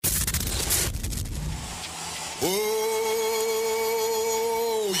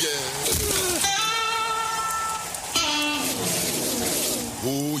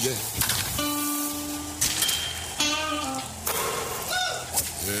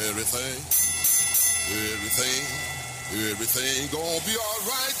Everything gonna be all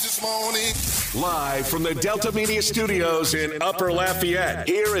right this morning. Live from the Delta Media Studios in Upper Lafayette,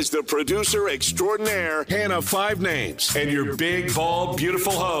 here is the producer extraordinaire, Hannah Five Names, and your big, bald,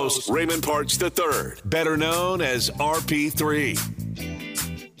 beautiful host, Raymond Parks III, better known as RP3.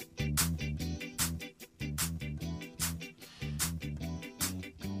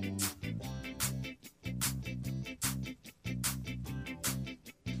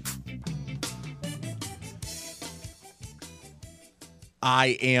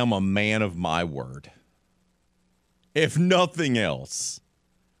 I am a man of my word. If nothing else,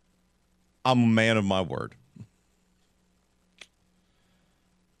 I'm a man of my word.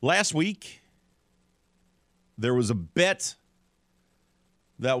 Last week, there was a bet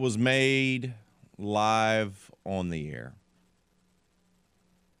that was made live on the air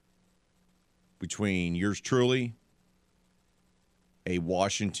between yours truly, a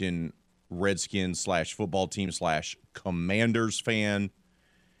Washington Redskins / football team / Commanders fan,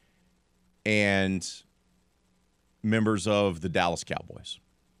 and members of the Dallas Cowboys.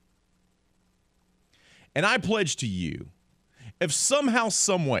 And I pledge to you, if somehow,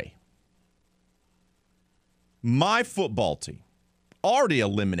 some way, my football team, already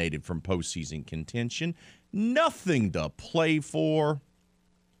eliminated from postseason contention, nothing to play for,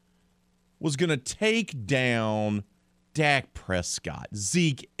 was going to take down Dak Prescott,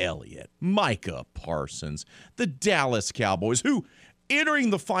 Zeke Elliott, Micah Parsons, the Dallas Cowboys, who, entering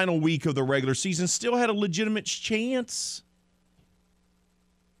the final week of the regular season, still had a legitimate chance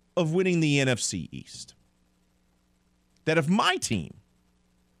of winning the NFC East. That if my team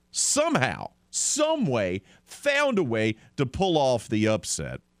somehow, some way, found a way to pull off the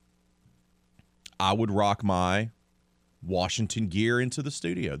upset, I would rock my Washington gear into the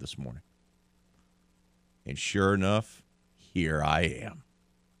studio this morning. And sure enough, here I am.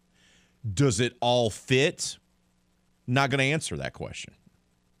 Does it all fit? Not going to answer that question.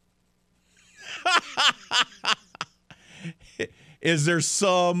 Is there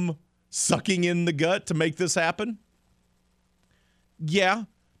some sucking in the gut to make this happen? Yeah,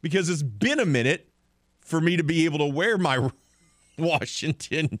 because it's been a minute for me to be able to wear my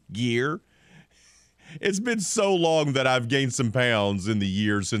Washington gear. It's been so long that I've gained some pounds in the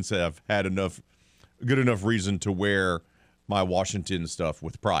years since I've had good enough reason to wear my Washington stuff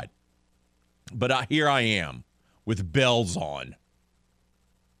with pride. But here I am with bells on,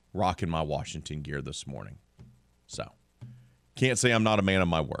 rocking my Washington gear this morning. So, can't say I'm not a man of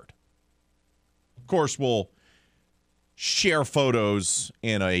my word. Of course, we'll share photos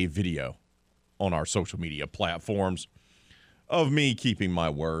and a video on our social media platforms of me keeping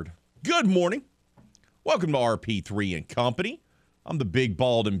my word. Good morning. Welcome to RP3 and Company. I'm the big,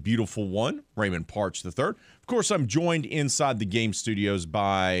 bald, and beautiful one, Raymond Parks III. Of course, I'm joined inside the game studios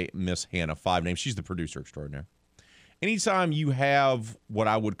by Miss Hannah Five Names. She's the producer extraordinaire. Anytime you have what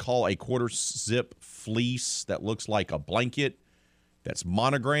I would call a quarter-zip fleece that looks like a blanket that's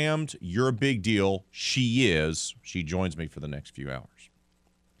monogrammed, you're a big deal. She is. She joins me for the next few hours.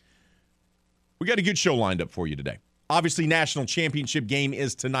 We got a good show lined up for you today. Obviously, national championship game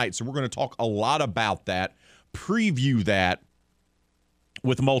is tonight, so we're going to talk a lot about that, preview that,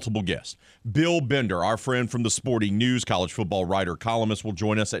 with multiple guests. Bill Bender, our friend from the Sporting News, college football writer, columnist, will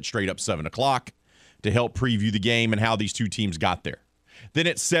join us at straight up 7 o'clock to help preview the game and how these two teams got there. Then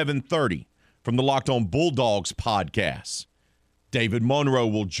at 7:30, from the Locked On Bulldogs podcast, David Monroe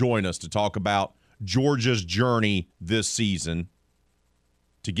will join us to talk about Georgia's journey this season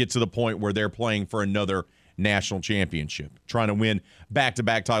to get to the point where they're playing for another national championship, trying to win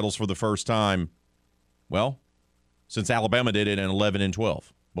back-to-back titles for the first time, well, since Alabama did it in 11 and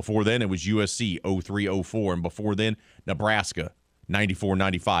 12. Before then, it was USC 03-04, and before then, Nebraska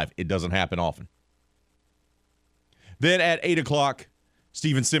 94-95. It doesn't happen often. Then at 8 o'clock,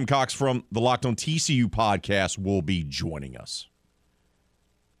 Stephen Simcox from the Locked On TCU podcast will be joining us.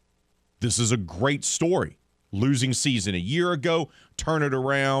 This is a great story. Losing season a year ago, turn it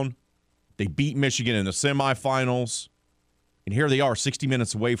around. They beat Michigan in the semifinals, and here they are 60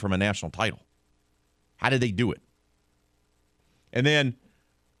 minutes away from a national title. How did they do it? And then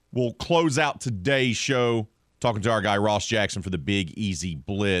we'll close out today's show talking to our guy Ross Jackson for the Big Easy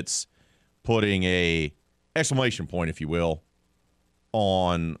Blitz, putting a exclamation point, if you will,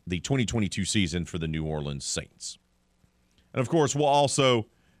 on the 2022 season for the New Orleans Saints. And, of course, we'll also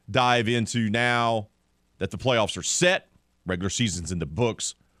dive into, now that the playoffs are set, regular season's in the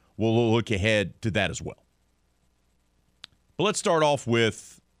books, we'll look ahead to that as well. But let's start off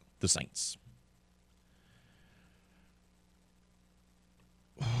with the Saints.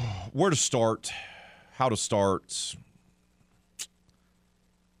 Where to start, how to start.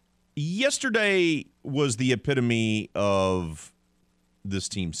 Yesterday was the epitome of this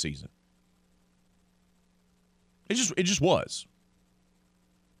team's season. It just was.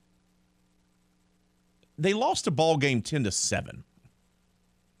 They lost a ball game 10-7.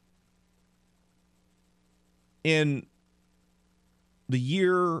 In the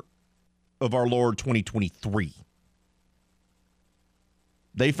year of our Lord 2023,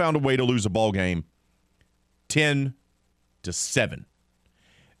 they found a way to lose a ball game 10-7.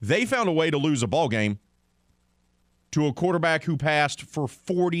 They found a way to lose a ball game to a quarterback who passed for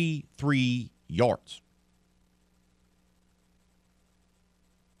 43 yards.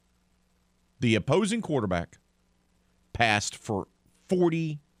 The opposing quarterback passed for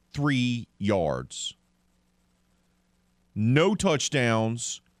 43 yards. No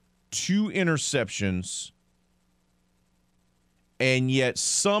touchdowns, 2 interceptions, and yet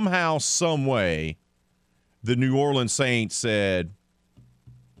somehow, some way, the New Orleans Saints said,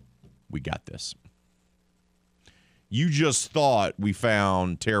 we got this. You just thought we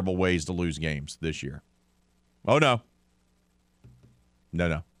found terrible ways to lose games this year. Oh, no.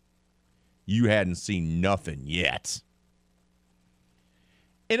 No. You hadn't seen nothing yet.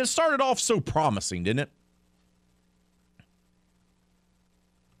 And it started off so promising, didn't it?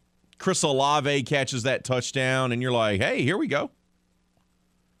 Chris Olave catches that touchdown, and you're like, hey, here we go.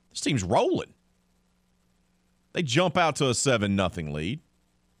 This team's rolling. They jump out to a 7-0 lead.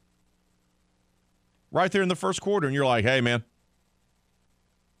 Right there in the first quarter, and you're like, hey, man,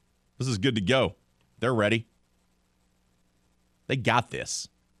 this is good to go. They're ready. They got this.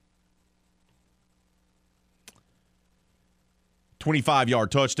 25-yard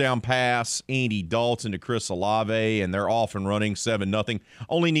touchdown pass, Andy Dalton to Chris Olave, and they're off and running 7-0.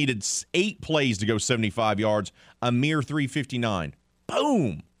 Only needed 8 plays to go 75 yards, a mere 3:59.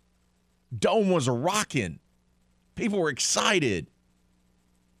 Boom. Dome was rocking. People were excited.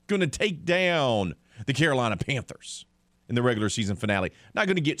 Going to take down the Carolina Panthers in the regular season finale. Not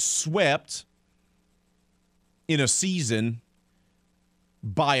going to get swept in a season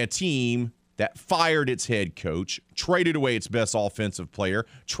by a team that fired its head coach, traded away its best offensive player,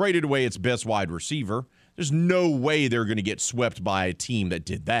 traded away its best wide receiver. There's no way they're going to get swept by a team that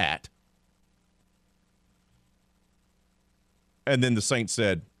did that. And then the Saints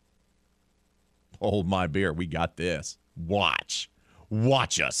said, hold my beer, we got this. Watch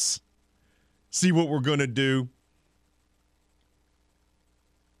us. See what we're going to do.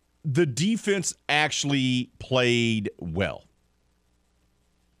 The defense actually played well.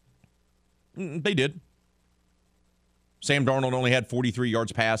 They did. Sam Darnold only had 43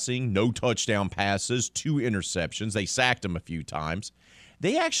 yards passing, no touchdown passes, 2 interceptions. They sacked him a few times.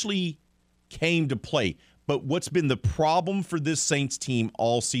 They actually came to play. But what's been the problem for this Saints team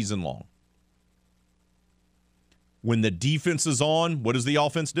all season long? When the defense is on, what does the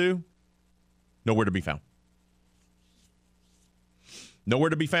offense do? Nowhere to be found.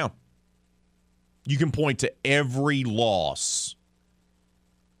 Nowhere to be found. You can point to every loss,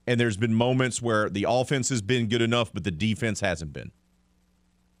 and there's been moments where the offense has been good enough, but the defense hasn't been.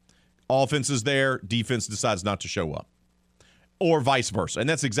 Offense is there, defense decides not to show up. Or vice versa. And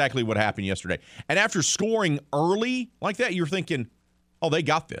that's exactly what happened yesterday. And after scoring early like that, you're thinking, oh, they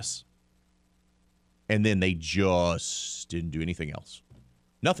got this. And then they just didn't do anything else.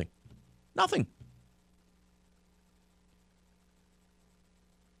 Nothing.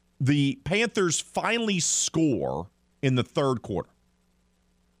 The Panthers finally score in the third quarter.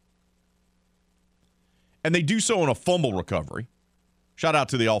 And they do so on a fumble recovery. Shout out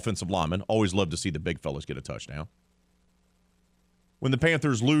to the offensive lineman. Always love to see the big fellas get a touchdown. When the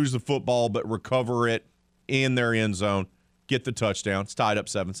Panthers lose the football but recover it in their end zone, get the touchdown, it's tied up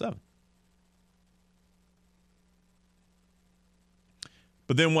 7-7.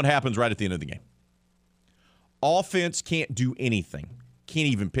 But then what happens right at the end of the game? Offense can't do anything. Can't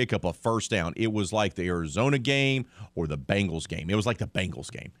even pick up a first down. It was like the Arizona game or the Bengals game. It was like the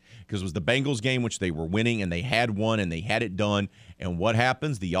Bengals game because it was the Bengals game which they were winning and they had won and they had it done. And what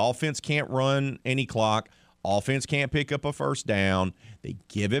happens? The offense can't run any clock. Offense can't pick up a first down. They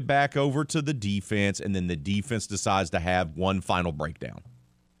give it back over to the defense, and then the defense decides to have one final breakdown.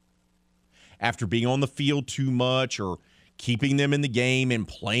 After being on the field too much or keeping them in the game and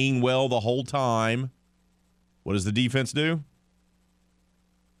playing well the whole time, what does the defense do?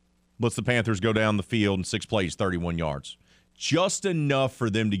 Lets the Panthers go down the field in 6 plays, 31 yards. Just enough for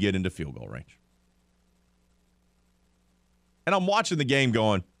them to get into field goal range. And I'm watching the game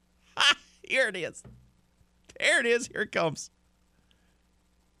going, here it is. There it is. Here it comes.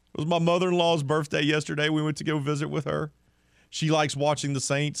 It was my mother-in-law's birthday yesterday. We went to go visit with her. She likes watching the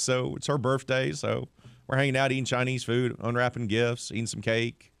Saints, so it's her birthday. So we're hanging out, eating Chinese food, unwrapping gifts, eating some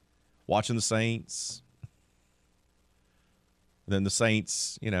cake, watching the Saints. Then the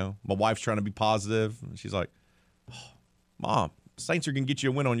Saints, my wife's trying to be positive. She's like, oh, Mom, Saints are going to get you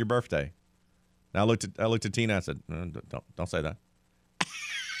a win on your birthday. And I looked at Tina. I said, don't say that.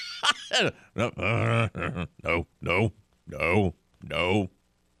 No.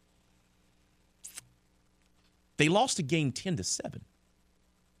 They lost a game 10-7.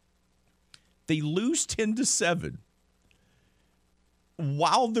 They lose 10-7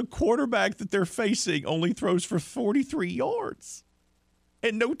 while the quarterback that they're facing only throws for 43 yards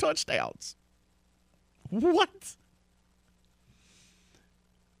and no touchdowns. What?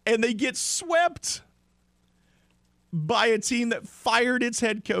 And they get swept by a team that fired its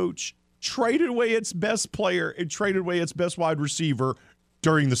head coach, traded away its best player, and traded away its best wide receiver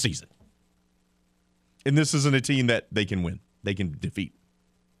during the season. And this isn't a team that they can win. They can defeat.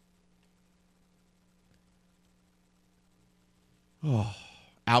 Oh,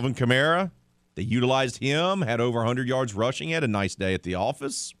 Alvin Kamara, they utilized him, had over 100 yards rushing, had a nice day at the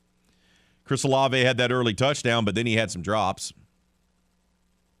office. Chris Olave had that early touchdown, but then he had some drops.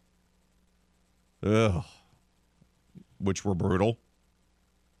 Which were brutal.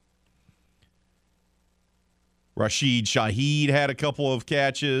 Rashid Shaheed had a couple of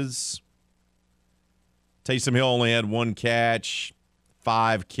catches. Taysom Hill only had one catch,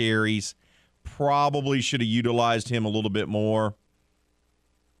 5 carries. Probably should have utilized him a little bit more.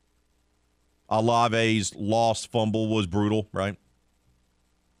 Olave's lost fumble was brutal, right?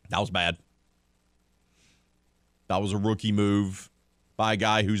 That was bad. That was a rookie move by a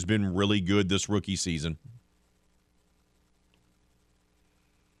guy who's been really good this rookie season.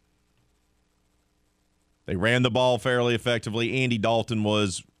 They ran the ball fairly effectively. Andy Dalton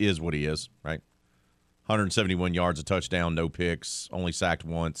is what he is, right? 171 yards, a touchdown, no picks, only sacked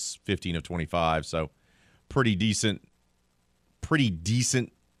once, 15 of 25. So pretty decent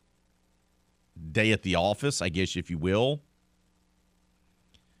day at the office, I guess, if you will.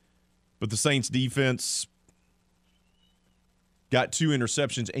 But the Saints defense got 2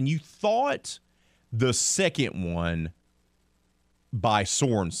 interceptions, and you thought the second one by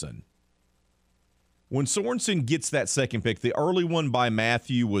Sorensen. When Sorensen gets that second pick, the early one by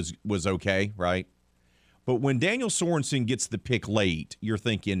Matthew was okay, right? But when Daniel Sorensen gets the pick late, you're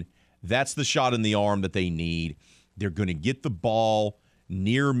thinking that's the shot in the arm that they need. They're going to get the ball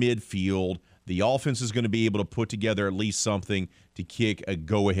near midfield. The offense is going to be able to put together at least something to kick a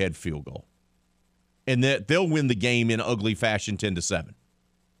go-ahead field goal. And that they'll win the game in ugly fashion 10-7.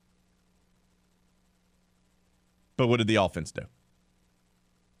 But what did the offense do?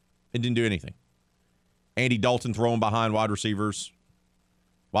 It didn't do anything. Andy Dalton throwing behind wide receivers.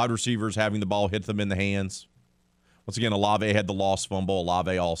 Wide receivers having the ball hit them in the hands. Once again, Olave had the lost fumble.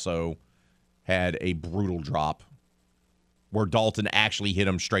 Olave also had a brutal drop where Dalton actually hit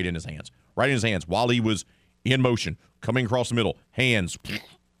him straight in his hands. Right in his hands while he was in motion, coming across the middle. Hands,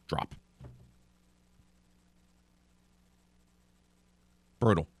 drop.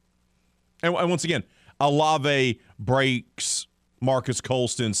 Brutal. And once again, Olave breaks Marcus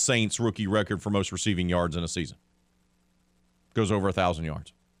Colston's Saints rookie record for most receiving yards in a season. Goes over 1,000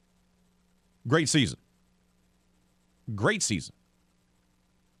 yards. Great season. Great season.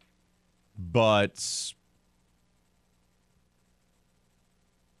 But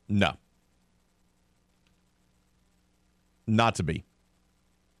no. Not to be.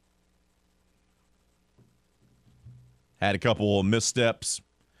 Had a couple of missteps.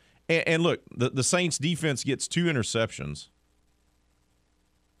 And look, the Saints defense gets 2 interceptions.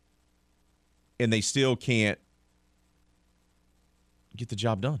 And they still can't get the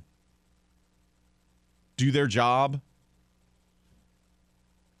job done. Do their job.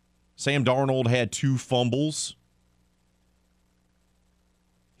 Sam Darnold had 2 fumbles.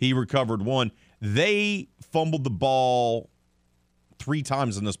 He recovered 1. They fumbled the ball 3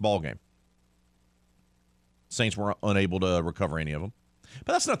 times in this ballgame. Saints were unable to recover any of them.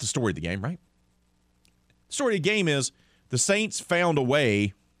 But that's not the story of the game, right? The story of the game is the Saints found a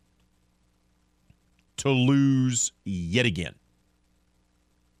way to lose yet again.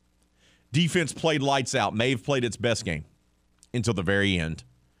 Defense played lights out. May have played its best game until the very end.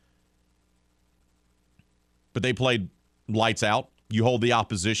 But they played lights out. You hold the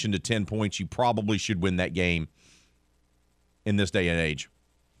opposition to 10 points, you probably should win that game in this day and age.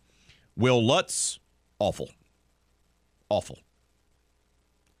 Will Lutz, awful. Awful.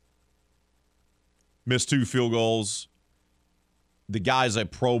 Missed 2 field goals. The guy's a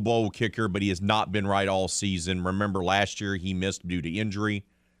Pro Bowl kicker, but he has not been right all season. Remember, last year he missed due to injury.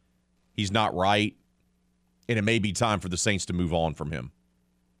 He's not right, and it may be time for the Saints to move on from him.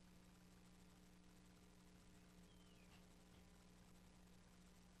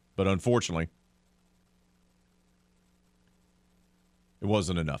 But unfortunately, it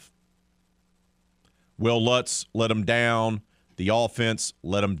wasn't enough. Will Lutz let him down. The offense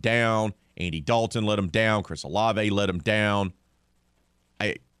let him down. Andy Dalton let him down. Chris Olave let him down.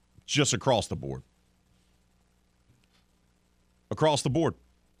 Just across the board. Across the board.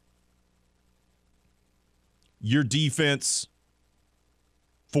 Your defense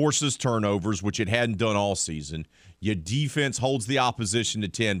forces turnovers, which it hadn't done all season. Your defense holds the opposition to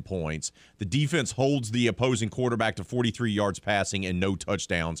 10 points. The defense holds the opposing quarterback to 43 yards passing and no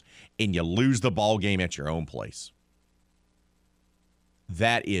touchdowns, and you lose the ball game at your own place.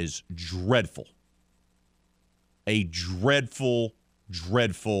 That is dreadful. A dreadful,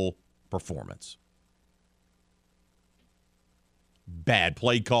 dreadful performance. Bad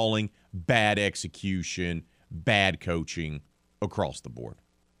play calling, bad execution, bad coaching across the board.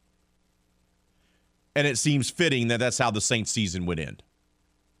 And it seems fitting that that's how the Saints season would end.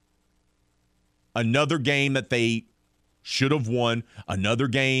 Another game that they should have won, another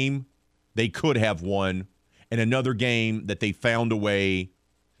game they could have won, and another game that they found a way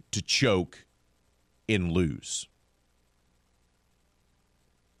to choke and lose.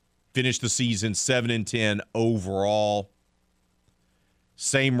 Finished the season 7-10 overall.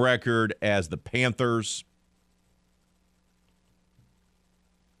 Same record as the Panthers.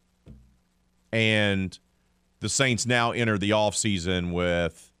 And the Saints now enter the offseason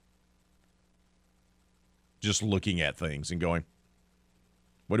with just looking at things and going,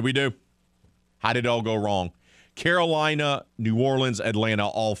 what did we do? How did it all go wrong? Carolina, New Orleans, Atlanta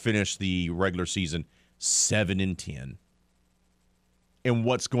all finished the regular season 7-10. And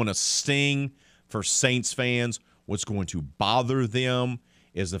what's going to sting for Saints fans, what's going to bother them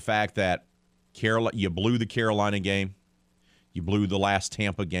is the fact that you blew the Carolina game, you blew the last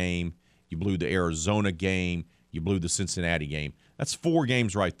Tampa game, you blew the Arizona game, you blew the Cincinnati game. That's 4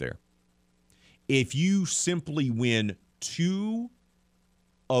 games right there. If you simply win 2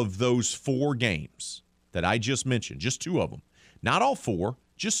 of those 4 games that I just mentioned, just 2 of them, not all 4,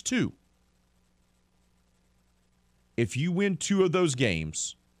 just 2. If you win 2 of those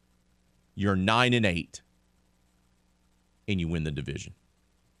games, you're 9-8, and you win the division.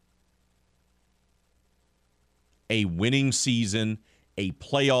 A winning season, a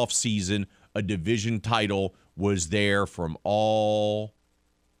playoff season, a division title was there from was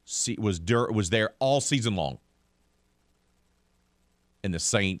there all season long. And the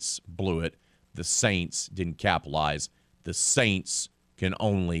Saints blew it. The Saints didn't capitalize. The Saints can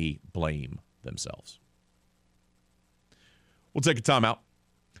only blame themselves. We'll take a timeout.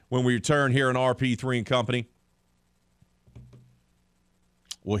 When we return here on RP3 and Company,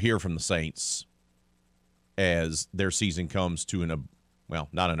 we'll hear from the Saints as their season comes to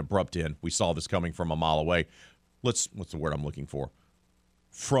not an abrupt end. We saw this coming from a mile away. What's the word I'm looking for?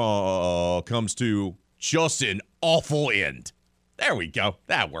 Comes to just an awful end. There we go.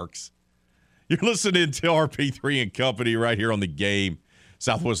 That works. You're listening to RP3 and Company right here on The Game,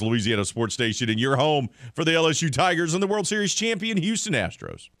 Southwest Louisiana Sports Station, and your home for the LSU Tigers and the World Series champion Houston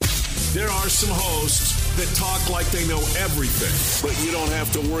Astros. There are some hosts that talk like they know everything, but you don't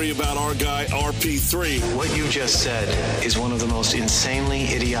have to worry about our guy, RP3. What you just said is one of the most insanely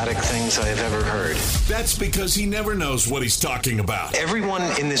idiotic things I have ever heard. That's because he never knows what he's talking about. Everyone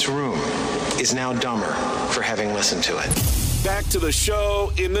in this room is now dumber for having listened to it. Back to the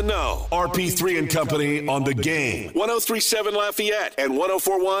show in the know. RP3 and Company on The Game. 103.7 Lafayette and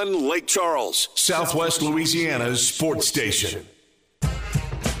 104.1 Lake Charles, Southwest Louisiana's sports station.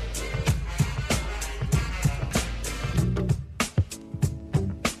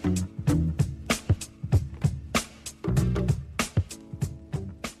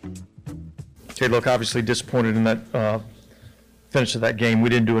 Okay, look, obviously disappointed in that finish of that game. We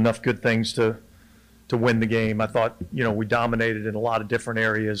didn't do enough good things to win the game. I thought, we dominated in a lot of different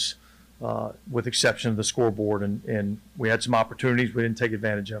areas, with exception of the scoreboard, and we had some opportunities. We didn't take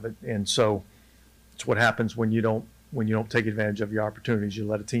advantage of it, and so it's what happens when you don't take advantage of your opportunities. You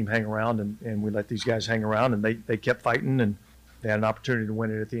let a team hang around, and we let these guys hang around, and they kept fighting, and they had an opportunity to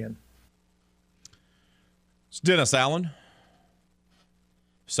win it at the end. It's Dennis Allen,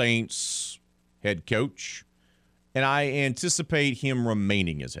 Saints head coach, and I anticipate him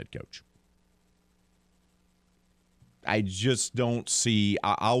remaining as head coach. I just don't see –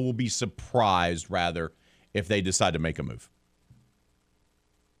 I will be surprised, rather, if they decide to make a move.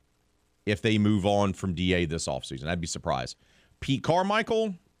 If they move on from DA this offseason, I'd be surprised. Pete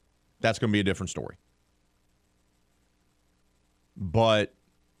Carmichael, that's going to be a different story. But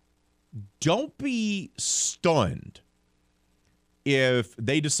don't be stunned if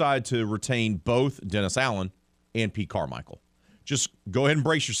they decide to retain both Dennis Allen and Pete Carmichael. Just go ahead and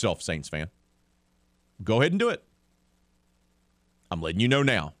brace yourself, Saints fan. Go ahead and do it. I'm letting you know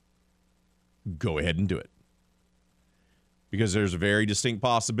now. Go ahead and do it. Because there's a very distinct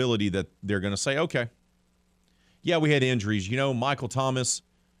possibility that they're going to say, okay, yeah, we had injuries. You know, Michael Thomas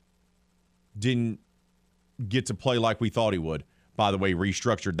didn't get to play like we thought he would. By the way,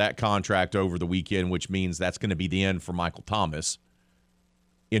 restructured that contract over the weekend, which means that's going to be the end for Michael Thomas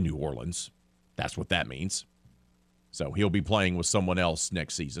in New Orleans. That's what that means. So he'll be playing with someone else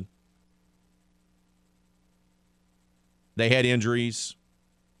next season. They had injuries.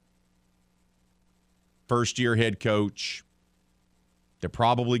 First-year head coach. They're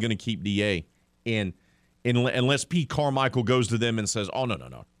probably going to keep DA. And unless Pete Carmichael goes to them and says, oh,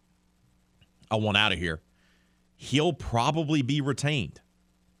 no. I want out of here. He'll probably be retained.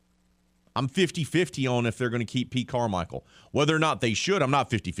 I'm 50-50 on if they're going to keep Pete Carmichael. Whether or not they should, I'm not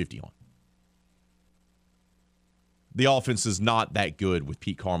 50-50 on. The offense is not that good with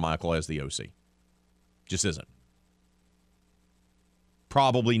Pete Carmichael as the OC. Just isn't.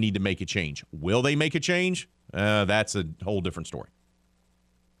 Probably need to make a change. Will they make a change? That's a whole different story.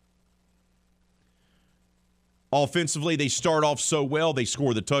 Offensively, they start off so well. They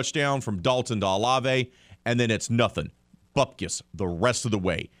score the touchdown from Dalton to Olave, and then it's nothing. Bupkis the rest of the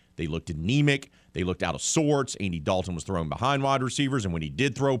way. They looked anemic. They looked out of sorts. Andy Dalton was throwing behind wide receivers, and when he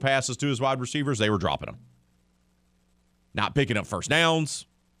did throw passes to his wide receivers, they were dropping them. Not picking up first downs.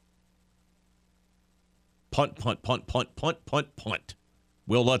 Punt.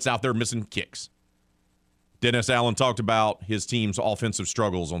 Will Lutz out there missing kicks. Dennis Allen talked about his team's offensive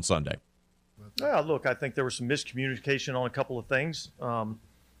struggles on Sunday. Yeah, look, I think there was some miscommunication on a couple of things. I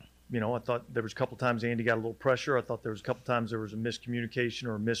thought there was a couple times Andy got a little pressure. I thought there was a couple times there was a miscommunication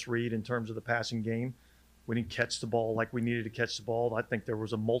or a misread in terms of the passing game. We didn't catch the ball like we needed to catch the ball. I think there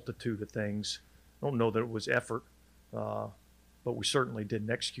was a multitude of things. I don't know that it was effort, but we certainly didn't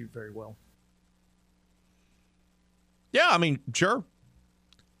execute very well. Yeah, I mean, sure.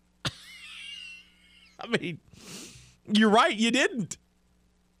 I mean, you're right, you didn't.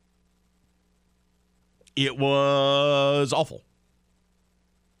 It was awful.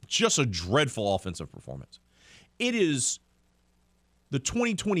 Just a dreadful offensive performance. It is the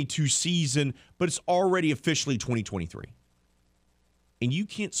 2022 season, but it's already officially 2023. And you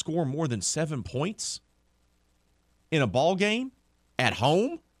can't score more than 7 points in a ball game at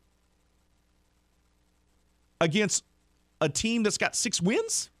home against a team that's got 6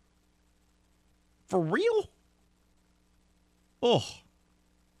 wins? For real? Oh.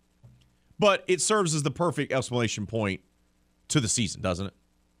 But it serves as the perfect exclamation point to the season, doesn't it?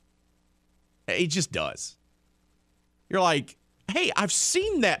 It just does. You're like, hey, I've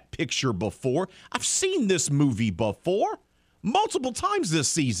seen that picture before. I've seen this movie before. Multiple times this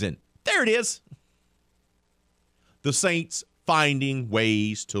season. There it is. The Saints finding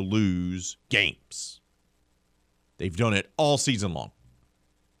ways to lose games. They've done it all season long.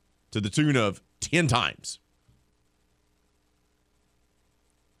 To the tune of 10 times.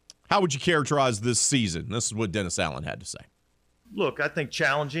 How would you characterize this season? This is what Dennis Allen had to say. Look, I think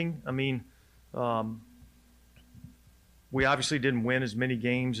challenging. I mean, we obviously didn't win as many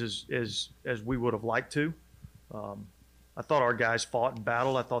games as we would have liked to. I thought our guys fought and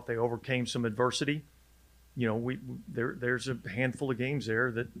battled. I thought they overcame some adversity. There's a handful of games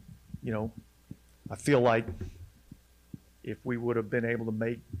there that, I feel like if we would have been able to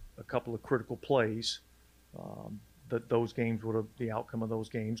make a couple of critical plays, that those games would have, the outcome of those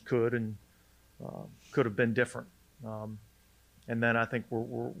games could have been different. And then I think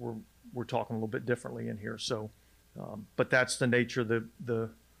we're talking a little bit differently in here. So, but that's the nature of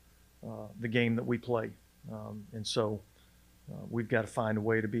the game that we play. And so we've got to find a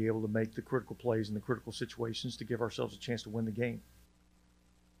way to be able to make the critical plays in the critical situations to give ourselves a chance to win the game.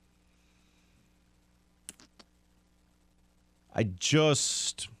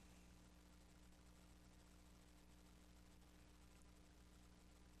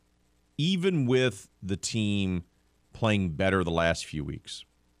 Even with the team playing better the last few weeks,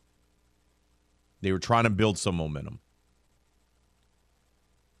 they were trying to build some momentum.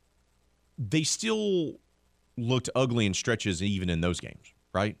 They still looked ugly in stretches even in those games,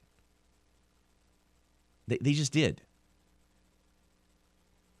 right? They just did.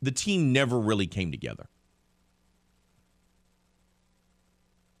 The team never really came together.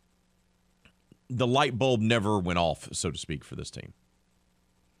 The light bulb never went off, so to speak, for this team.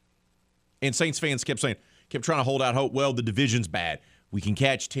 And Saints fans kept trying to hold out hope. Well, the division's bad. We can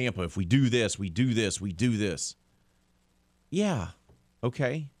catch Tampa if we do this, we do this, we do this. Yeah,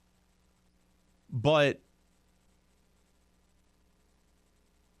 okay. But,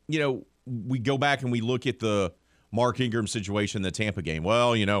 we go back and we look at the Mark Ingram situation in the Tampa game.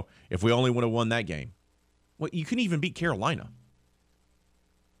 Well, if we only would have won that game. Well, you couldn't even beat Carolina.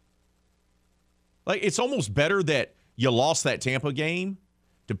 Like, it's almost better that you lost that Tampa game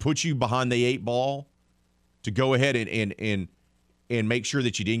to put you behind the 8 ball to go ahead and make sure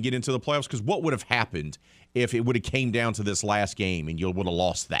that you didn't get into the playoffs. Because what would have happened if it would have came down to this last game and you would have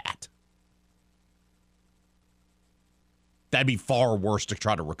lost that? That'd be far worse to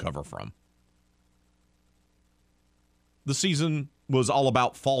try to recover from. The season was all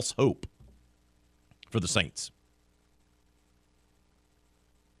about false hope for the Saints.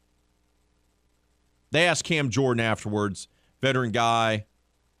 They asked Cam Jordan afterwards, veteran guy,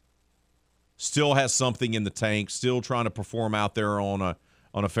 still has something in the tank, still trying to perform out there on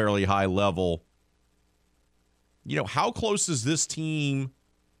a fairly high level. How close is this team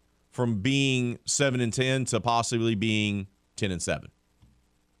from being 7-10 to possibly being 10-7?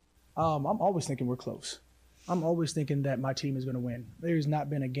 I'm always thinking we're close. I'm always thinking that my team is going to win. There's not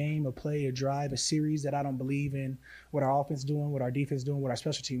been a game, a play, a drive, a series that I don't believe in what our offense is doing, what our defense is doing, what our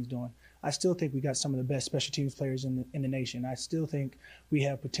special teams is doing. I still think we got some of the best special teams players in the nation. I still think we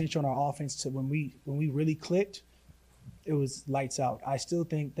have potential in our offense to when we really clicked, it was lights out. I still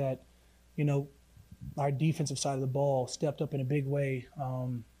think that, our defensive side of the ball stepped up in a big way.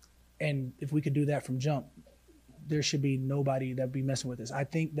 And if we could do that from jump, there should be nobody that be messing with us. I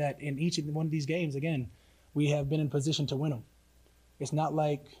think that in each one of these games, again, we have been in position to win them. It's not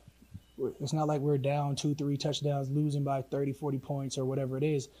like we're down 2-3 touchdowns, losing by 30, 40 points or whatever it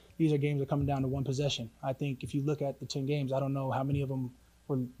is. These are games that are coming down to one possession. I think if you look at the 10 games, I don't know how many of them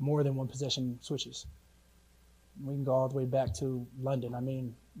were more than one possession switches. We can go all the way back to London. I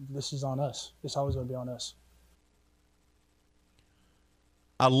mean, this is on us. It's always going to be on us.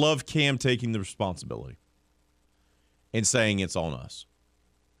 I love Cam taking the responsibility and saying it's on us.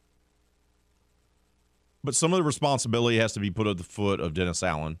 But some of the responsibility has to be put at the foot of Dennis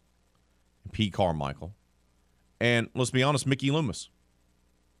Allen and Pete Carmichael. And let's be honest, Mickey Loomis.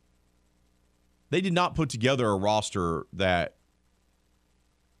 They did not put together a roster that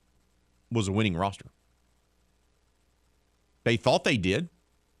was a winning roster. They thought they did.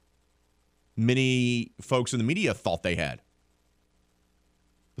 Many folks in the media thought they had.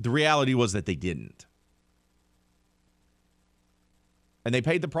 But the reality was that they didn't. And they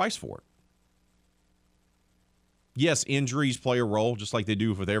paid the price for it. Yes, injuries play a role, just like they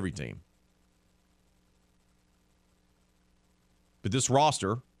do with every team. But this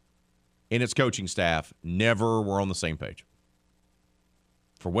roster and its coaching staff never were on the same page.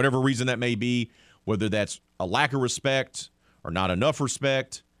 For whatever reason that may be, whether that's a lack of respect or not enough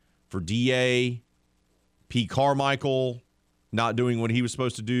respect for DA, Pete Carmichael not doing what he was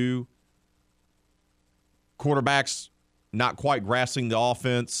supposed to do, quarterbacks not quite grasping the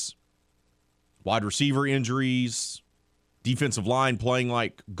offense, wide receiver injuries, defensive line playing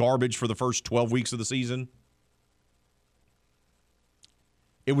like garbage for the first 12 weeks of the season.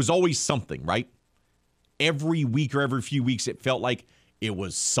 It was always something, right? Every week or every few weeks, it felt like it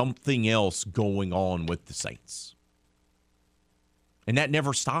was something else going on with the Saints. And that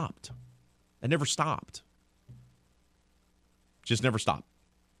never stopped. It never stopped. Just never stopped.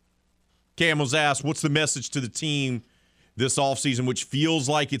 Cam was asked, what's the message to the team this offseason, which feels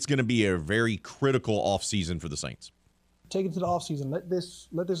like it's going to be a very critical offseason for the Saints? Take it to the offseason. Let this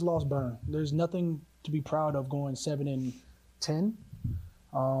loss burn. There's nothing to be proud of going 7-10.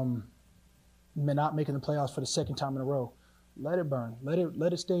 Not making the playoffs for the second time in a row. Let it burn. Let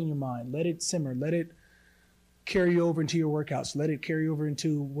it stay in your mind. Let it simmer. Let it carry over into your workouts. Let it carry over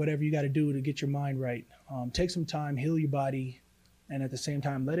into whatever you got to do to get your mind right. Take some time, heal your body, and at the same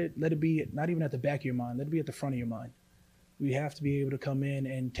time, let it be not even at the back of your mind. Let it be at the front of your mind. We have to be able to come in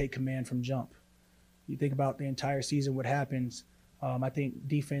and take command from jump. You think about the entire season, what happens. I think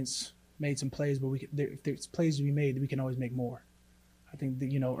defense made some plays, but if there's plays to be made, we can always make more. I think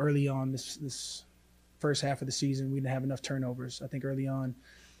that, early on this first half of the season, we didn't have enough turnovers. I think early on,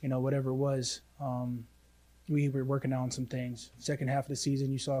 whatever it was, we were working on some things. Second half of the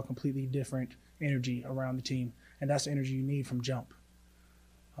season, you saw a completely different energy around the team, and that's the energy you need from jump.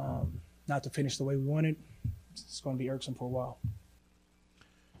 Not to finish the way we wanted, it's going to be irksome for a while.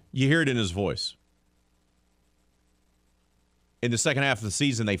 You hear it in his voice. In the second half of the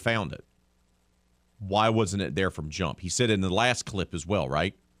season, they found it. Why wasn't it there from jump? He said in the last clip as well,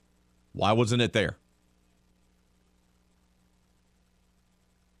 right? Why wasn't it there?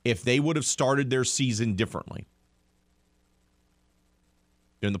 If they would have started their season differently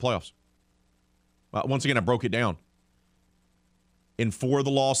in the playoffs. Once again, I broke it down. In 4 of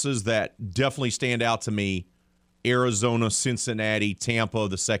the losses that definitely stand out to me, Arizona, Cincinnati, Tampa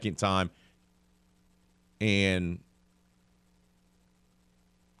the second time, and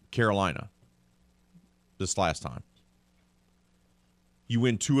Carolina this last time. You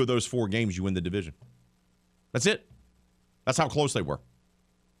win 2 of those 4 games, you win the division. That's it. That's how close they were.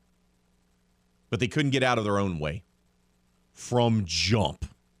 But they couldn't get out of their own way. From jump.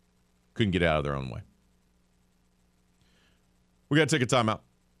 Couldn't get out of their own way. We got to take a timeout.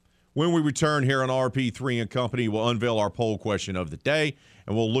 When we return here on RP3 and Company, we'll unveil our poll question of the day,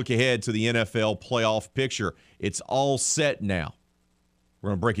 and we'll look ahead to the NFL playoff picture. It's all set now. We're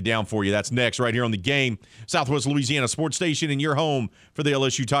going to break it down for you. That's next right here on The Game, Southwest Louisiana Sports Station, and your home for the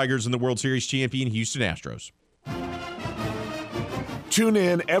LSU Tigers and the World Series champion Houston Astros. Tune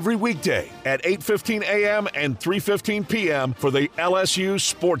in every weekday at 8:15 a.m. and 3:15 p.m. for the LSU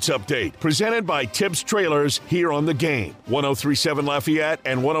Sports Update, presented by Tibbs Trailers here on The Game. 103.7 Lafayette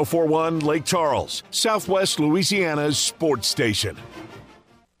and 104.1 Lake Charles, Southwest Louisiana's sports station.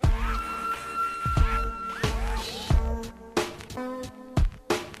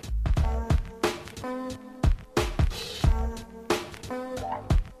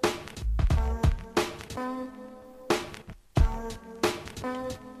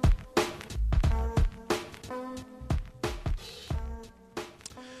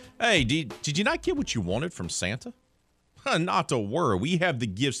 Hey, did you not get what you wanted from Santa? Not to worry. We have the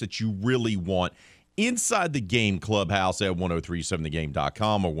gifts that you really want inside the Game Clubhouse at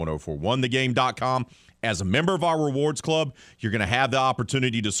 1037thegame.com or 1041thegame.com. As a member of our rewards club, you're going to have the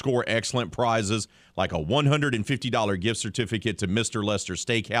opportunity to score excellent prizes like a $150 gift certificate to Mr. Lester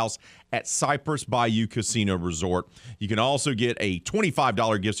Steakhouse at Cypress Bayou Casino Resort. You can also get a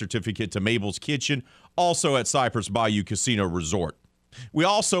 $25 gift certificate to Mabel's Kitchen, also at Cypress Bayou Casino Resort. We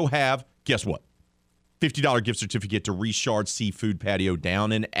also have, guess what? $50 gift certificate to Richard Seafood Patio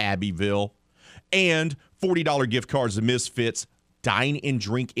down in Abbeville, and $40 gift cards to Misfits Dine and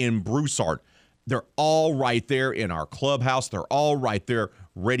Drink in Broussard. They're all right there in our clubhouse. They're all right there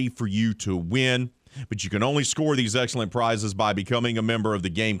ready for you to win. But you can only score these excellent prizes by becoming a member of the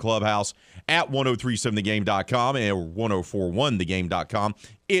Game Clubhouse at 1037thegame.com and 1041thegame.com.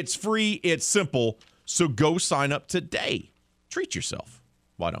 It's free. It's simple. So go sign up today. Treat yourself.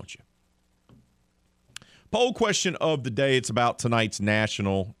 Why don't you? Poll question of the day. It's about tonight's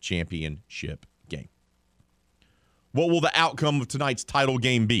national championship game. What will the outcome of tonight's title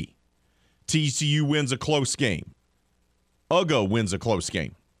game be? TCU wins a close game. UGA wins a close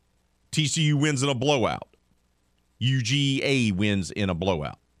game. TCU wins in a blowout. UGA wins in a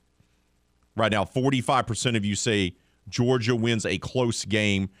blowout. Right now, 45% of you say Georgia wins a close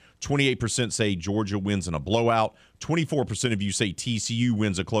game. 28% say Georgia wins in a blowout. 24% of you say TCU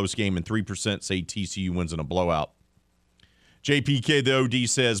wins a close game, and 3% say TCU wins in a blowout. JPK, the OD,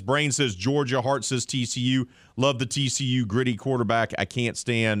 says, Brain says Georgia, Hart says TCU. Love the TCU gritty quarterback. I can't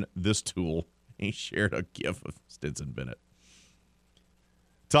stand this tool. He shared a gif of Stetson Bennett.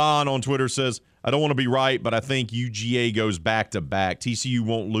 Ton on Twitter says, I don't want to be right, but I think UGA goes back-to-back. TCU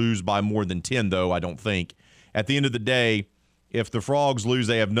won't lose by more than 10, though, I don't think. At the end of the day, if the Frogs lose,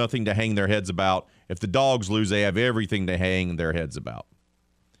 they have nothing to hang their heads about. If the Dogs lose, they have everything to hang their heads about.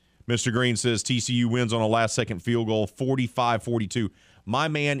 Mr. Green says TCU wins on a last-second field goal, 45-42. My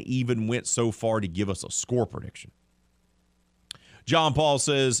man even went so far to give us a score prediction. John Paul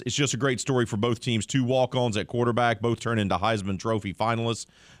says it's just a great story for both teams. 2 walk-ons at quarterback, both turn into Heisman Trophy finalists,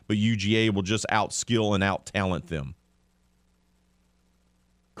 but UGA will just out-skill and out-talent them.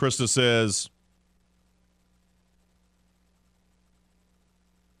 Krista says,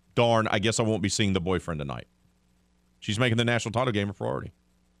 darn, I guess I won't be seeing the boyfriend tonight. She's making the national title game a priority.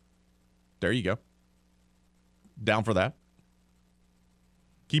 There you go. Down for that.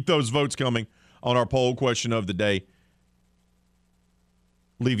 Keep those votes coming on our poll question of the day.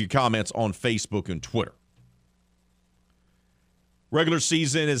 Leave your comments on Facebook and Twitter. Regular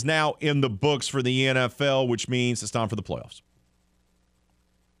season is now in the books for the NFL, which means it's time for the playoffs.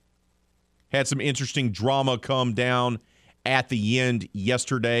 Had some interesting drama come down at the end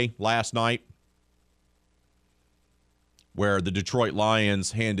yesterday, last night, where the Detroit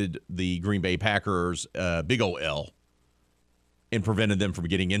Lions handed the Green Bay Packers a big old L and prevented them from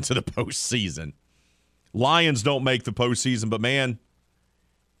getting into the postseason. Lions don't make the postseason, but man,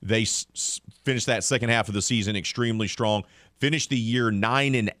 they finished that second half of the season extremely strong. Finished the year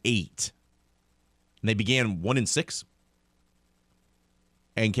 9-8, and they began 1-6,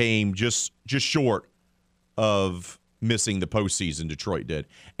 and came just short of missing the postseason. Detroit did.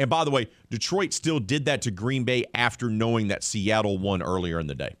 And by the way, Detroit still did that to Green Bay after knowing that Seattle won earlier in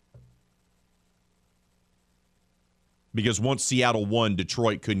the day. Because once Seattle won,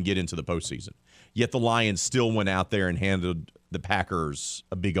 Detroit couldn't get into the postseason. Yet the Lions still went out there and handed the Packers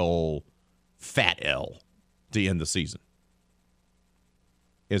a big old fat L to end the season,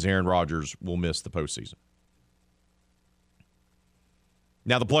 as Aaron Rodgers will miss the postseason.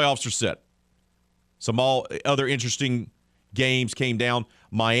 Now the playoffs are set. Some other interesting games came down.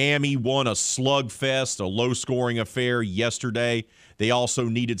 Miami won a slugfest, a low-scoring affair yesterday. They also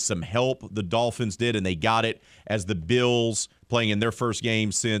needed some help, the Dolphins did, and they got it as the Bills, playing in their first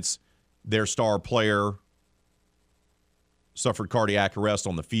game since their star player suffered cardiac arrest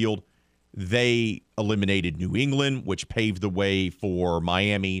on the field. They eliminated New England, which paved the way for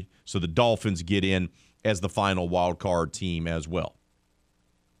Miami, so the Dolphins get in as the final wild card team as well.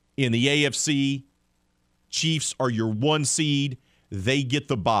 In the AFC, Chiefs are your 1 seed. They get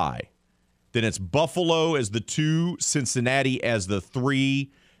the bye. Then it's Buffalo as the 2, Cincinnati as the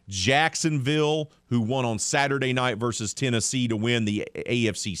 3, Jacksonville, who won on Saturday night versus Tennessee to win the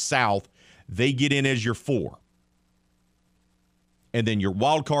AFC South, they get in as your 4. And then your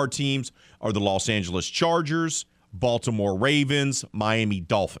wild card teams are the Los Angeles Chargers, Baltimore Ravens, Miami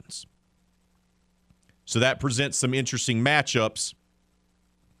Dolphins. So that presents some interesting matchups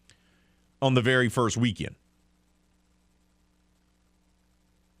on the very first weekend,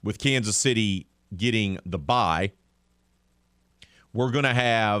 with Kansas City getting the bye. We're going to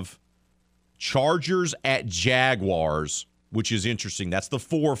have Chargers at Jaguars, which is interesting. That's the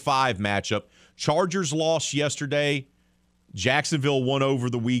 4-5 matchup. Chargers lost yesterday. Jacksonville won over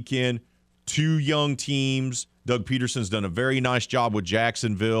the weekend. 2 young teams. Doug Peterson's done a very nice job with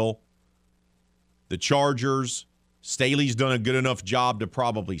Jacksonville. The Chargers, Staley's done a good enough job to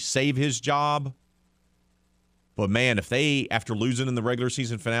probably save his job. But, man, if they, after losing in the regular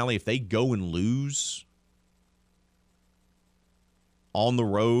season finale, if they go and lose on the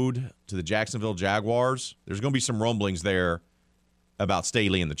road to the Jacksonville Jaguars, there's going to be some rumblings there about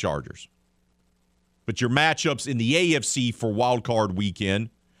Staley and the Chargers. But your matchups in the AFC for Wild Card Weekend,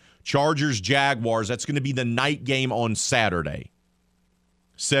 Chargers-Jaguars, that's going to be the night game on Saturday,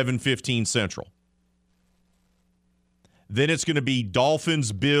 7:15 Central. Then it's going to be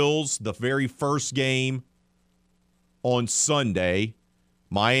Dolphins-Bills, the very first game on Sunday.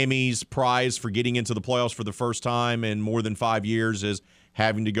 Miami's prize for getting into the playoffs for the first time in more than 5 years is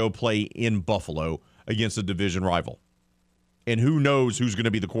having to go play in Buffalo against a division rival. And who knows who's going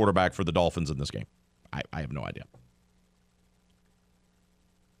to be the quarterback for the Dolphins in this game. I have no idea.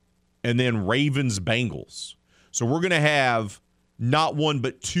 And then Ravens-Bengals. So we're going to have not one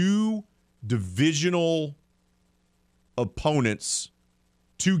but 2 divisional opponents,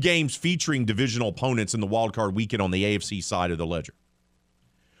 2 games featuring divisional opponents in the wild card weekend on the AFC side of the ledger.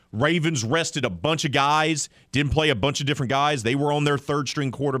 Ravens rested a bunch of guys, didn't play a bunch of different guys. They were on their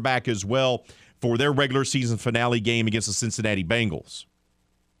third-string quarterback as well for their regular season finale game against the Cincinnati Bengals.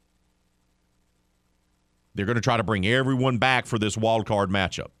 They're going to try to bring everyone back for this wild card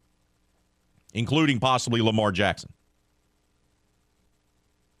matchup, including possibly Lamar Jackson.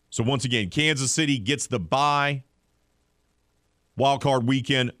 So once again, Kansas City gets the bye. Wild card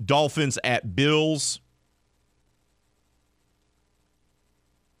weekend, Dolphins at Bills.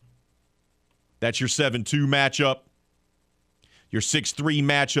 That's your 7-2 matchup. Your 6-3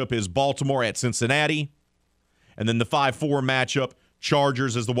 matchup is Baltimore at Cincinnati. And then the 5-4 matchup,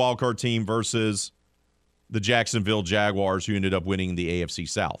 Chargers as the wild card team versus the Jacksonville Jaguars, who ended up winning the AFC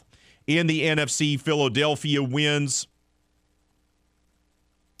South. In the NFC, Philadelphia wins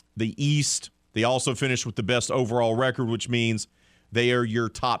the East. They also finished with the best overall record, which means they are your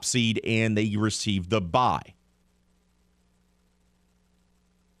top seed and they receive the bye.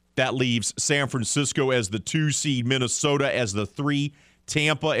 That leaves San Francisco as the 2 seed, Minnesota as the 3,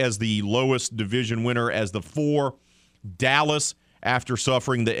 Tampa as the lowest division winner as the 4. Dallas, after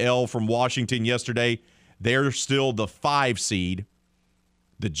suffering the L from Washington yesterday, they're still the 5 seed.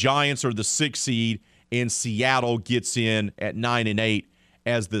 The Giants are the 6 seed, and Seattle gets in at 9-8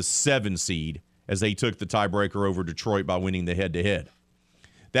 as the 7 seed, as they took the tiebreaker over Detroit by winning the head-to-head.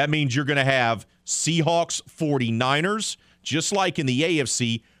 That means you're going to have Seahawks, 49ers, just like in the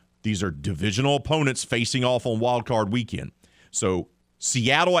AFC. These are divisional opponents facing off on Wild Card Weekend. So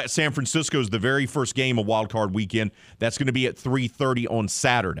Seattle at San Francisco is the very first game of Wild Card Weekend. That's going to be at 3:30 on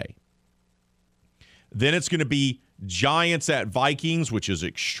Saturday. Then it's going to be Giants at Vikings, which is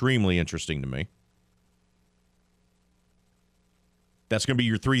extremely interesting to me. That's going to be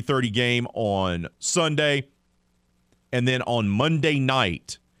your 3:30 game on Sunday. And then on Monday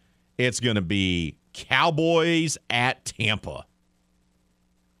night, it's going to be Cowboys at Tampa.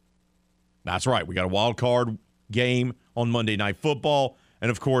 That's right. We got a wild card game on Monday Night Football.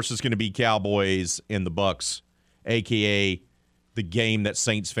 And, of course, it's going to be Cowboys and the Bucs, a.k.a. the game that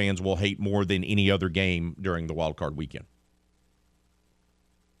Saints fans will hate more than any other game during the wild card weekend.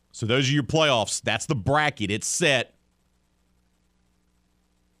 So those are your playoffs. That's the bracket. It's set.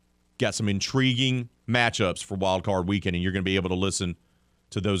 Got some intriguing matchups for Wild Card Weekend, and you're going to be able to listen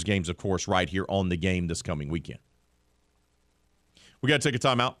to those games, of course, right here on The Game this coming weekend. We got to take a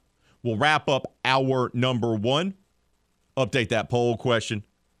timeout. We'll wrap up hour number 1. Update that poll question.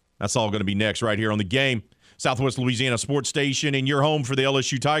 That's all going to be next right here on The Game. Southwest Louisiana Sports Station, and your home for the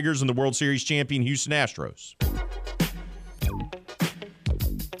LSU Tigers and the World Series champion Houston Astros.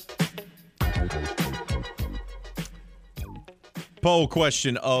 Poll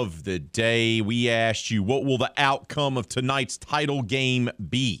question of the day. We asked you, what will the outcome of tonight's title game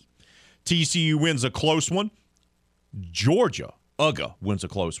be? TCU wins a close one. Georgia, wins a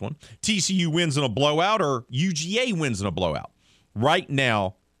close one. TCU wins in a blowout, or UGA wins in a blowout. Right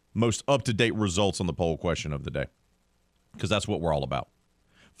now, most up-to-date results on the poll question of the day, because that's what we're all about.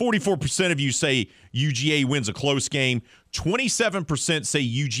 44% of you say UGA wins a close game. 27% say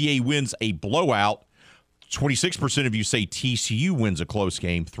UGA wins a blowout. 26% of you say TCU wins a close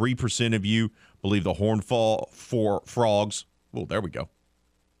game. 3% of you believe the Horned Frogs, well, there we go.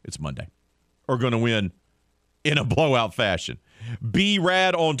 It's Monday, are going to win in a blowout fashion.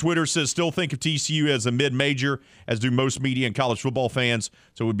 B-Rad on Twitter says, still think of TCU as a mid-major, as do most media and college football fans,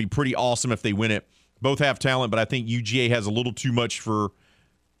 so it would be pretty awesome if they win it. Both have talent, but I think UGA has a little too much for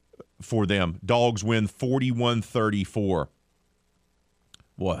them. Dogs win 41-34.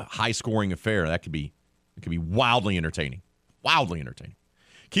 Boy, high-scoring affair. It could be wildly entertaining. Wildly entertaining.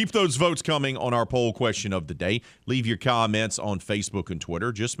 Keep those votes coming on our poll question of the day. Leave your comments on Facebook and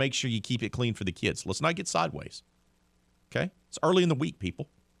Twitter. Just make sure you keep it clean for the kids. Let's not get sideways. Okay? It's early in the week, people.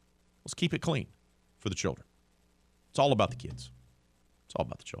 Let's keep it clean for the children. It's all about the kids. It's all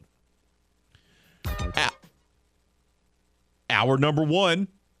about the children. Hour number 1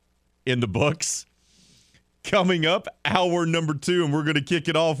 in the books. Coming up, hour number 2, and we're going to kick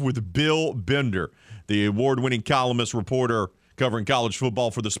it off with Bill Bender, the award-winning columnist, reporter covering college football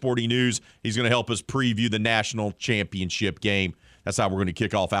for the Sporting News. He's going to help us preview the national championship game. That's how we're going to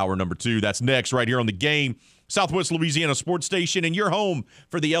kick off hour number 2. That's next right here on The Game, Southwest Louisiana Sports Station, and your home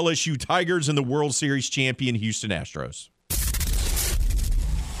for the LSU Tigers and the World Series champion Houston Astros.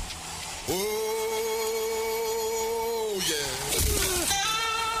 Oh, yeah.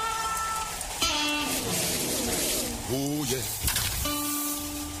 Oh, yeah.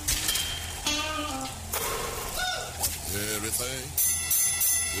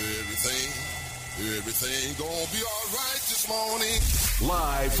 Everything gonna be all right this morning.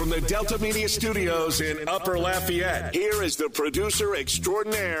 Live from the Delta Media Studios in Upper Lafayette, here is the producer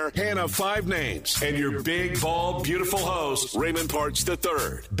extraordinaire, Hannah Five Names, and your big, bald, beautiful host, Raymond Parks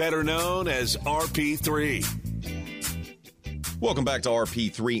III, better known as RP3. Welcome back to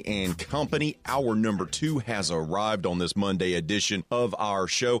RP3 and Company. Hour number 2 has arrived on this Monday edition of our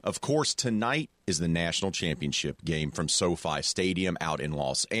show. Of course, tonight is the national championship game from SoFi Stadium out in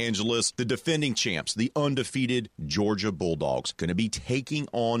Los Angeles. The defending champs, the undefeated Georgia Bulldogs, going to be taking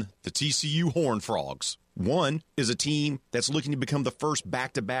on the TCU Horned Frogs. One is a team that's looking to become the first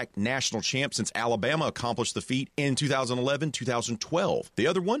back-to-back national champ since Alabama accomplished the feat in 2011-2012. The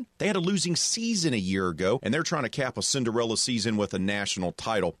other one, they had a losing season a year ago, and they're trying to cap a Cinderella season with a national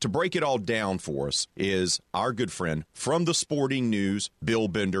title. To break it all down for us is our good friend from the Sporting News, Bill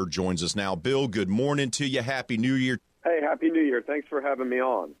Bender, joins us now. Bill, good morning to you. Happy New Year. Hey, Happy New Year. Thanks for having me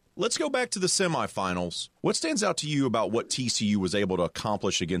on. Let's go back to the semifinals. What stands out to you about what TCU was able to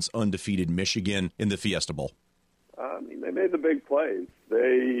accomplish against undefeated Michigan in the Fiesta Bowl? They made the big plays.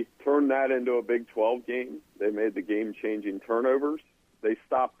 They turned that into a Big 12 game. They made the game-changing turnovers. They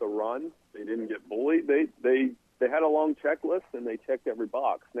stopped the run. They didn't get bullied. They had a long checklist, and they checked every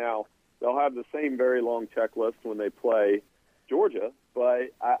box. Now, they'll have the same very long checklist when they play Georgia,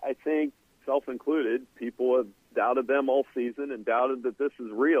 but I think, self-included, people have doubted them all season and doubted that this is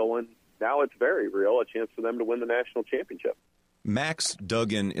real, and now it's very real, a chance for them to win the national championship. Max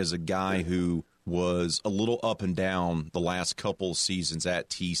Duggan is a guy who was a little up and down the last couple seasons at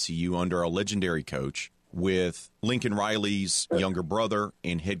TCU under a legendary coach with Lincoln Riley's younger brother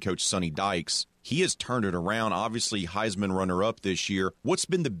and head coach Sonny Dykes. He has turned it around, obviously Heisman runner-up this year. What's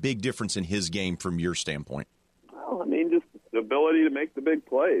been the big difference in his game from your standpoint? Well, just the ability to make the big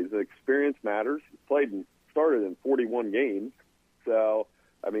plays. The experience matters. He started in 41 games. So,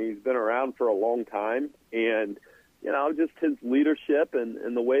 he's been around for a long time. And, just his leadership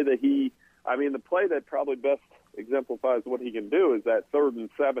and the way that the play that probably best exemplifies what he can do is that 3rd and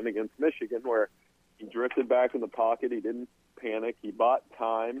 7 against Michigan, where he drifted back in the pocket. He didn't panic. He bought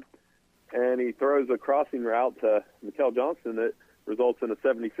time. And he throws a crossing route to Mikel Johnston that results in a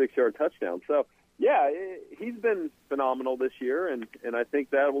 76-yard touchdown. So, he's been phenomenal this year, and I think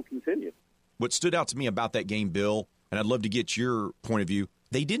that will continue. What stood out to me about that game, Bill, and I'd love to get your point of view,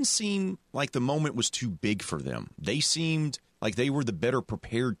 they didn't seem like the moment was too big for them. They seemed like they were the better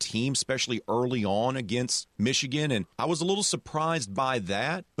prepared team, especially early on against Michigan, and I was a little surprised by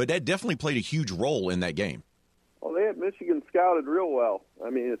that, but that definitely played a huge role in that game. Well, they had Michigan scouted real well,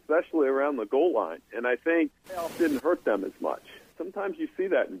 especially around the goal line, and I think playoff didn't hurt them as much. Sometimes you see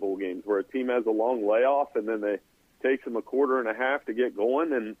that in bowl games where a team has a long layoff and then they takes them a quarter and a half to get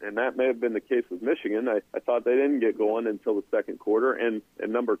going, and that may have been the case with Michigan. I thought they didn't get going until the second quarter. And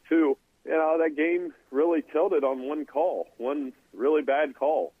number two, that game really tilted on one call, one really bad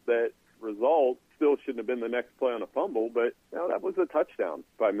call. That result still shouldn't have been the next play on a fumble, but that was a touchdown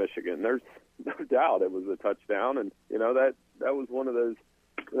by Michigan. There's no doubt it was a touchdown, and that was one of those.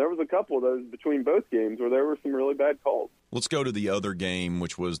 There was a couple of those between both games where there were some really bad calls. Let's go to the other game,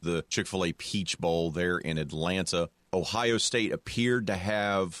 which was the Chick-fil-A Peach Bowl there in Atlanta. Ohio State appeared to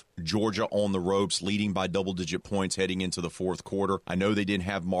have Georgia on the ropes, leading by double-digit points heading into the fourth quarter. I know they didn't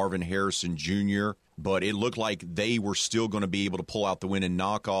have Marvin Harrison Jr., but it looked like they were still going to be able to pull out the win and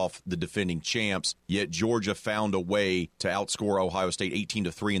knock off the defending champs, yet Georgia found a way to outscore Ohio State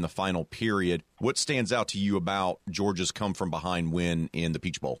 18-3 in the final period. What stands out to you about Georgia's come-from-behind win in the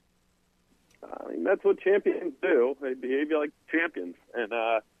Peach Bowl? That's what champions do. They behave like champions, and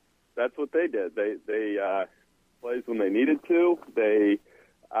that's what they did. They plays when they needed to.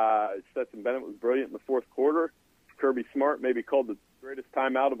 Stetson Bennett was brilliant in the fourth quarter. Kirby Smart maybe called the greatest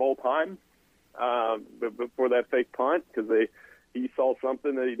timeout of all time before that fake punt because he saw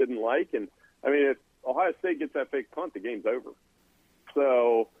something that he didn't like. And, if Ohio State gets that fake punt, the game's over.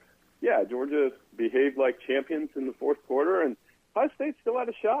 So, Georgia behaved like champions in the fourth quarter, and Ohio State still had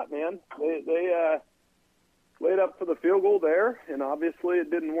a shot, man. They laid up for the field goal there, and obviously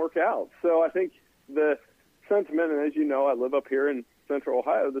it didn't work out. So I think the sentiment, and as you know, I live up here in Central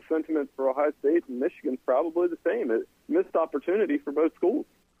Ohio, the sentiment for Ohio State and Michigan is probably the same. It missed opportunity for both schools.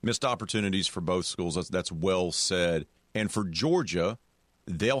 Missed opportunities for both schools. That's well said. And for Georgia,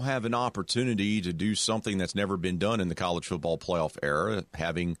 they'll have an opportunity to do something that's never been done in the college football playoff era,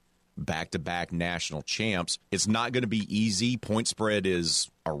 having back-to-back national champs. It's not going to be easy. Point spread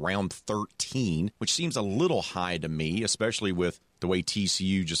is around 13, which seems a little high to me, especially with the way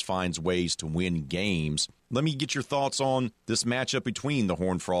TCU just finds ways to win games. Let me get your thoughts on this matchup between the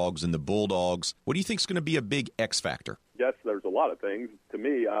Horned Frogs and the Bulldogs. What do you think is going to be a big X factor? Yes, there's a lot of things to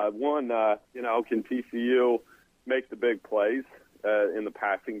me. One, can TCU make the big plays in the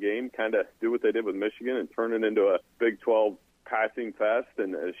passing game, kind of do what they did with Michigan and turn it into a Big 12 passing fest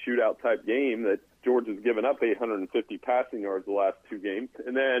and a shootout-type game that Georgia's given up 850 passing yards the last two games.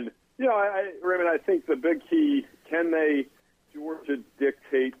 And then, Raymond, I think the big key, can Georgia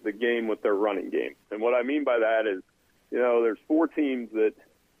dictate the game with their running game? And what I mean by that is, there's four teams that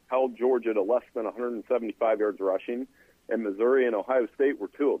held Georgia to less than 175 yards rushing, and Missouri and Ohio State were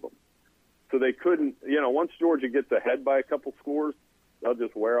two of them. So they couldn't, once Georgia gets ahead by a couple scores, they'll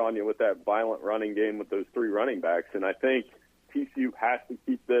just wear on you with that violent running game with those three running backs. And I think TCU has to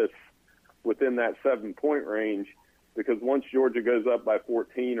keep this within that 7-point range because once Georgia goes up by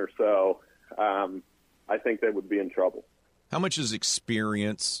 14 or so, I think they would be in trouble. How much is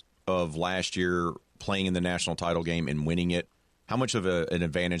experience of last year playing in the national title game and winning it? How much of an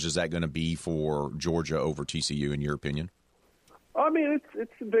advantage is that going to be for Georgia over TCU, in your opinion?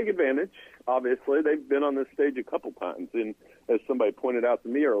 It's a big advantage. Obviously, they've been on this stage a couple times, and as somebody pointed out to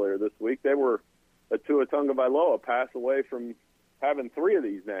me earlier this week, they were a Tua Tagovailoa pass away from having three of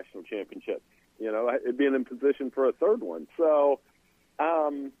these national championships. Being in position for a third one. So,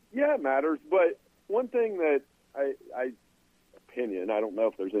 it matters. But one thing that I don't know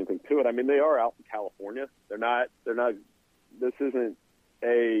if there's anything to it. They are out in California. They're not. This isn't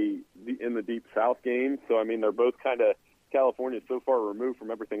in the Deep South game. So they're both kind of California so far removed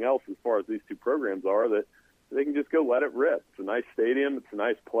from everything else as far as these two programs are that they can just go let it rip. It's a nice stadium. It's a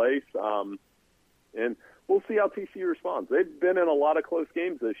nice place. And we'll see how TCU responds. They've been in a lot of close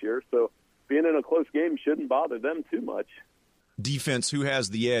games this year, so being in a close game shouldn't bother them too much. Defense, who has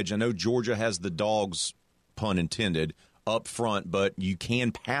the edge? I know Georgia has the dogs, pun intended, up front, but you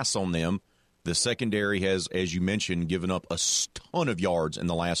can pass on them. The secondary has, as you mentioned, given up a ton of yards in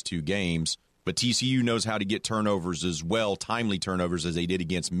the last two games. But TCU knows how to get turnovers as well, timely turnovers as they did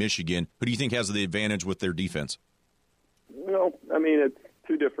against Michigan. Who do you think has the advantage with their defense? Well, it's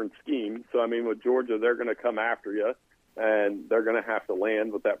two different schemes. So, with Georgia, they're going to come after you, and they're going to have to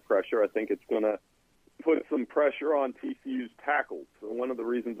land with that pressure. I think it's going to put some pressure on TCU's tackles. So one of the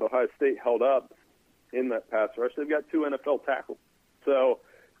reasons Ohio State held up in that pass rush, they've got two NFL tackles. So,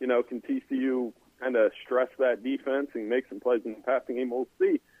 can TCU kind of stress that defense and make some plays in the passing game. We'll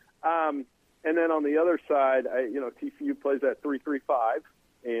see. And then on the other side, TCU plays at 3-3-5,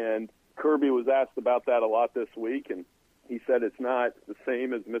 and Kirby was asked about that a lot this week, and he said it's not the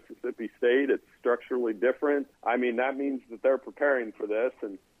same as Mississippi State. It's structurally different. I mean, that means that they're preparing for this,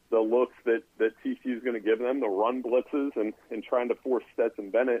 and the looks that TCU is going to give them, the run blitzes, and trying to force Stetson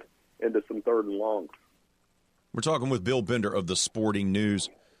Bennett into some third and longs. We're talking with Bill Bender of the Sporting News.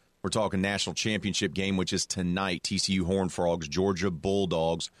 We're talking national championship game, which is tonight. TCU Horned Frogs, Georgia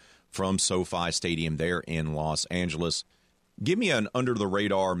Bulldogs from SoFi Stadium there in Los Angeles. Give me an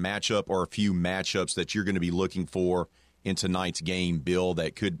under-the-radar matchup or a few matchups that you're going to be looking for in tonight's game, Bill,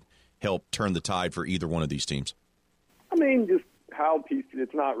 that could help turn the tide for either one of these teams. I mean, just how TCU,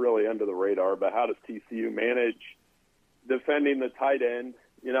 it's not really under the radar, but how does TCU manage defending the tight end?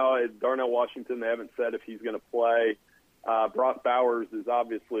 Darnell Washington, they haven't said if he's going to play. Brock Bowers is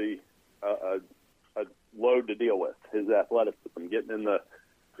obviously a load to deal with, his athleticism, getting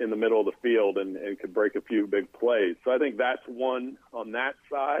in the middle of the field and could break a few big plays. So I think that's one on that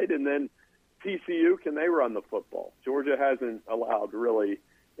side. And then TCU, can they run the football? Georgia hasn't allowed really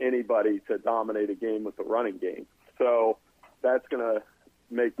anybody to dominate a game with the running game. So that's going to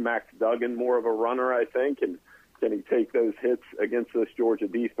make Max Duggan more of a runner, I think, and can he take those hits against this Georgia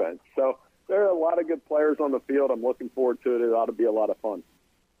defense? So there are a lot of good players on the field. I'm looking forward to it. It ought to be a lot of fun.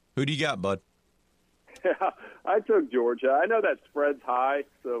 Who do you got, bud? Yeah, I took Georgia. I know that spread's high,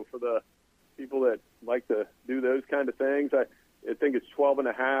 so for the people that like to do those kind of things, I think it's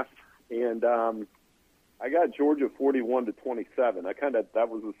 12.5, and I got Georgia 41-27. That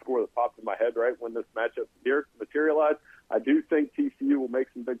was the score that popped in my head right when this matchup here materialized. I do think TCU will make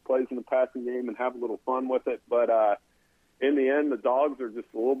some big plays in the passing game and have a little fun with it, but in the end, the Dogs are just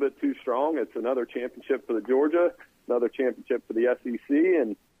a little bit too strong. It's another championship for the Georgia, another championship for the SEC,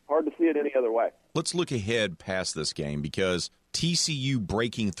 and hard to see it any other way. Let's look ahead past this game because TCU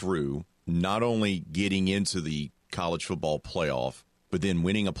breaking through, not only getting into the college football playoff, but then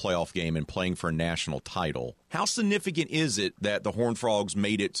winning a playoff game and playing for a national title. How significant is it that the Horned Frogs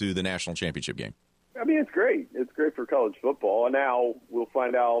made it to the national championship game? I mean, it's great. It's great for college football. And now we'll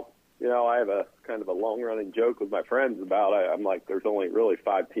find out, I have a kind of a long-running joke with my friends about I'm like, there's only really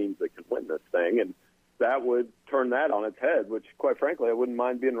 5 teams that can win this thing. And that would turn that on its head, which, quite frankly, I wouldn't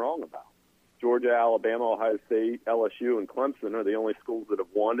mind being wrong about. Georgia, Alabama, Ohio State, LSU, and Clemson are the only schools that have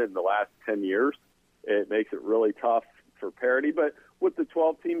won in the last 10 years. It makes it really tough for parity. But with the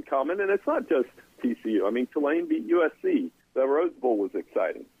 12-team coming, and it's not just TCU. I mean, Tulane beat USC. The Rose Bowl was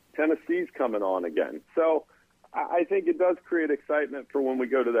exciting. Tennessee's coming on again. So I think it does create excitement for when we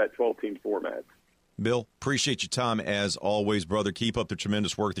go to that 12-team format. Bill, appreciate your time as always, brother. Keep up the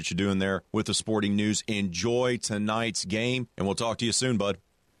tremendous work that you're doing there with the Sporting News. Enjoy tonight's game, and we'll talk to you soon, bud.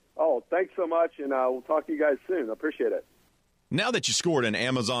 Oh, thanks so much, and we'll talk to you guys soon. I appreciate it. Now that you scored an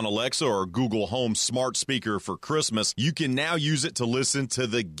Amazon Alexa or Google Home smart speaker for Christmas, you can now use it to listen to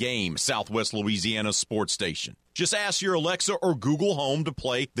The Game, Southwest Louisiana sports station. Just ask your Alexa or Google Home to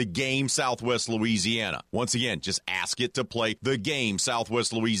play The Game Southwest Louisiana. Once again, just ask it to play The Game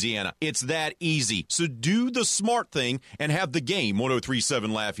Southwest Louisiana. It's that easy. So do the smart thing and have The Game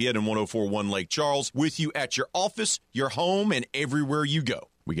 103.7 Lafayette and 104.1 Lake Charles with you at your office, your home, and everywhere you go.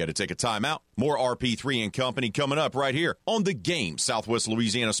 We got to take a timeout. More RP3 and Company coming up right here on The Game Southwest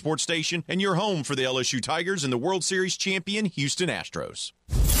Louisiana sports station and your home for the LSU Tigers and the World Series champion Houston Astros.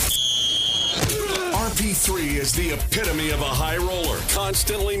 RP3 is the epitome of a high roller,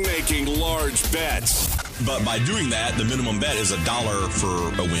 constantly making large bets. But by doing that, the minimum bet is $1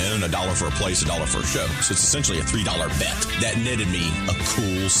 for a win, $1 for a place, $1 for a show. So it's essentially a $3 bet. That netted me a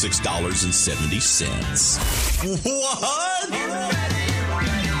cool $6.70. What?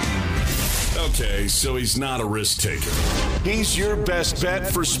 Okay, so he's not a risk taker. He's your best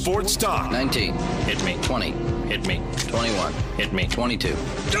bet for sports talk. 19. Hit me. 20. Hit me. 21. Hit me. 22.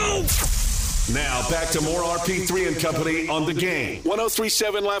 Go! Now back to more RP3 and Company on The Game.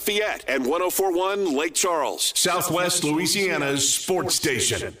 103.7 Lafayette and 104.1 Lake Charles, Southwest Louisiana's sports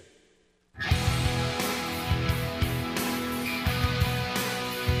station.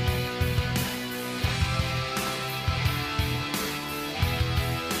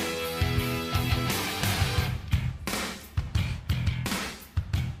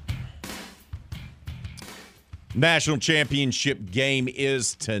 National championship game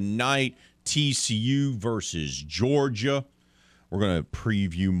is tonight. TCU versus Georgia. We're going to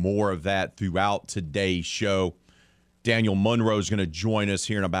preview more of that throughout today's show. Daniel Monroe is going to join us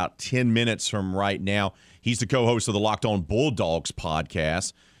here in about 10 minutes from right now. He's the co-host of the Locked On Bulldogs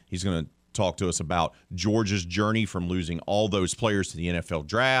podcast. He's going to talk to us about Georgia's journey from losing all those players to the NFL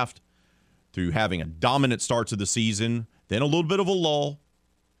draft through having a dominant start to the season, then a little bit of a lull.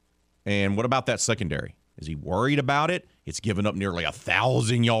 And what about that secondary? Is he worried about it? It's given up nearly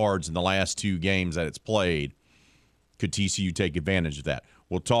 1,000 yards in the last 2 games that it's played. Could TCU take advantage of that?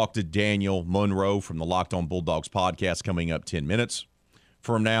 We'll talk to Daniel Monroe from the Locked On Bulldogs podcast coming up 10 minutes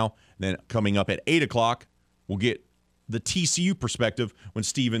from now. Then coming up at 8 o'clock, we'll get the TCU perspective when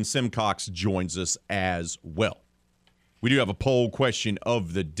Steven Simcox joins us as well. We do have a poll question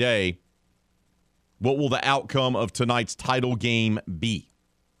of the day. What will the outcome of tonight's title game be?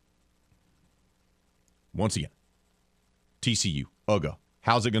 Once again, TCU, UGA,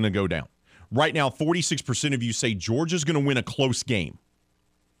 how's it going to go down? Right now, 46% of you say Georgia's going to win a close game.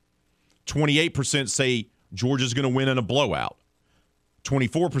 28% say Georgia's going to win in a blowout.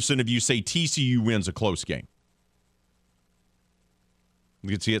 24% of you say TCU wins a close game.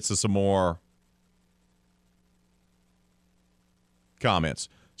 Let's get to some more comments.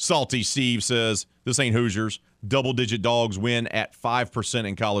 Salty Steve says, this ain't Hoosiers. Double-digit dogs win at 5%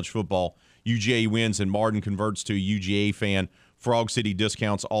 in college football. UGA wins and Martin converts to a UGA fan. Frog City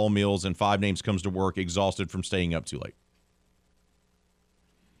discounts all meals and 5 Names comes to work exhausted from staying up too late.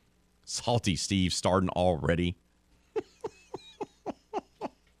 Salty Steve starting already.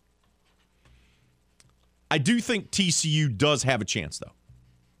 I do think TCU does have a chance, though.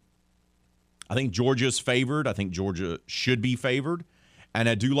 I think Georgia's favored. I think Georgia should be favored. And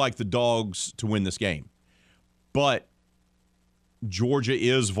I do like the dogs to win this game. But Georgia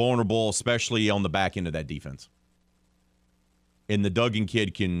is vulnerable, especially on the back end of that defense. And the Duggan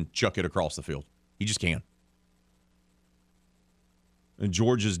kid can chuck it across the field. He just can. And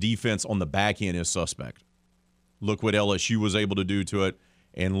Georgia's defense on the back end is suspect. Look what LSU was able to do to it,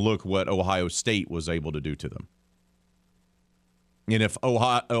 and look what Ohio State was able to do to them. And if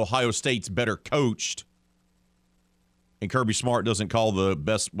Ohio State's better coached and Kirby Smart doesn't call the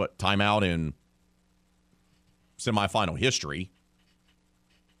best timeout in semifinal history,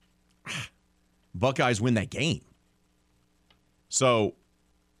 Buckeyes win that game. So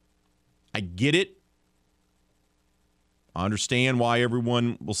I get it. I understand why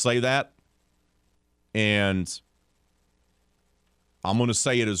everyone will say that. And I'm going to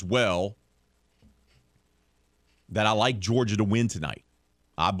say it as well, that I like Georgia to win tonight.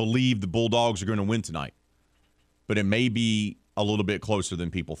 I believe the Bulldogs are going to win tonight. But it may be a little bit closer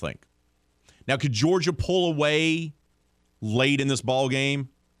than people think. Now, could Georgia pull away late in this ball game?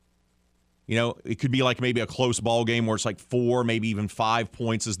 You know, it could be like maybe a close ball game where it's like 4, maybe even 5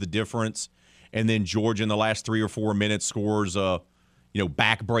 points is the difference. And then Georgia in the last 3 or 4 minutes scores a,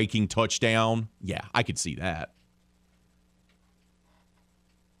 back-breaking touchdown. Yeah, I could see that.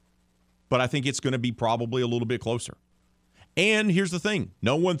 But I think it's going to be probably a little bit closer. And here's the thing.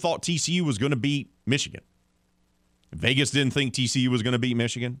 No one thought TCU was going to beat Michigan. Vegas didn't think TCU was going to beat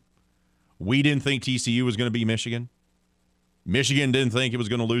Michigan. We didn't think TCU was going to beat Michigan. Michigan didn't think it was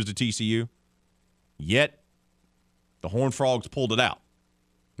going to lose to TCU. Yet, the Horned Frogs pulled it out.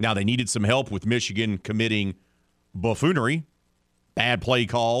 Now, they needed some help with Michigan committing buffoonery, bad play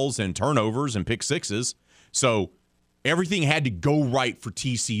calls and turnovers and pick sixes. So, everything had to go right for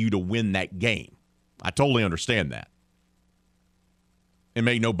TCU to win that game. I totally understand that. And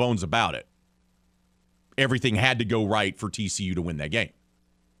make no bones about it. Everything had to go right for TCU to win that game.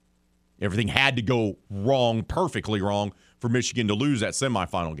 Everything had to go wrong, perfectly wrong, for Michigan to lose that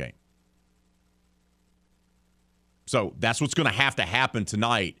semifinal game. So that's what's going to happen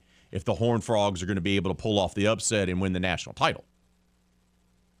tonight if the Horned Frogs are going to be able to pull off the upset and win the national title.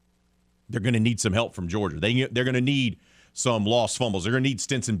 They're going to need some help from Georgia. They're going to need some lost fumbles. They're going to need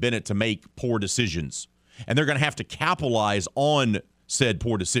Stetson Bennett to make poor decisions. And they're going to have to capitalize on said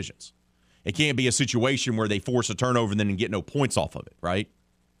poor decisions. It can't be a situation where they force a turnover and then get no points off of it, right?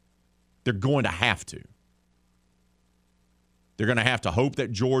 They're going to have to. They're going to have to hope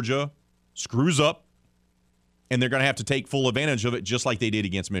that Georgia screws up, and they're going to have to take full advantage of it just like they did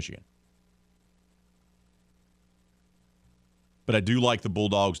against Michigan. But I do like the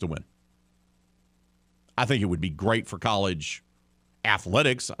Bulldogs to win. I think it would be great for college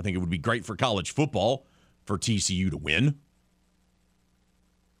athletics. I think it would be great for college football for TCU to win.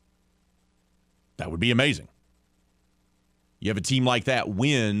 That would be amazing. You have a team like that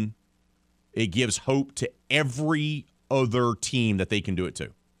win, it gives hope to every other team that they can do it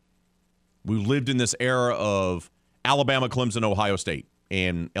to. We've lived in this era of Alabama, Clemson, Ohio State,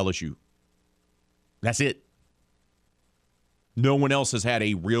 and LSU. That's it. No one else has had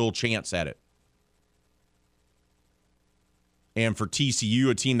a real chance at it. And for TCU,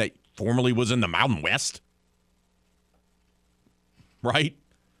 a team that formerly was in the Mountain West, right?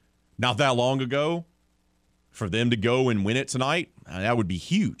 Not that long ago, For them to go and win it tonight, that would be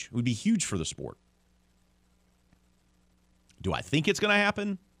huge. It would be huge for the sport. Do I think it's going to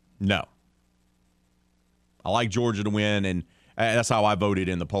happen? No. I like Georgia to win, and that's how I voted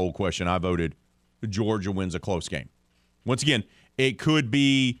in the poll question. I voted Georgia wins a close game. Once again, it could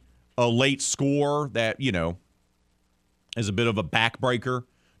be a late score that, is a bit of a backbreaker.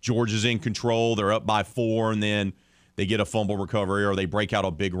 Georgia's in control. They're up by 4, and then they get a fumble recovery or they break out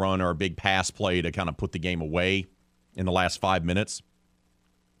a big run or a big pass play to kind of put the game away in the last 5 minutes.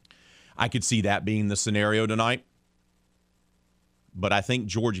 I could see that being the scenario tonight. But I think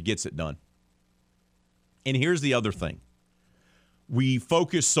Georgia gets it done. And here's the other thing. We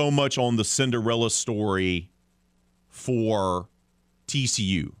focus so much on the Cinderella story for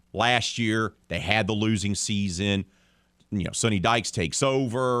TCU. Last year, they had the losing season. Sonny Dykes takes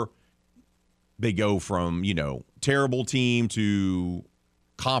over. They go from, terrible team to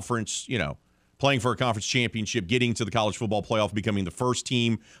conference, playing for a conference championship, getting to the college football playoff, becoming the first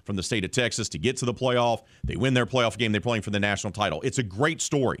team from the state of Texas to get to the playoff. They win their playoff game. They're playing for the national title. It's a great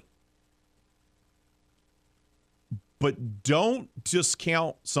story. But don't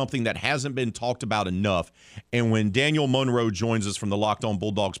discount something that hasn't been talked about enough. And when Daniel Monroe joins us from the Locked On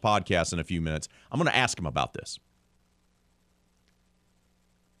Bulldogs podcast in a few minutes, I'm going to ask him about this.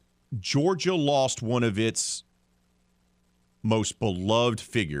 Georgia lost one of its most beloved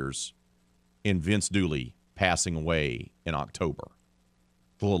figures in Vince Dooley passing away in October.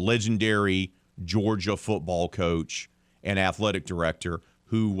 The legendary Georgia football coach and athletic director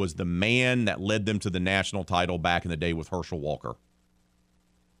who was the man that led them to the national title back in the day with Herschel Walker.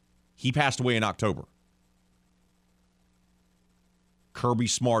 He passed away in October. Kirby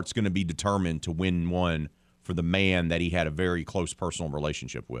Smart's going to be determined to win one for the man that he had a very close personal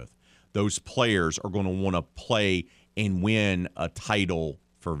relationship with. Those players are going to want to play and win a title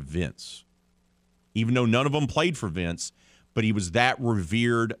for Vince. Even though none of them played for Vince, but he was that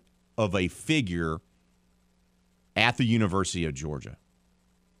revered of a figure at the University of Georgia.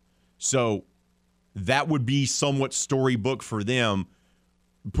 So that would be somewhat storybook for them.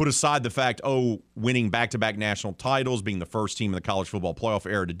 Put aside the fact, winning back-to-back national titles, being the first team in the college football playoff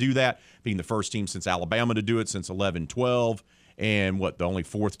era to do that, being the first team since Alabama to do it since 11-12, and the only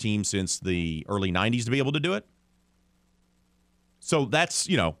fourth team since the early 90s to be able to do it. So that's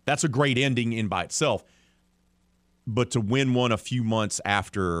a great ending in by itself. But to win one a few months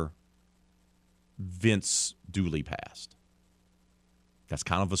after Vince Dooley passed, that's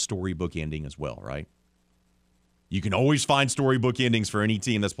kind of a storybook ending as well, right? You can always find storybook endings for any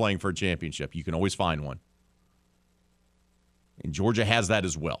team that's playing for a championship. You can always find one. And Georgia has that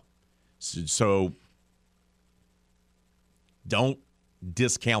as well. So don't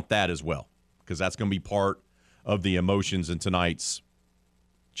discount that as well, because that's going to be part of the emotions in tonight's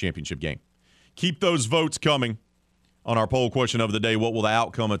championship game. Keep those votes coming on our poll question of the day. What will the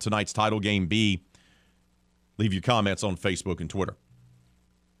outcome of tonight's title game be? Leave your comments on Facebook and Twitter.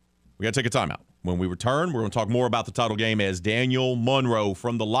 We got to take a timeout. When we return, we're going to talk more about the title game as Daniel Monroe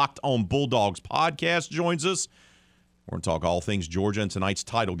from the Locked On Bulldogs podcast joins us. We're going to talk all things Georgia and tonight's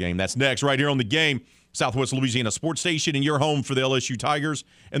title game. That's next right here on The Game, Southwest Louisiana Sports Station, and your home for the LSU Tigers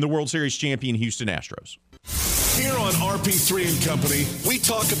and the World Series champion Houston Astros. Here on RP3 and Company, we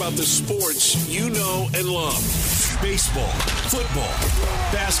talk about the sports you know and love. Baseball, football,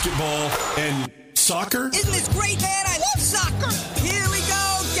 basketball, and soccer. Isn't this great, man? I love soccer. Here we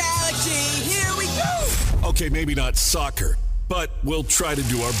go, Galaxy. Here we go. Okay, maybe not soccer, but we'll try to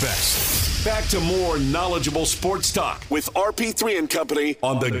do our best. Back to more knowledgeable sports talk with RP3 and Company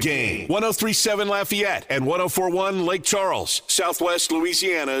on The Game. 103.7 Lafayette and 104.1 Lake Charles, Southwest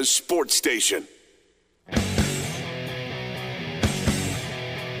Louisiana's sports station.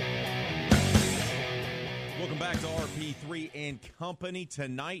 Welcome back to RP3 and Company.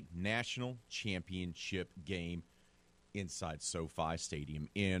 Tonight, national championship game inside SoFi Stadium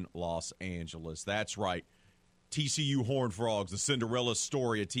in Los Angeles. That's right. TCU Horned Frogs, the Cinderella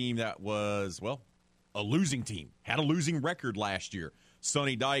story, a team that was, a losing team, had a losing record last year.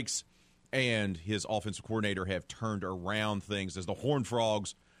 Sonny Dykes and his offensive coordinator have turned around things as the Horned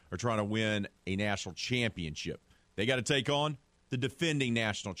Frogs are trying to win a national championship. They got to take on the defending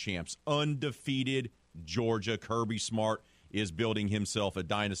national champs, undefeated Georgia. Kirby Smart is building himself a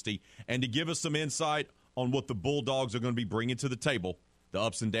dynasty. And to give us some insight on what the Bulldogs are going to be bringing to the table, the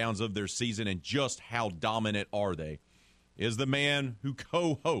ups and downs of their season, and just how dominant are they, is the man who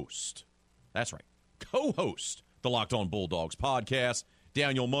co-hosts the Locked On Bulldogs podcast.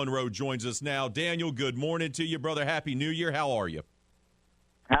 Daniel Monroe joins us now. Daniel, good morning to you, brother. Happy New Year. How are you?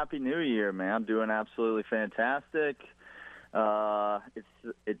 Happy New Year, man. I'm doing absolutely fantastic. I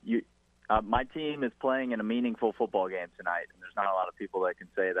My team is playing in a meaningful football game tonight, and there's not a lot of people that can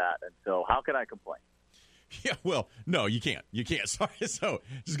say that. And so how could I complain? Yeah, well, no, you can't. You can't. Sorry. So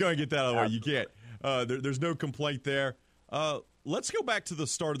just going to get that out of the way. You can't. There's no complaint there. Let's go back to the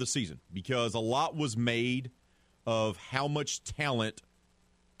start of the season because a lot was made of how much talent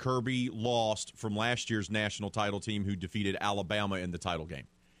Kirby lost from last year's national title team who defeated Alabama in the title game.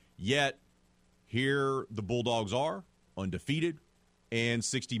 Yet, here the Bulldogs are, undefeated, and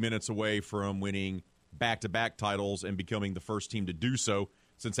 60 minutes away from winning back-to-back titles and becoming the first team to do so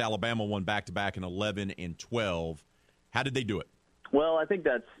since Alabama won back-to-back in 11 and 12. How did they do it? Well, I think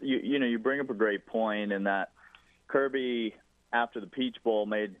that's you bring up a great point in that Kirby, after the Peach Bowl,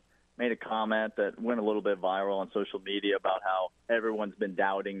 made a comment that went a little bit viral on social media about how everyone's been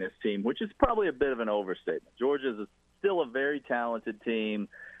doubting this team, which is probably a bit of an overstatement. Georgia's still a very talented team.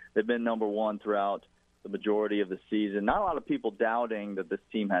 They've been number one throughout the majority of the season. Not a lot of people doubting that this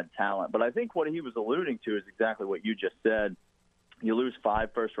team had talent, but I think what he was alluding to is exactly what you just said. You lose 5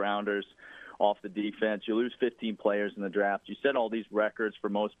 first-rounders off the defense. You lose 15 players in the draft. You set all these records for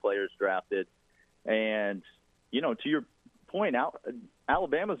most players drafted. And, to your point out,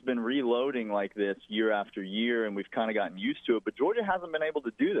 Alabama's been reloading like this year after year, and we've kind of gotten used to it. But Georgia hasn't been able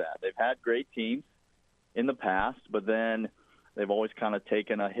to do that. They've had great teams in the past, but then they've always kind of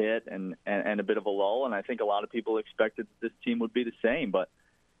taken a hit and a bit of a lull, and I think a lot of people expected that this team would be the same. But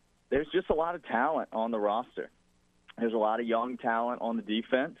there's just a lot of talent on the roster. There's a lot of young talent on the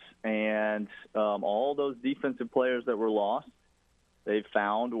defense, and all those defensive players that were lost, they've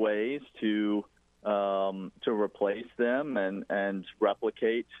found ways to replace them and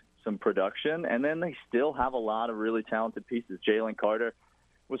replicate some production. And then they still have a lot of really talented pieces. Jalen Carter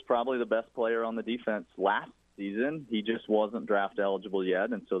was probably the best player on the defense last season. He just wasn't draft eligible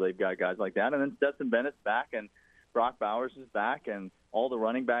yet, and so they've got guys like that. And then Stetson Bennett's back, and Brock Bowers is back, and all the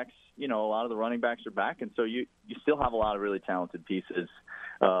running backs, a lot of the running backs are back. And so you still have a lot of really talented pieces.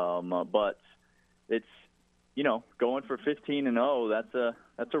 But it's, going for 15-0,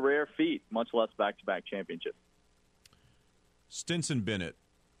 that's a rare feat, much less back-to-back championship. Stetson Bennett,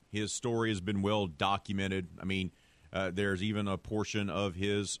 his story has been well documented. I mean, there's even a portion of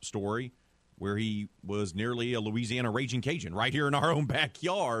his story where he was nearly a Louisiana Raging Cajun right here in our own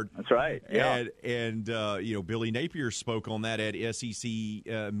backyard. That's right. Yeah. And Billy Napier spoke on that at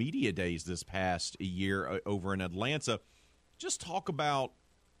SEC Media Days this past year over in Atlanta. Just talk about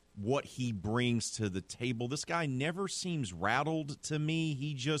what he brings to the table. This guy never seems rattled to me.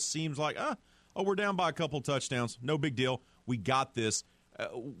 He just seems like, we're down by a couple touchdowns. No big deal. We got this.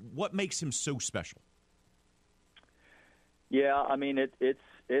 What makes him so special? Yeah, I mean,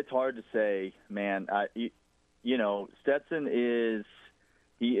 it's hard to say, man. Stetson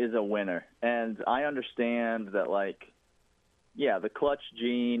is a winner, and I understand that, the clutch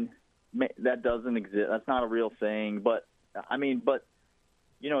gene that doesn't exist. That's not a real thing. But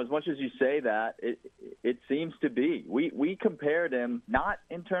as much as you say that, it seems to be. We compared him not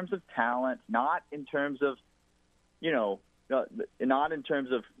in terms of talent, not in terms of, not in terms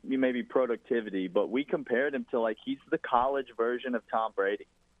of maybe productivity, but we compared him to he's the college version of Tom Brady.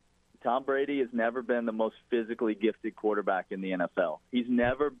 Tom Brady has never been the most physically gifted quarterback in the NFL. He's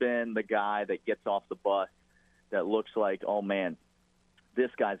never been the guy that gets off the bus that looks like, oh, man, this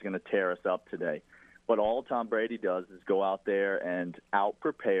guy's going to tear us up today. But all Tom Brady does is go out there and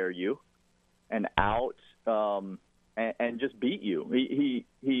out-prepare you and and just beat you.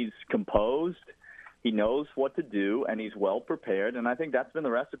 He's composed. He knows what to do, and he's well-prepared. And I think that's been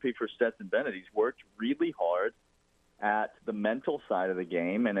the recipe for Stetson Bennett. He's worked really hard at the mental side of the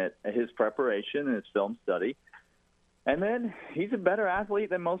game and at his preparation and his film study. And then he's a better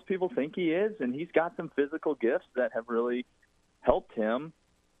athlete than most people think he is, and he's got some physical gifts that have really helped him.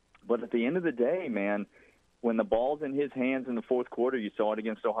 But at the end of the day, man, when the ball's in his hands in the fourth quarter, you saw it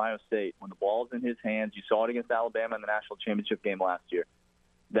against Ohio State. When the ball's in his hands, you saw it against Alabama in the national championship game last year.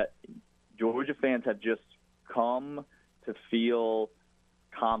 That Georgia fans have just come to feel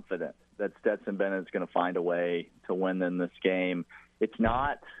confident that Stetson Bennett is going to find a way to win in this game. He's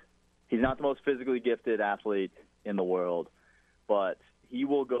not the most physically gifted athlete in the world, but he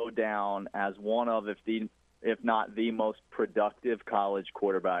will go down as one of, if not the most productive college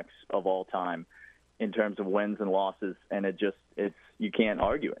quarterbacks of all time in terms of wins and losses, and you can't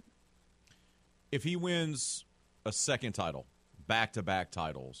argue it. If he wins a second title, back-to-back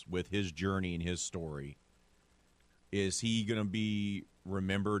titles with his journey and his story, is he going to be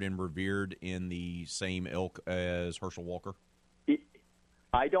remembered and revered in the same ilk as Herschel Walker?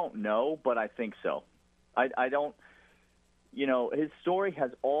 I don't know, but I think so. I don't – his story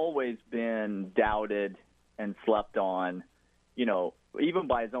has always been doubted and slept on. even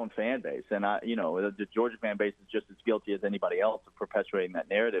by his own fan base. And, the Georgia fan base is just as guilty as anybody else of perpetuating that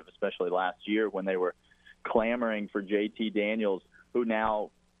narrative, especially last year when they were clamoring for JT Daniels, who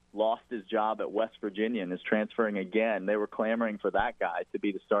now lost his job at West Virginia and is transferring again. They were clamoring for that guy to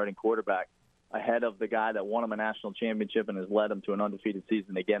be the starting quarterback ahead of the guy that won him a national championship and has led him to an undefeated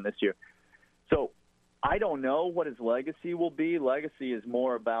season again this year. So I don't know what his legacy will be. Legacy is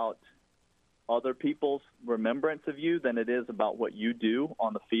more about other people's remembrance of you than it is about what you do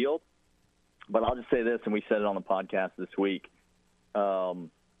on the field. But I'll just say this, and we said it on the podcast this week.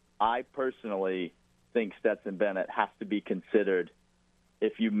 I personally think Stetson Bennett has to be considered.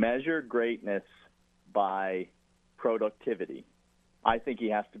 If you measure greatness by productivity, I think he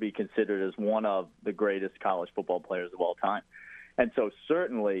has to be considered as one of the greatest college football players of all time. And so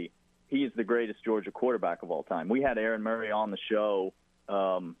certainly he's the greatest Georgia quarterback of all time. We had Aaron Murray on the show,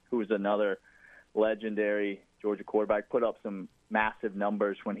 who is another legendary Georgia quarterback, put up some massive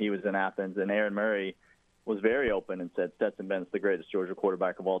numbers when he was in Athens, and Aaron Murray was very open and said Stetson Bennett's the greatest Georgia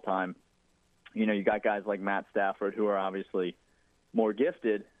quarterback of all time. You got guys like Matt Stafford who are obviously more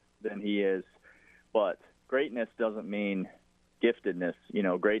gifted than he is, but greatness doesn't mean giftedness.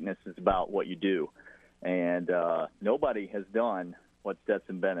 Greatness is about what you do, and nobody has done what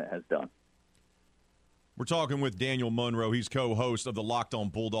Stetson Bennett has done. We're talking with Daniel Monroe. He's co-host of the Locked On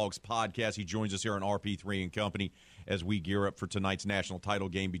Bulldogs podcast. He joins us here on RP3 and Company as we gear up for tonight's national title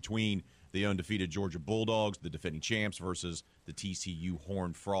game between the undefeated Georgia Bulldogs, the defending champs, versus the TCU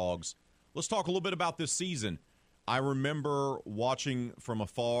Horned Frogs. Let's talk a little bit about this season. I remember watching from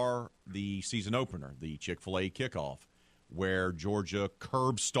afar the season opener, the Chick-fil-A kickoff, where Georgia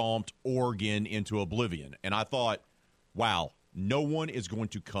curb-stomped Oregon into oblivion. And I thought, wow, no one is going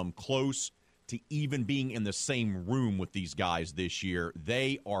to come close to even being in the same room with these guys this year.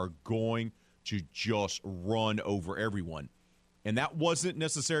 They are going to just run over everyone. And that wasn't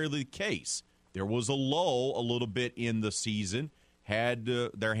necessarily the case. There was a lull a little bit in the season, had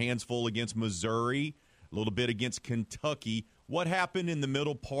their hands full against Missouri, a little bit against Kentucky. What happened in the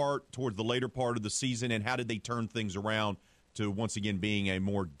middle part, towards the later part of the season, and how did they turn things around to once again being a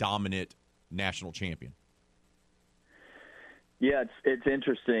more dominant national champion? Yeah, it's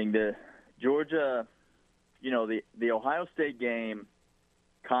interesting. The Georgia, the Ohio State game,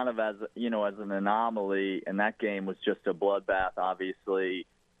 kind of as an anomaly, and that game was just a bloodbath. Obviously,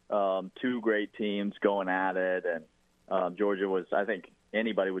 two great teams going at it, and Georgia was, I think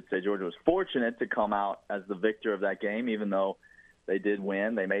anybody would say Georgia was fortunate to come out as the victor of that game, even though they did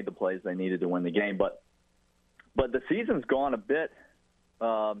win. They made the plays they needed to win the game. But the season's gone a bit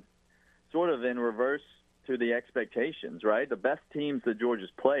sort of in reverse to the expectations, right? The best teams that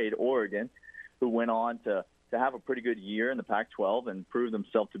Georgia's played, Oregon, who went on to have a pretty good year in the Pac-12 and prove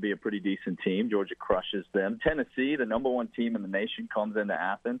themselves to be a pretty decent team. Georgia crushes them. Tennessee, the number one team in the nation, comes into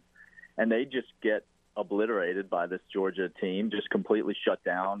Athens, and they just get obliterated by this Georgia team, just completely shut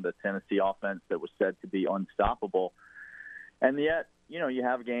down the Tennessee offense that was said to be unstoppable. And yet, you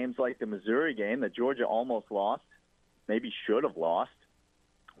have games like the Missouri game that Georgia almost lost, maybe should have lost,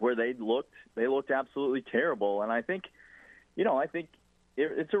 where they looked absolutely terrible. And I think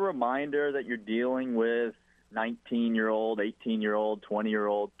it's a reminder that you're dealing with 19-year-old, 18-year-old,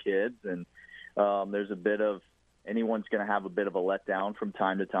 20-year-old kids, and there's a bit of anyone's going to have a bit of a letdown from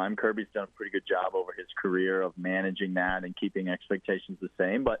time to time. Kirby's done a pretty good job over his career of managing that and keeping expectations the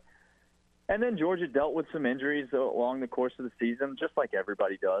same. And then Georgia dealt with some injuries along the course of the season, just like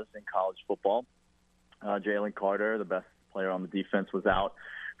everybody does in college football. Jalen Carter, the best player on the defense, was out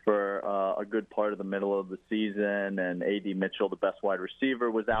for a good part of the middle of the season, and A.D. Mitchell, the best wide receiver,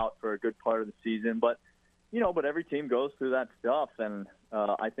 was out for a good part of the season. But every team goes through that stuff, and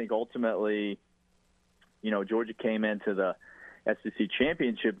I think ultimately, Georgia came into the SEC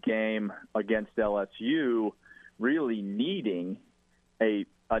championship game against LSU really needing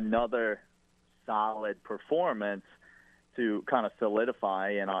another solid performance to kind of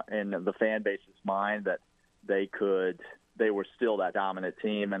solidify in the fan base's mind that they were still that dominant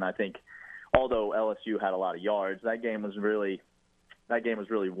team. And I think although LSU had a lot of yards, that game was really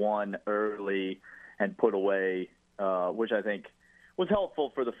won early and put away, which I think was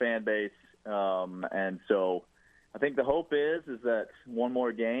helpful for the fan base. And so I think the hope is that one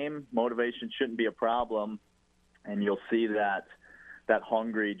more game, motivation shouldn't be a problem, and you'll see that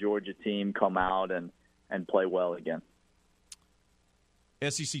hungry Georgia team come out and play well again.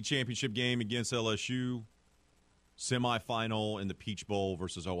 SEC championship game against LSU, semifinal in the Peach Bowl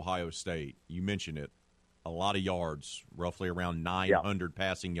versus Ohio State. You mentioned it. A lot of yards, roughly around 900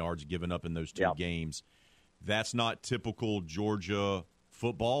 passing yards given up in those two games. That's not typical Georgia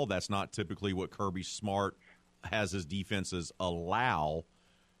football. That's not typically what Kirby Smart has his defenses allow.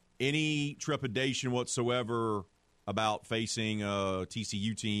 Any trepidation whatsoever about facing a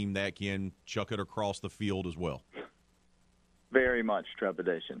TCU team that can chuck it across the field as well? Very much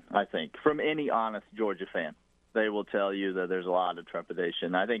trepidation, I think. From any honest Georgia fan, they will tell you that there's a lot of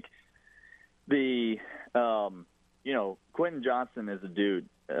trepidation. I think Quentin Johnson is a dude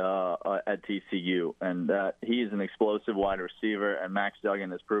at TCU, and he is an explosive wide receiver, and Max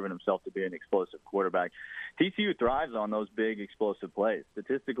Duggan has proven himself to be an explosive quarterback. TCU thrives on those big explosive plays.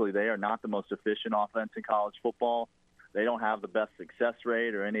 Statistically, they are not the most efficient offense in college football. They don't have the best success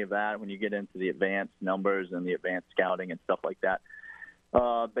rate or any of that when you get into the advanced numbers and the advanced scouting and stuff like that.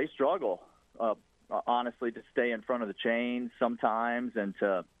 They struggle, honestly, to stay in front of the chains sometimes and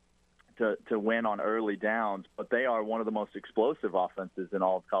to win on early downs, but they are one of the most explosive offenses in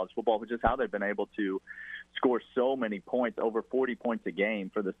all of college football, which is how they've been able to score so many points, over 40 points a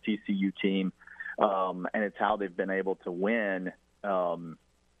game for this TCU team, and it's how they've been able to win,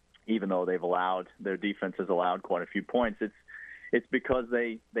 even though their defense has allowed quite a few points. It's because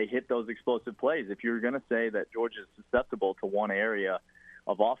they hit those explosive plays. If you're going to say that Georgia's susceptible to one area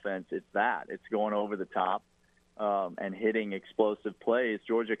of offense, it's that. It's going over the top. And hitting explosive plays.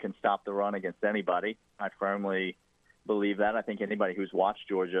 Georgia can stop the run against anybody. I firmly believe that. I think anybody who's watched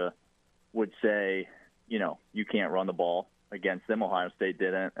Georgia would say, you can't run the ball against them. Ohio State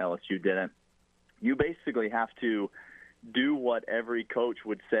didn't. LSU didn't. You basically have to do what every coach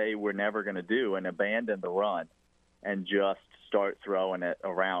would say we're never going to do and abandon the run and just start throwing it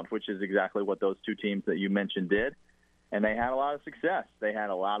around, which is exactly what those two teams that you mentioned did. And they had a lot of success. They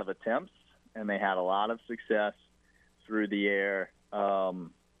had a lot of attempts, and they had a lot of success through the air.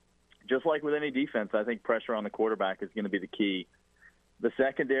 Just like with any defense, I think pressure on the quarterback is going to be the key. The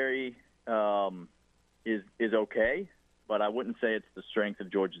secondary is okay, but I wouldn't say it's the strength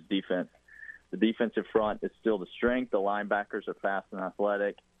of Georgia's defense. The defensive front is still the strength. The linebackers are fast and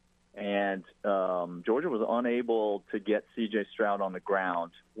athletic. And Georgia was unable to get C.J. Stroud on the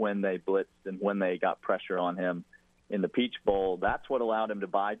ground when they blitzed and when they got pressure on him in the Peach Bowl. That's what allowed him to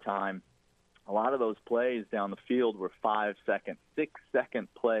buy time. A lot of those plays down the field were 5-second, 6-second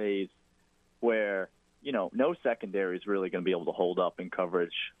plays where, no secondary is really going to be able to hold up in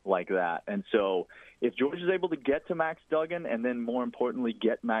coverage like that. And so if Georgia's able to get to Max Duggan and then, more importantly,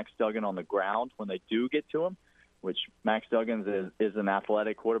 get Max Duggan on the ground when they do get to him, which Max Duggan is an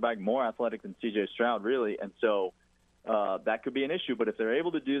athletic quarterback, more athletic than C.J. Stroud, really. And so that could be an issue. But if they're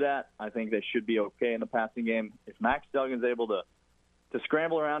able to do that, I think they should be okay in the passing game. If Max Duggan's able to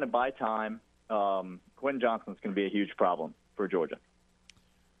scramble around and buy time, Quentin Johnson's going to be a huge problem for Georgia.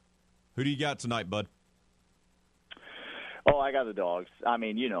 Who do you got tonight, bud? Oh, I got the Dogs. I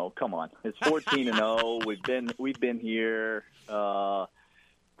mean, come on. It's 14-0. We've been here. I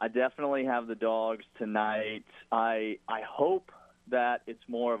definitely have the Dogs tonight. I hope that it's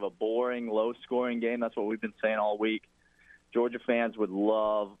more of a boring, low-scoring game. That's what we've been saying all week. Georgia fans would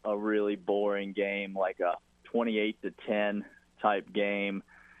love a really boring game, like a 28-10 type game.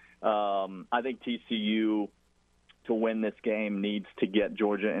 I think TCU, to win this game, needs to get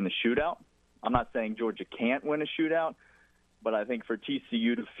Georgia in a shootout. I'm not saying Georgia can't win a shootout, but I think for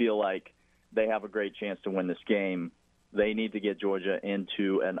TCU to feel like they have a great chance to win this game, they need to get Georgia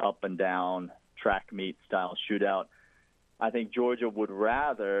into an up-and-down track meet style shootout. I think Georgia would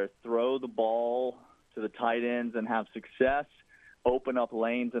rather throw the ball to the tight ends and have success, open up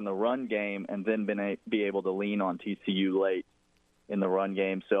lanes in the run game, and then be able to lean on TCU late in the run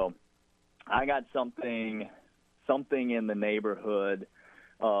game. So I got something in the neighborhood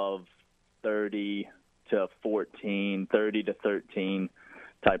of 30-14, 30-13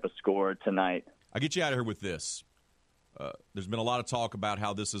 type of score tonight. I'll get you out of here with this. There's been a lot of talk about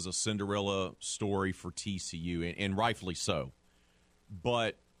how this is a Cinderella story for TCU, and rightfully so.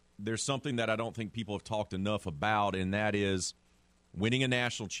 But there's something that I don't think people have talked enough about, and that is winning a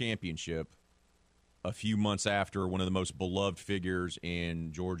national championship a few months after one of the most beloved figures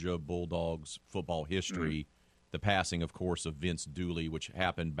in Georgia Bulldogs football history, the passing, of course, of Vince Dooley, which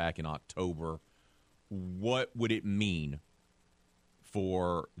happened back in October. What would it mean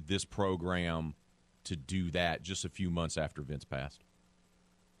for this program to do that just a few months after Vince passed?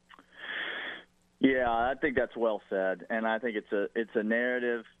 Yeah, I think that's well said, and I think it's a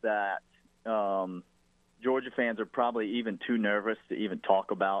narrative that Georgia fans are probably even too nervous to even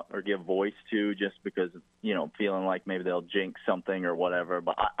talk about or give voice to, just because feeling like maybe they'll jinx something or whatever.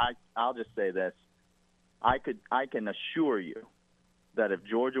 But I'll just say this: I can assure you that if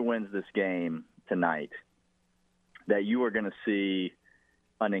Georgia wins this game tonight, that you are going to see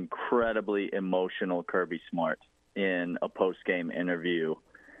an incredibly emotional Kirby Smart in a post-game interview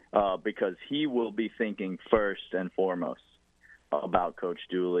because he will be thinking first and foremost about Coach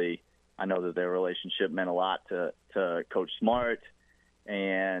Dooley. I know that their relationship meant a lot to Coach Smart,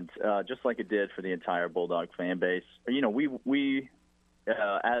 and just like it did for the entire Bulldog fan base. You know, we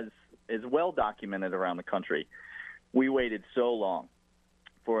as is well documented around the country, we waited so long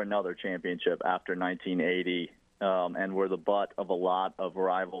for another championship after 1980, and were the butt of a lot of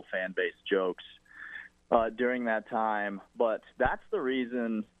rival fan base jokes during that time. But that's the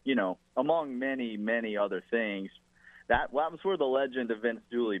reason, you know, among many, many other things, that was where the legend of Vince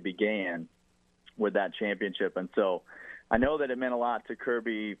Dooley began, with that championship. And so I know that it meant a lot to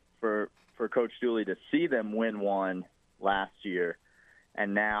Kirby for Coach Dooley to see them win one last year.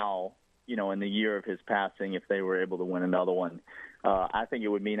 And now, you know, in the year of his passing, if they were able to win another one, I think it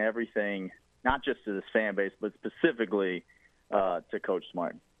would mean everything, not just to this fan base, but specifically to Coach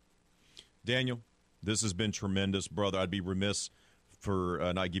Smart. Daniel, this has been tremendous, brother. I'd be remiss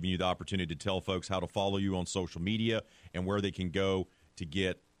for not giving you the opportunity to tell folks how to follow you on social media and where they can go to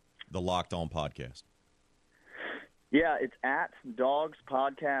get the Locked On podcast. Yeah, it's at Dogs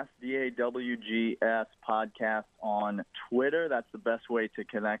Podcast, DAWGS Podcast on Twitter. That's the best way to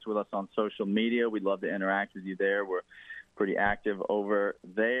connect with us on social media. We'd love to interact with you there. We're pretty active over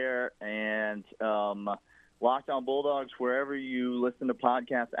there. And Locked On Bulldogs, wherever you listen to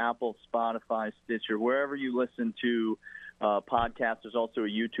podcasts, Apple, Spotify, Stitcher, wherever you listen to podcasts. There's also a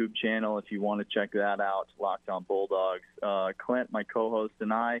YouTube channel if you want to check that out, Locked On Bulldogs. Clint, my co-host,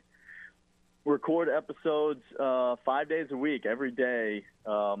 and I record episodes 5 days a week, every day,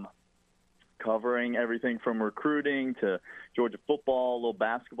 covering everything from recruiting to Georgia football, a little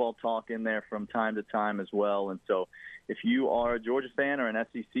basketball talk in there from time to time as well. And so if you are a Georgia fan or an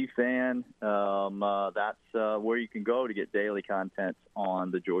SEC fan, that's where you can go to get daily content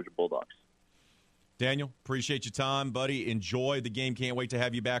on the Georgia Bulldogs. Daniel, appreciate your time, buddy. Enjoy the game. Can't wait to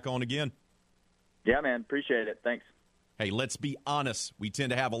have you back on again. Yeah, man. Appreciate it. Thanks. Hey, let's be honest. We tend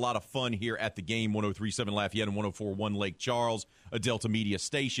to have a lot of fun here at the game, 103.7 Lafayette and 104.1 Lake Charles, a Delta Media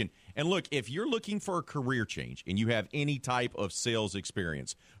station. And look, if you're looking for a career change and you have any type of sales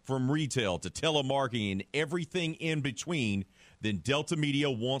experience, from retail to telemarketing and everything in between, then Delta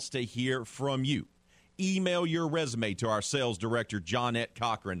Media wants to hear from you. Email your resume to our sales director, Johnette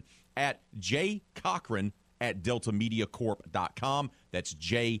Cochran, at jcochran@deltamediacorp.com. That's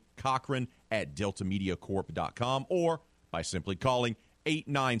jcochran@deltamediacorp.com, or by simply calling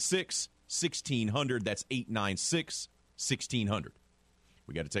 896-1600. That's 896-1600.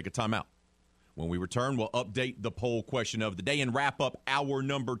 We got to take a timeout. When we return, we'll update the poll question of the day and wrap up hour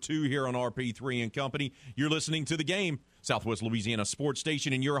number 2 here on RP3 and Company. You're listening to The Game, Southwest Louisiana sports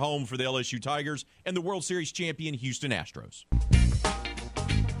station, and your home for the LSU Tigers and the World Series champion Houston Astros.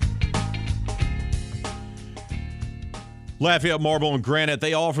 Lafayette Marble and Granite,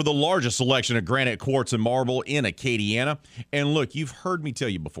 they offer the largest selection of granite, quartz, and marble in Acadiana. And look, you've heard me tell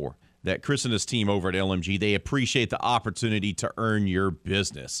you before that Chris and his team over at LMG, they appreciate the opportunity to earn your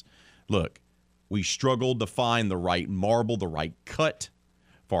business. Look, we struggled to find the right marble, the right cut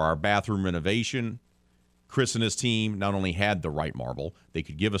for our bathroom renovation. Chris and his team not only had the right marble, they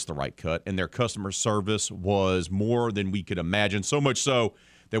could give us the right cut, and their customer service was more than we could imagine, so much so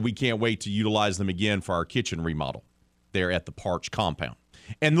that we can't wait to utilize them again for our kitchen remodel there at the Parch compound.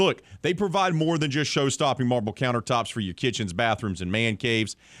 And look, they provide more than just show-stopping marble countertops for your kitchens, bathrooms, and man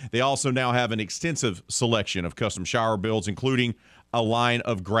caves. They also now have an extensive selection of custom shower builds, including a line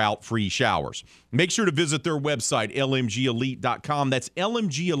of grout-free showers. Make sure to visit their website, lmgelite.com. That's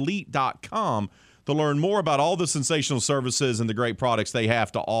lmgelite.com to learn more about all the sensational services and the great products they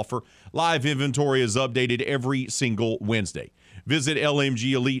have to offer. Live inventory is updated every single Wednesday. Visit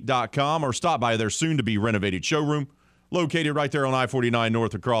lmgelite.com or stop by their soon-to-be renovated showroom, located right there on I-49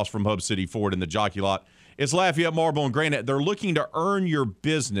 North across from Hub City Ford in the Jockey Lot. It's Lafayette Marble and Granite. They're looking to earn your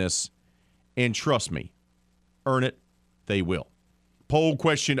business, and trust me, earn it, they will. Poll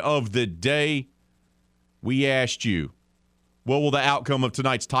question of the day, we asked you, what will the outcome of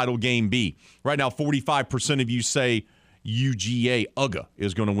tonight's title game be? Right now, 45% of you say UGA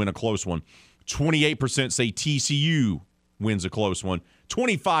is going to win a close one. 28% say TCU wins a close one.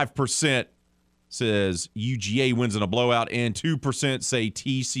 25% says UGA wins in a blowout, and 2% say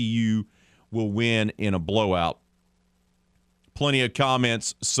TCU will win in a blowout. Plenty of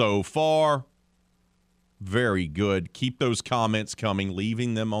comments so far. Very good. Keep those comments coming,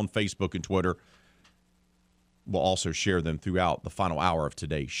 leaving them on Facebook and Twitter. We'll also share them throughout the final hour of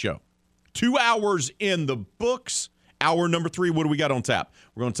today's show. 2 hours in the books. Hour number 3, what do we got on tap?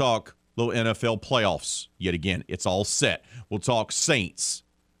 We're going to talk little NFL playoffs yet again. It's all set. We'll talk Saints,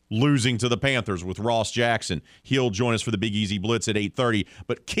 losing to the Panthers with Ross Jackson. He'll join us for the Big Easy Blitz at 8:30.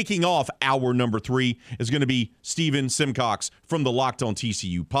 But kicking off hour number 3 is going to be Stephen Simcox from the Locked On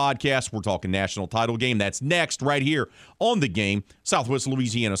TCU podcast. We're talking national title game. That's next right here on The Game, Southwest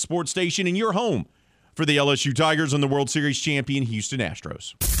Louisiana Sports Station, and your home for the LSU Tigers and the World Series champion Houston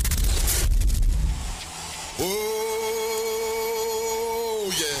Astros. Oh,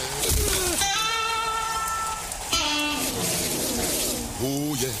 yeah.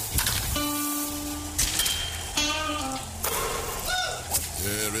 Oh, yeah.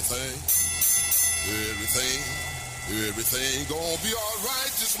 Everything gonna be all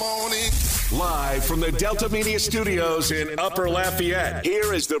right this morning. Live from the Delta Media Studios in Upper Lafayette,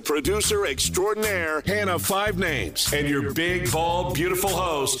 here is the producer extraordinaire, Hannah Five Names, and your big, bald, beautiful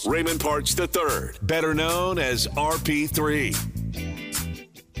host, Raymond Parks III, better known as RP3.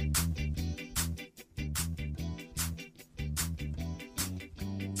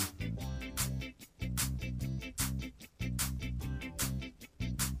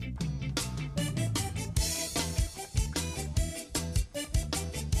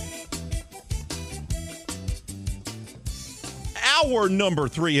 Hour number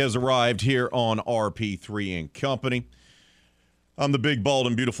 3 has arrived here on RP3 and Company. I'm the big, bald,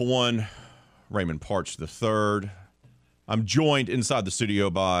 and beautiful one, Raymond Parch III. I'm joined inside the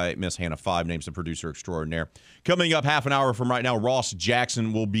studio by Miss Hannah Five Names, the producer extraordinaire. Coming up half an hour from right now, Ross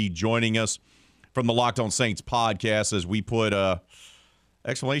Jackson will be joining us from the Locked On Saints podcast as we put a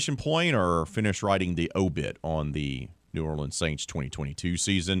exclamation point or finish writing the obit on the New Orleans Saints 2022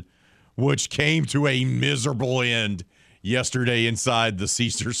 season, which came to a miserable end yesterday inside the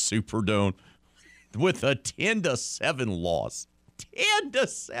Caesars Superdome with a 10-7 loss.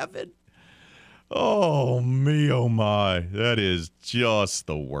 10-7. Oh, me, oh, my. That is just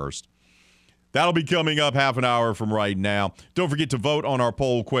the worst. That'll be coming up half an hour from right now. Don't forget to vote on our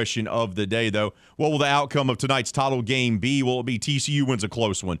poll question of the day, though. What will the outcome of tonight's title game be? Will it be TCU wins a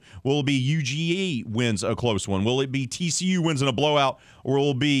close one? Will it be UGA wins a close one? Will it be TCU wins in a blowout? Or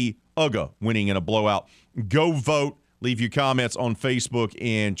will it be UGA winning in a blowout? Go vote. Leave your comments on Facebook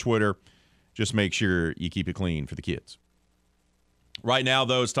and Twitter. Just make sure you keep it clean for the kids. Right now,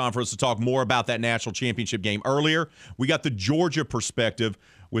 though, it's time for us to talk more about that national championship game. Earlier, we got the Georgia perspective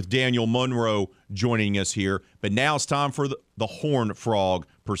with Daniel Monroe joining us here. But now it's time for the Horned Frog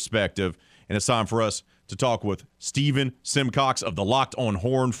perspective. And it's time for us to talk with Stephen Simcox of the Locked On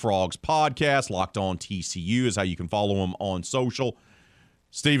Horned Frogs podcast. Locked On TCU is how you can follow him on social.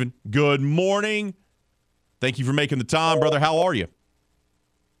 Stephen, good morning. Thank you for making the time, brother. How are you?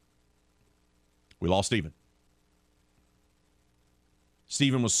 We lost Stephen.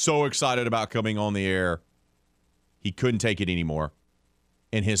 Stephen was so excited about coming on the air, he couldn't take it anymore,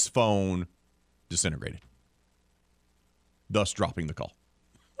 and his phone disintegrated, thus dropping the call.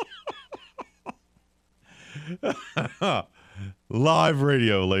 Live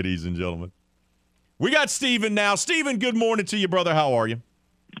radio, ladies and gentlemen. We got Stephen now. Stephen, good morning to you, brother. How are you?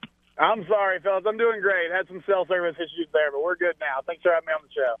 I'm sorry, fellas. I'm doing great. Had some cell service issues there, but we're good now. Thanks for having me on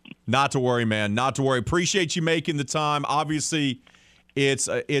the show. Not to worry, man. Not to worry. Appreciate you making the time. Obviously, it's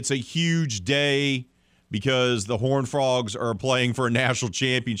a huge day because the Horned Frogs are playing for a national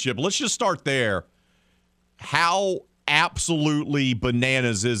championship. Let's just start there. How absolutely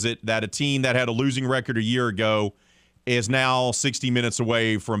bananas is it that a team that had a losing record a year ago is now 60 minutes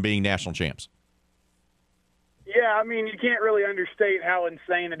away from being national champs? Yeah, I mean, you can't really understate how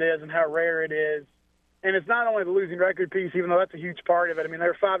insane it is and how rare it is. And it's not only the losing record piece, even though that's a huge part of it. I mean, they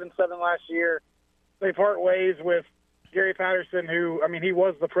were 5-7 last year. They part ways with Gary Patterson, who, I mean, he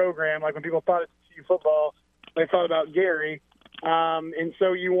was the program. Like when people thought it's TCU football, they thought about Gary. And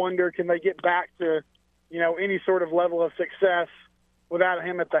so you wonder, can they get back to, any sort of level of success without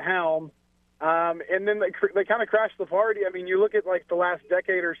him at the helm? And then they kind of crashed the party. I mean, you look at like the last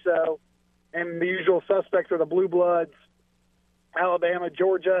decade or so, and the usual suspects are the Blue Bloods, Alabama,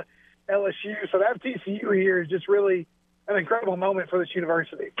 Georgia, LSU. So to have TCU here is just really an incredible moment for this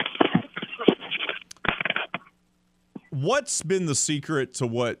university. What's been the secret to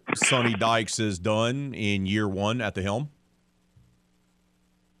what Sonny Dykes has done in year one at the helm?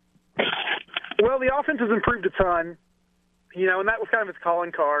 Well, the offense has improved a ton, and that was kind of his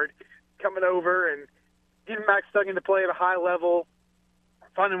calling card, coming over and getting Max Duggan to play at a high level,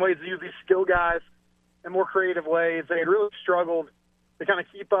 finding ways to use these skill guys in more creative ways. They had really struggled to kind of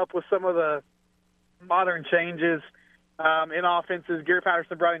keep up with some of the modern changes in offenses. Gary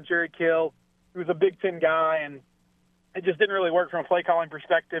Patterson brought in Jerry Kill, who was a Big Ten guy, and it just didn't really work from a play-calling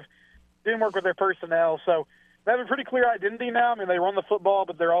perspective. Didn't work with their personnel. So they have a pretty clear identity now. I mean, they run the football,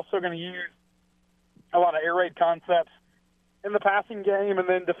 but they're also going to use a lot of air raid concepts in the passing game, and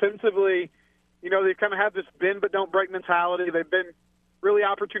then defensively, they've kind of had this bend but don't break mentality. They've been really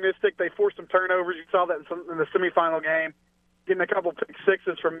opportunistic. They forced some turnovers. You saw that in the semifinal game, getting a couple pick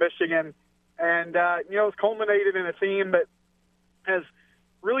sixes from Michigan. And, it's culminated in a team that has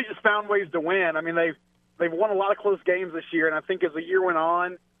really just found ways to win. I mean, they've won a lot of close games this year, and I think as the year went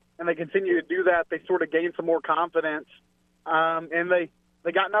on and they continue to do that, they sort of gained some more confidence. And they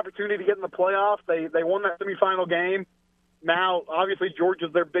got an opportunity to get in the playoffs. They won that semifinal game. Now, obviously,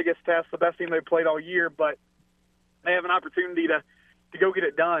 Georgia's their biggest test, the best team they've played all year, but they have an opportunity to go get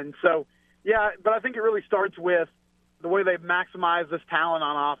it done. So, yeah, but I think it really starts with the way they've maximized this talent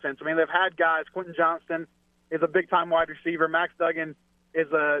on offense. I mean, they've had guys. Quentin Johnston is a big-time wide receiver. Max Duggan is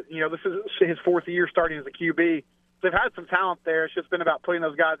this is his fourth year starting as a QB. So they've had some talent there. It's just been about putting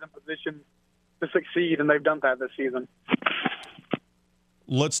those guys in position to succeed, and they've done that this season.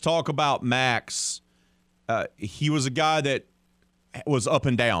 Let's talk about Max. He was a guy that was up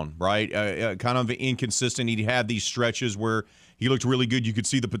and down, right? Kind of inconsistent. He'd have these stretches where he looked really good. You could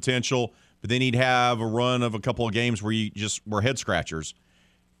see the potential, but then he'd have a run of a couple of games where you just were head scratchers.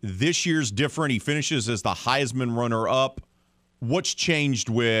 This year's different. He finishes as the Heisman runner-up. What's changed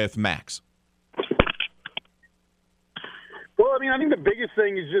with Max? Well, I mean, I think the biggest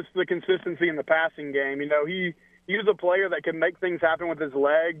thing is just the consistency in the passing game. He's a player that can make things happen with his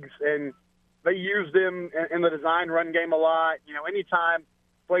legs, and they used him in the design run game a lot. Anytime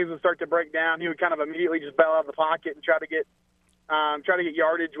plays would start to break down, he would kind of immediately just bail out of the pocket and try to get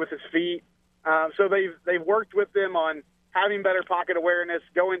yardage with his feet. So they've worked with him on having better pocket awareness,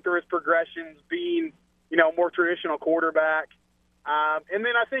 going through his progressions, being a more traditional quarterback. And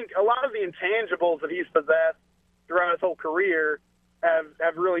then I think a lot of the intangibles that he's possessed throughout his whole career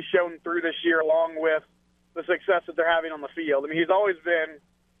have really shown through this year, along with the success that they're having on the field. I mean, he's always been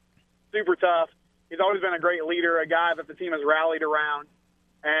super tough. He's always been a great leader, a guy that the team has rallied around.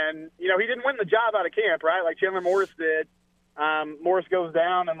 And, he didn't win the job out of camp, right, like Chandler Morris did. Morris goes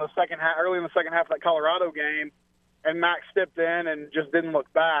down in the early in the second half of that Colorado game, and Max stepped in and just didn't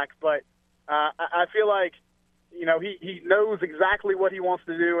look back. But I feel like, he knows exactly what he wants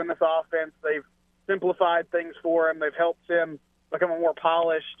to do in this offense. They've simplified things for him. They've helped him become a more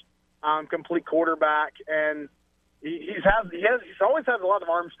polished, complete quarterback. And he's always had a lot of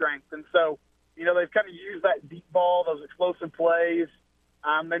arm strength. And so, they've kind of used that deep ball, those explosive plays.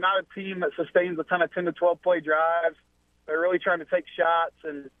 They're not a team that sustains a ton of 10 to 12 play drives. They're really trying to take shots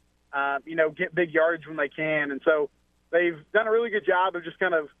and, get big yardage when they can. And so they've done a really good job of just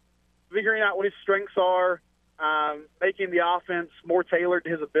kind of figuring out what his strengths are, making the offense more tailored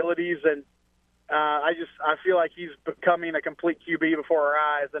to his abilities. And I feel like he's becoming a complete QB before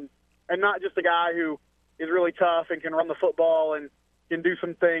our eyes, and not just a guy who is really tough and can run the football and can do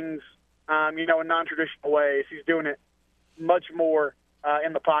some things, in non-traditional ways. He's doing it much more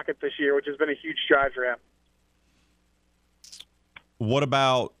in the pocket this year, which has been a huge stride for him. What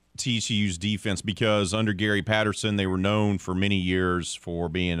about TCU's defense? Because under Gary Patterson, they were known for many years for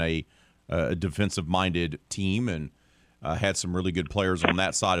being a defensive-minded team and had some really good players on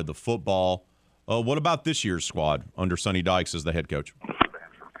that side of the football. What about this year's squad under Sonny Dykes as the head coach?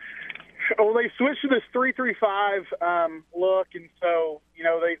 Well, they switched to this 3-3-5 look, and so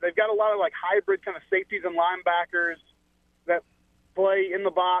they've got a lot of hybrid kind of safeties and linebackers that play in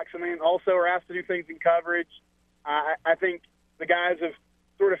the box, and then also are asked to do things in coverage. I think the guys have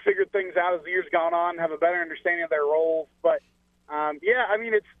sort of figured things out as the year's gone on, have a better understanding of their roles. But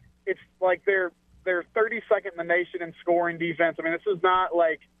it's like they're 32nd in the nation in scoring defense. I mean, this is not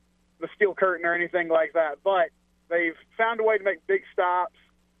like the steel curtain or anything like that, but they've found a way to make big stops.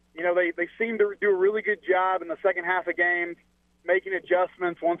 They seem to do a really good job in the second half of games, making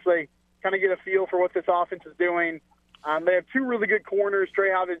adjustments once they kind of get a feel for what this offense is doing. They have two really good corners.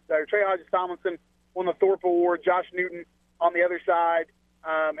 Trey Hodges-Tomlinson won the Thorpe Award. Josh Newton on the other side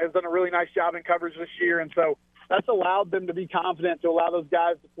has done a really nice job in coverage this year, and so that's allowed them to be confident to allow those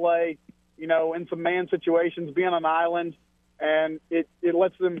guys to play, in some man situations, be on an island, and it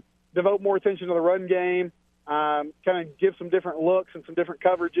lets them devote more attention to the run game, kind of give some different looks and some different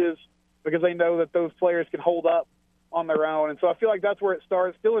coverages because they know that those players can hold up on their own. And so I feel like that's where it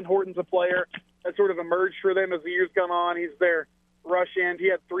starts. Dylan Horton's a player that sort of emerged for them as the year's gone on. He's their rush end. He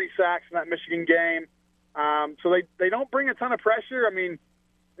had 3 sacks in that Michigan game. So they don't bring a ton of pressure. I mean,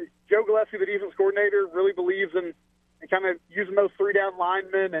 Joe Gillespie, the defense coordinator, really believes in kind of using those 3-down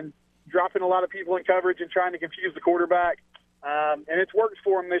linemen and dropping a lot of people in coverage and trying to confuse the quarterback. And it's worked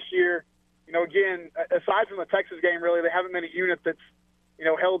for him this year. Again, aside from the Texas game, really, they haven't been a unit that's,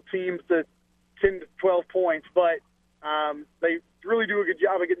 held teams to 10 to 12 points. But they really do a good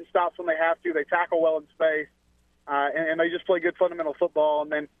job of getting stops when they have to. They tackle well in space. and they just play good fundamental football,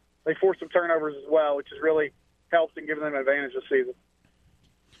 and then they force some turnovers as well, which has really helped in giving them an advantage this season.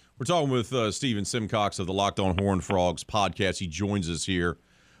 We're talking with Steven Simcox of the Locked On Horned Frogs podcast. He joins us here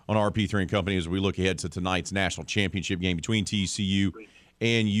on RP3 and Company as we look ahead to tonight's national championship game between TCU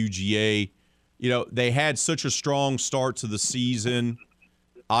and UGA. You know, they had such a strong start to the season.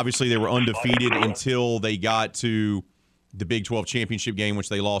 Obviously, they were undefeated until they got to the Big 12 championship game, which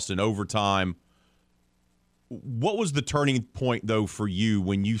they lost in overtime. What was the turning point, though, for you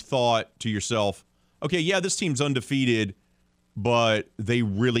when you thought to yourself, okay, yeah, this team's undefeated, but they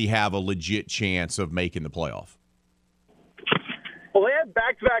really have a legit chance of making the playoff? Well, they had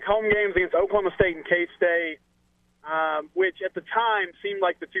back-to-back home games against Oklahoma State and K-State, which at the time seemed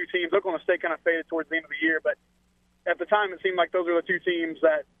like the two teams. Oklahoma State kind of faded towards the end of the year, but at the time it seemed like those were the two teams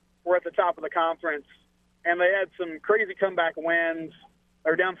that were at the top of the conference. And they had some crazy comeback wins.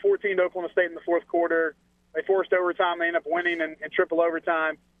 They were down 14 to Oklahoma State in the fourth quarter. They forced overtime. They ended up winning in triple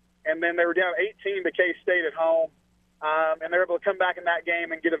overtime. And then they were down 18 to K-State at home. And they were able to come back in that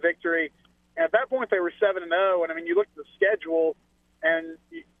game and get a victory. And at that point, they were 7-0. And, I mean, you look at the schedule, and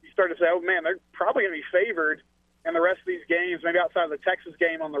you start to say, oh, man, they're probably going to be favored in the rest of these games, maybe outside of the Texas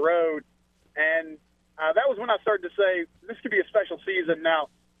game on the road. And that was when I started to say, this could be a special season. Now,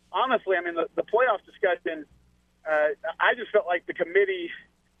 honestly, I mean, the playoff discussion, I just felt like the committee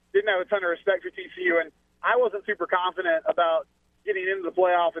didn't have a ton of respect for TCU, and I wasn't super confident about getting into the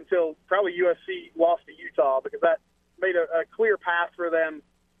playoff until probably USC lost to Utah, because that made a clear path for them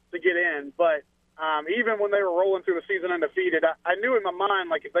to get in. But even when they were rolling through the season undefeated, I knew in my mind,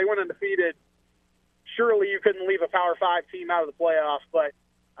 like, if they went undefeated, surely you couldn't leave a Power 5 team out of the playoffs. But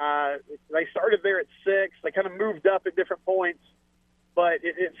they started there at 6. They kind of moved up at different points, but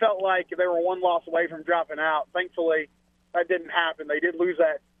it felt like they were one loss away from dropping out. Thankfully, that didn't happen. They did lose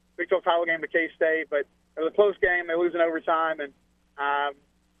that Big 12 title game to K-State, but it was a close game. They lose in overtime, and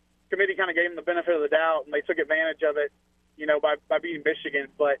committee kind of gave them the benefit of the doubt, and they took advantage of it, you know, by beating Michigan.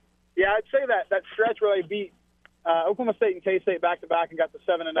 But, yeah, I'd say that stretch where they beat Oklahoma State and K-State back-to-back and got to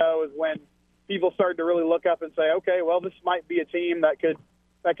 7-0 is when people started to really look up and say, okay, well, this might be a team that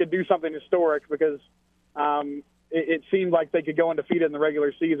could do something historic, because it seemed like they could go undefeated in the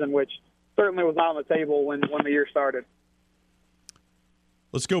regular season, which certainly was not on the table when the year started.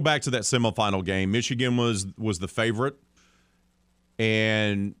 Let's go back to that semifinal game. Michigan was the favorite,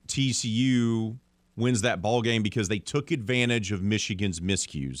 and TCU wins that ball game because they took advantage of Michigan's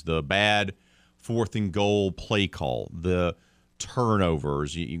miscues, the bad 4th and goal play call, the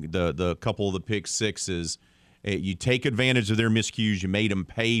turnovers, the couple of the pick sixes. You take advantage of their miscues. You made them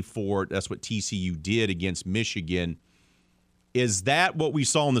pay for it. That's what TCU did against Michigan. Is that what we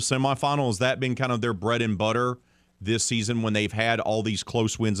saw in the semifinal? Has that been kind of their bread and butter this season when they've had all these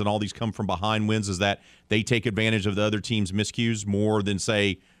close wins and all these come-from-behind wins? Is that they take advantage of the other team's miscues more than,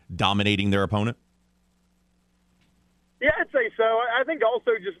 say, dominating their opponent? Yeah, I'd say so. I think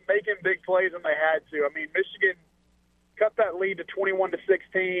also just making big plays when they had to. I mean, Michigan cut that lead to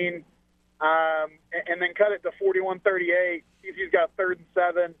 21-16. And then cut it to 41-38. TCU's got 3rd and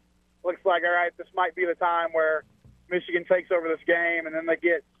 7. Looks like, all right, this might be the time where Michigan takes over this game, and then they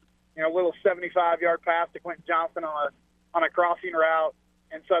get, you know, a little 75-yard pass to Quentin Johnson on a crossing route,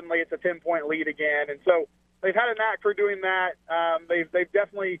 and suddenly it's a 10-point lead again. And so they've had a knack for doing that. They've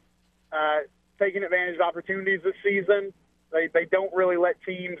definitely taken advantage of opportunities this season. They don't really let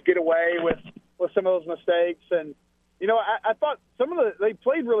teams get away with some of those mistakes. And you know, I thought they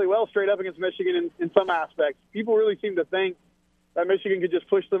played really well straight up against Michigan in some aspects. People really seem to think that Michigan could just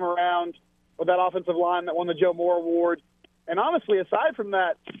push them around with that offensive line that won the Joe Moore Award. And honestly, aside from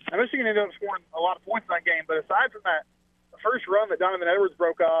that, Michigan ended up scoring a lot of points in that game, but aside from that, the first run that Donovan Edwards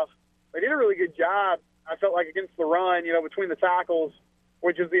broke off, they did a really good job, I felt like, against the run, you know, between the tackles,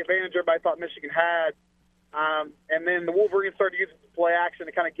 which is the advantage everybody thought Michigan had. And then the Wolverines started using some play action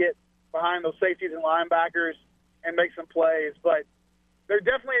to kind of get behind those safeties and linebackers and make some plays. But they're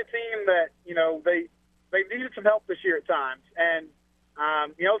definitely a team that, you know, they needed some help this year at times. And,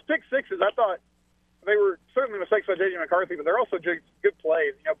 you know, those pick sixes, I thought they were certainly mistakes by J.J. McCarthy, but they're also good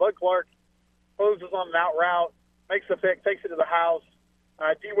plays. You know, Bud Clark closes on an out route, makes a pick, takes it to the house.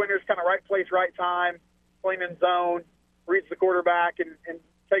 D. Winters kind of right place, right time, playing in zone, reads the quarterback and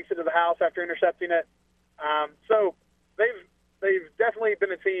takes it to the house after intercepting it. So they've definitely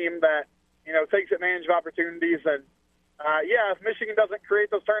been a team that, you know, takes advantage of opportunities. And, if Michigan doesn't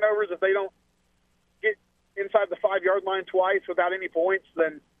create those turnovers, if they don't get inside the 5-yard line twice without any points,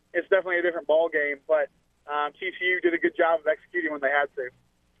 then it's definitely a different ball game. But TCU did a good job of executing when they had to.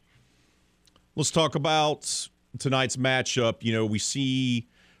 Let's talk about tonight's matchup. You know, we see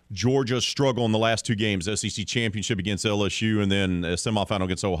Georgia struggle in the last two games, SEC championship against LSU and then a semifinal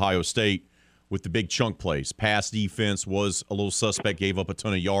against Ohio State with the big chunk plays. Pass defense was a little suspect, gave up a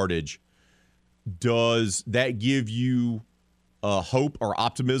ton of yardage. Does that give you hope or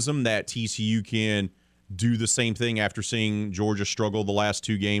optimism that TCU can do the same thing after seeing Georgia struggle the last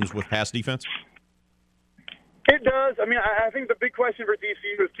two games with pass defense? It does. I mean, I think the big question for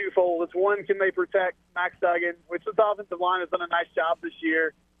TCU is twofold. It's one, can they protect Max Duggan, which the offensive line has done a nice job this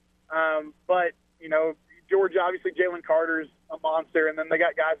year. But, you know, Georgia, obviously Jalen Carter's a monster, and then they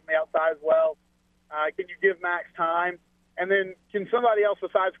got guys on the outside as well. Can you give Max time? And then can somebody else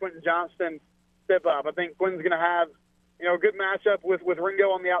besides Quentin Johnston step up? I think Quentin's going to have, you know, a good matchup with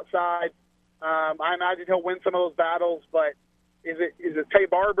Ringo on the outside. I imagine he'll win some of those battles, but is it Tay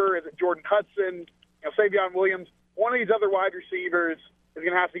Barber? Is it Jordan Hudson? You know, Savion Williams? One of these other wide receivers is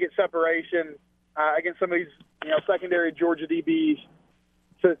going to have to get separation against some of these, you know, secondary Georgia DBs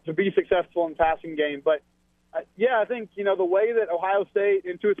to be successful in the passing game. But, yeah, I think, you know, the way that Ohio State,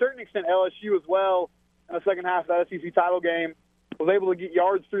 and to a certain extent LSU as well, in the second half of that SEC title game, was able to get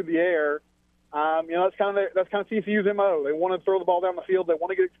yards through the air. You know, that's kind of TCU's MO. They want to throw the ball down the field. They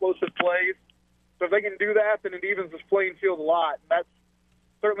want to get explosive plays. So if they can do that, then it evens this playing field a lot. That's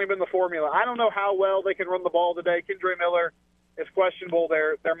certainly been the formula. I don't know how well they can run the ball today. Kendre Miller is questionable,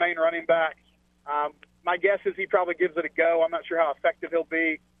 their main running back. My guess is he probably gives it a go. I'm not sure how effective he'll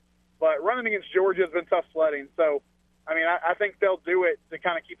be. But running against Georgia has been tough sledding. So, I mean, I think they'll do it to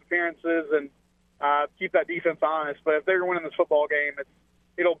kind of keep appearances and keep that defense honest. But if they're winning this football game,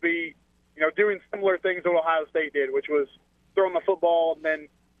 it'll be, you know, doing similar things that Ohio State did, which was throwing the football and then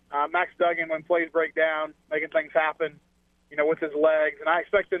Max Duggan, when plays break down, making things happen, you know, with his legs. And I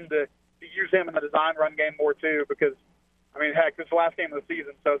expect them to use him in the design run game more too because, I mean, heck, this is the last game of the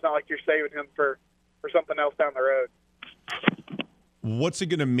season, so it's not like you're saving him for something else down the road. What's it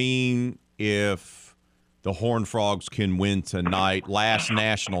going to mean if the Horned Frogs can win tonight? Last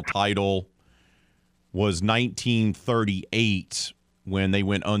national title was 1938 when they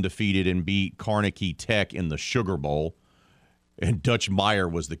went undefeated and beat Carnegie Tech in the Sugar Bowl, and Dutch Meyer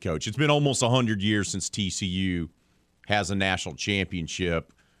was the coach. It's been almost 100 years since TCU has a national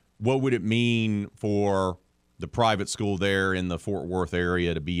championship. What would it mean for the private school there in the Fort Worth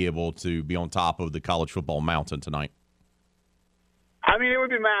area to be able to be on top of the college football mountain tonight? I mean, it would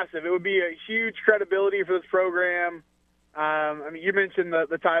be massive. It would be a huge credibility for this program. I mean, you mentioned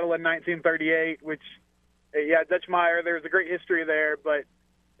the title in 1938, which, yeah, Dutch Meyer, there's a great history there, but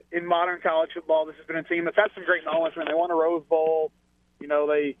in modern college football, this has been a team that's had some great moments. When they won a Rose Bowl, you know,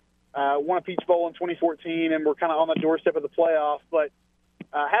 they won a Peach Bowl in 2014, and were kind of on the doorstep of the playoff, but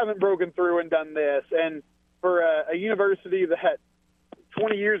haven't broken through and done this. And for a university that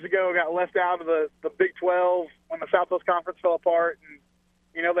 20 years ago got left out of the Big 12 when the Southwest Conference fell apart, and,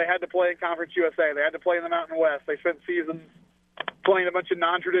 you know, they had to play in Conference USA. They had to play in the Mountain West. They spent seasons playing a bunch of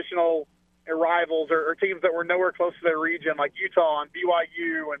non-traditional rivals or teams that were nowhere close to their region, like Utah and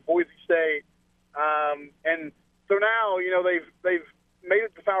BYU and Boise State. And so now, you know, they've made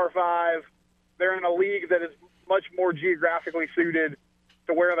it to Power 5. They're in a league that is much more geographically suited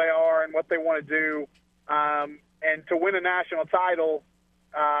to where they are and what they want to do. And to win a national title,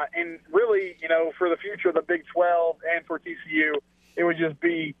 and really, you know, for the future of the Big 12 and for TCU, it would just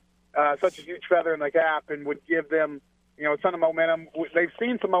be such a huge feather in the cap and would give them, you know, a ton of momentum. They've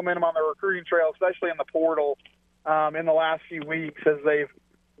seen some momentum on their recruiting trail, especially in the portal in the last few weeks as they've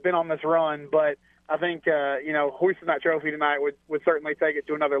been on this run. But I think, you know, hoisting that trophy tonight would certainly take it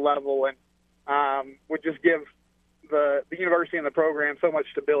to another level and would just give the university and the program so much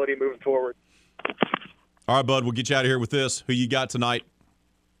stability moving forward. All right, bud, we'll get you out of here with this. Who you got tonight?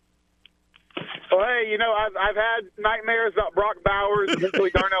 Well, hey, you know, I've had nightmares about Brock Bowers and hopefully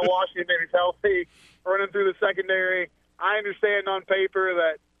Darnell Washington if he's healthy running through the secondary. I understand on paper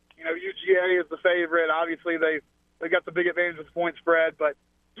that, you know, UGA is the favorite. Obviously, they've got the big advantage with the point spread, but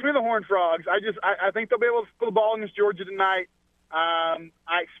give me the Horned Frogs. I think they'll be able to put the ball against Georgia tonight. I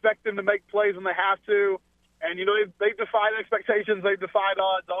expect them to make plays when they have to, and, you know, they've defied expectations. They've defied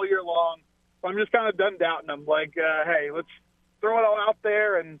odds all year long. So I'm just kind of done doubting them. Like, hey, let's throw it all out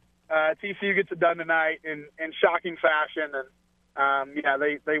there, and TCU gets it done tonight in shocking fashion, and yeah,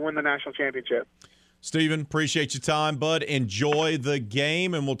 they win the national championship. Steven, appreciate your time, bud. Enjoy the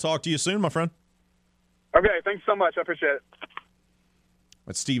game, and we'll talk to you soon, my friend. Okay, thanks so much. I appreciate it.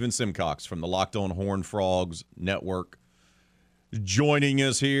 That's Steven Simcox from the Locked On Horned Frogs Network joining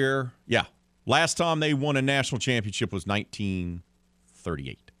us here. Yeah, last time they won a national championship was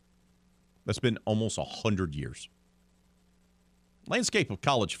 1938. That's been almost 100 years. Landscape of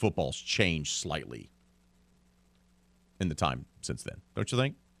college football's changed slightly in the time since then, don't you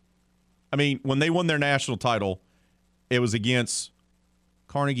think? I mean, when they won their national title, it was against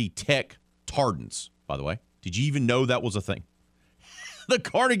Carnegie Tech Tardens, by the way. Did you even know that was a thing? The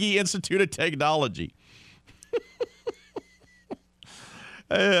Carnegie Institute of Technology.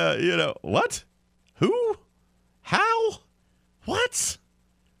 What? Who? How? What?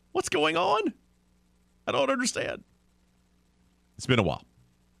 What's going on? I don't understand. It's been a while.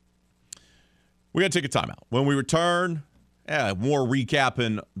 We got to take a timeout. When we return, more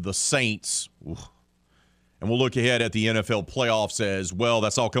recapping the Saints. Oof. And we'll look ahead at the NFL playoffs as well.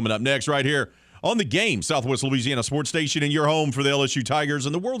 That's all coming up next right here on The Game, Southwest Louisiana Sports Station, and your home for the LSU Tigers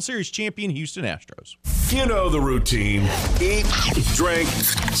and the World Series champion Houston Astros. You know the routine. Eat, drink,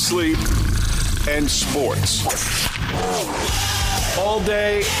 sleep, and sports. All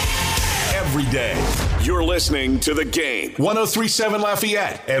day, every day. You're listening to The Game. 103.7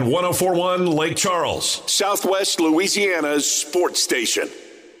 Lafayette and 104.1 Lake Charles, Southwest Louisiana's sports station.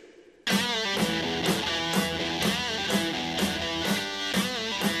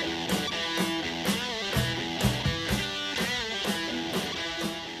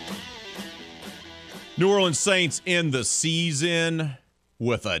 New Orleans Saints end the season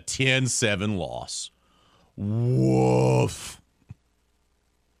with a 10-7 loss. Woof.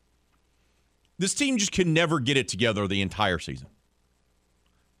 This team just can never get it together the entire season.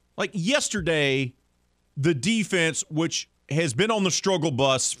 Like yesterday, the defense, which has been on the struggle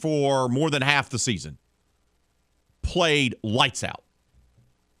bus for more than half the season, played lights out.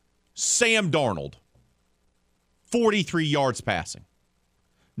 Sam Darnold, 43 yards passing.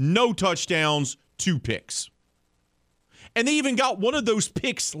 No touchdowns, 2 picks. And they even got one of those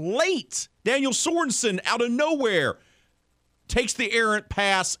picks late. Daniel Sorensen, out of nowhere, takes the errant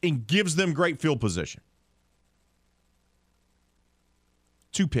pass and gives them great field position.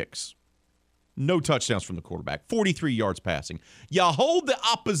 2 picks. No touchdowns from the quarterback. 43 yards passing. You hold the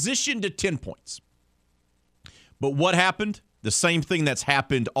opposition to 10 points. But what happened? The same thing that's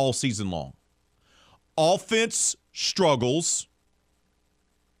happened all season long. Offense struggles.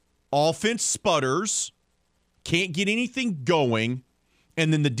 Offense sputters, can't get anything going,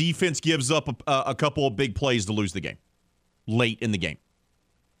 and then the defense gives up a couple of big plays to lose the game late in the game.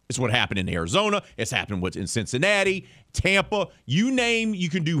 It's what happened in Arizona. It's happened in Cincinnati, Tampa. You name, you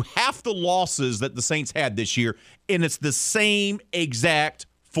can do half the losses that the Saints had this year, and it's the same exact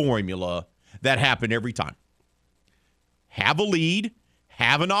formula that happened every time. Have a lead,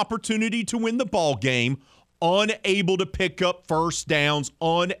 have an opportunity to win the ball game, unable to pick up first downs,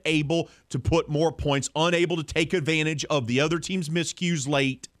 unable to put more points, unable to take advantage of the other team's miscues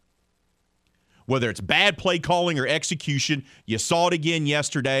late. Whether it's bad play calling or execution, you saw it again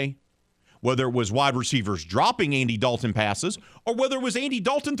yesterday. Whether it was wide receivers dropping Andy Dalton passes or whether it was Andy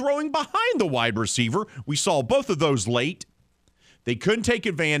Dalton throwing behind the wide receiver, we saw both of those late. They couldn't take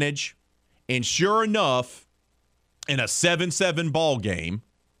advantage, and sure enough, in a 7-7 ball game,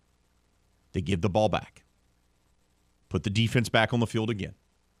 they give the ball back. Put the defense back on the field again.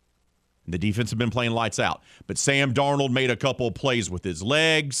 And the defense have been playing lights out. But Sam Darnold made a couple of plays with his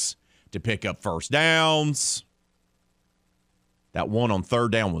legs to pick up first downs. That one on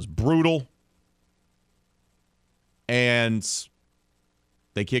third down was brutal. And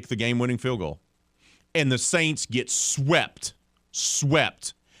they kicked the game-winning field goal. And the Saints get swept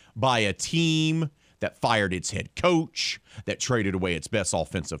by a team that fired its head coach, that traded away its best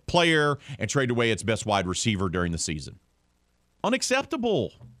offensive player, and traded away its best wide receiver during the season.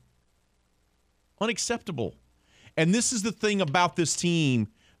 Unacceptable. Unacceptable. And this is the thing about this team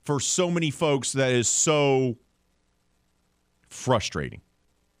for so many folks that is so frustrating.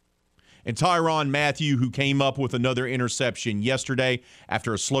 And Tyrann Mathieu, who came up with another interception yesterday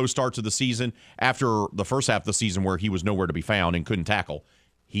after a slow start to the season, after the first half of the season where he was nowhere to be found and couldn't tackle,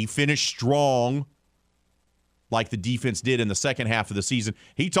 he finished strong like the defense did in the second half of the season.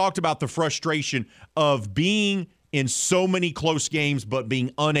 He talked about the frustration of being in so many close games but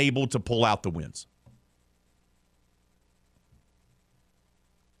being unable to pull out the wins.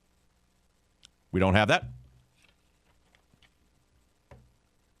 We don't have that.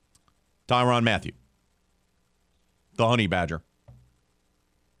 Tyrann Mathieu, the Honey Badger.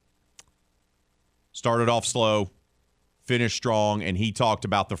 Started off slow, finished strong, and he talked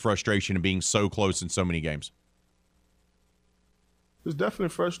about the frustration of being so close in so many games. It's definitely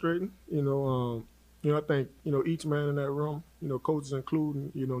frustrating. I think, each man in that room, coaches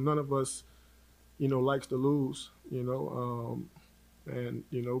including, none of us, likes to lose,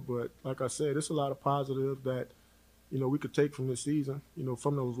 but like I said, it's a lot of positive that, we could take from this season,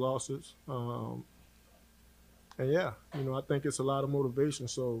 from those losses. I think it's a lot of motivation.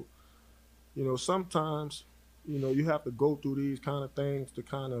 So, sometimes, you have to go through these kind of things to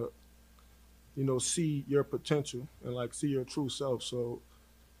kind of see your potential and like see your true self. So,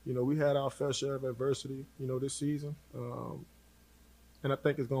 we had our fair share of adversity, this season. And I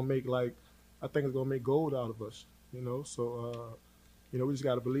think it's gonna make gold out of us, So, we just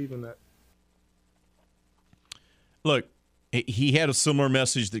got to believe in that. Look, he had a similar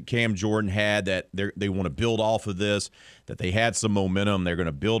message that Cam Jordan had, that they want to build off of this, that they had some momentum. They're going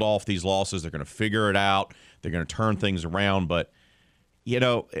to build off these losses. They're going to figure it out. They're going to turn things around. But,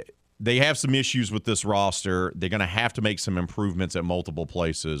 they have some issues with this roster. They're going to have to make some improvements at multiple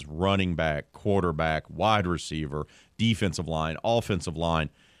places: running back, quarterback, wide receiver, defensive line, offensive line,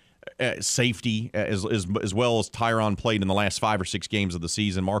 safety, as well as Tyron played in the last 5 or 6 games of the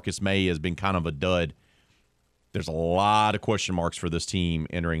season. Marcus May has been kind of a dud. There's a lot of question marks for this team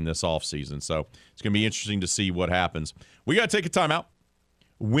entering this offseason. So it's going to be interesting to see what happens. We got to take a timeout.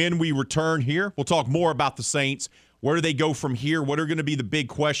 When we return here, we'll talk more about the Saints. Where do they go from here? What are going to be the big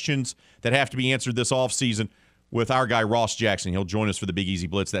questions that have to be answered this offseason with our guy Ross Jackson? He'll join us for the Big Easy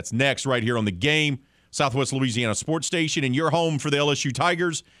Blitz. That's next right here on The Game, Southwest Louisiana Sports Station, and your home for the LSU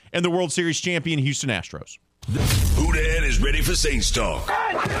Tigers and the World Series champion Houston Astros. Houlihan is ready for Saints talk.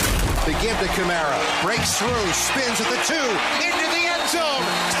 They give to Kamara. Breaks through. Spins at the 2. Into the end zone.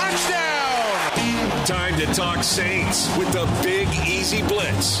 Touchdown! Time to talk Saints with the Big Easy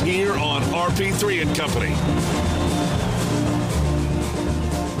Blitz here on RP3 and Company.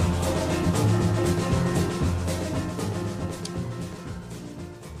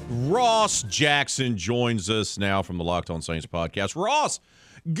 Ross Jackson joins us now from the Locked On Saints podcast. Ross,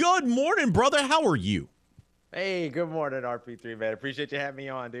 good morning, brother. How are you? Hey, good morning, RP3, man. Appreciate you having me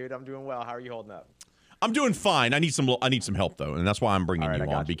on, dude. I'm doing well. How are you holding up? I'm doing fine. I need some help, though, and that's why I'm bringing you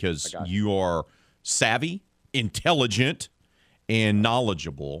on, because you are savvy, intelligent, and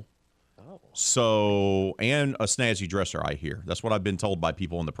knowledgeable. So, and a snazzy dresser, I hear. That's what I've been told by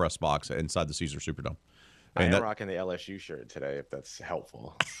people in the press box inside the Caesars Superdome. I am rocking the LSU shirt today, if that's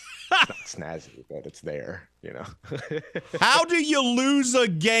helpful. It's not snazzy, but it's there, How do you lose a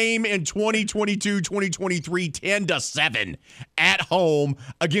game in 2022-2023 10-7 at home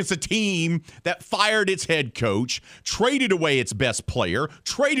against a team that fired its head coach, traded away its best player,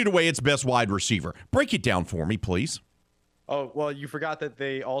 traded away its best wide receiver? Break it down for me, please. Oh, well, you forgot that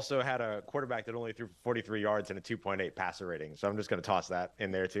they also had a quarterback that only threw 43 yards and a 2.8 passer rating. So I'm just going to toss that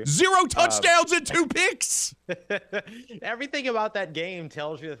in there, too. 0 touchdowns and 2 picks. Everything about that game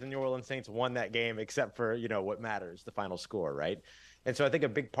tells you that the New Orleans Saints won that game, except for, what matters, the final score, right? And so I think a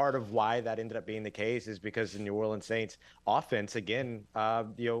big part of why that ended up being the case is because the New Orleans Saints offense, again,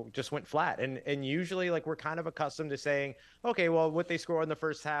 just went flat. And usually, we're kind of accustomed to saying, okay, well, what they score in the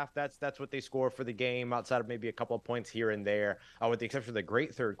first half, that's what they score for the game, outside of maybe a couple of points here and there, with the exception of the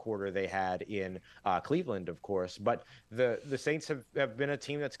great third quarter they had in Cleveland, of course. But the Saints have been a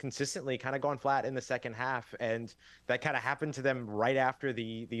team that's consistently kind of gone flat in the second half, and that kind of happened to them right after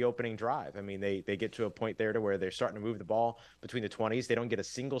the opening drive. I mean, they get to a point there to where they're starting to move the ball between the 20s. They don't get a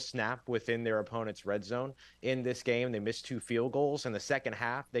single snap within their opponent's red zone in this game. They missed 2 field goals. In the second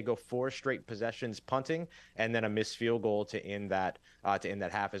half, they go 4 straight possessions punting, and then a missed field goal to end that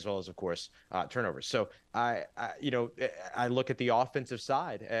half, as well as, of course, turnovers. So I look at the offensive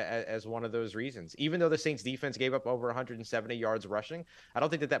side as one of those reasons. Even though the Saints defense gave up over 170 yards rushing, I don't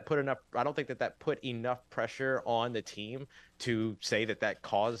think that put enough pressure on the team to say that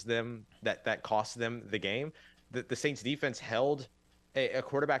cost them the game. The Saints defense held a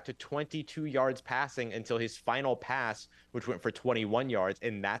quarterback to 22 yards passing until his final pass, which went for 21 yards.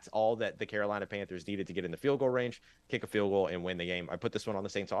 And that's all that the Carolina Panthers needed to get in the field goal range, kick a field goal, and win the game. I put this one on the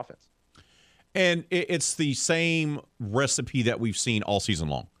Saints offense. And it's the same recipe that we've seen all season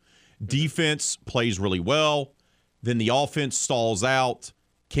long. Defense plays really well. Then the offense stalls out,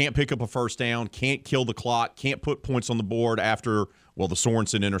 can't pick up a first down, can't kill the clock, can't put points on the board after, well, the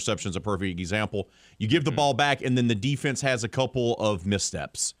Sorensen interception is a perfect example. You give the ball back, and then the defense has a couple of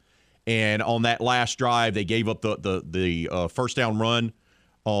missteps. And on that last drive, they gave up the first down run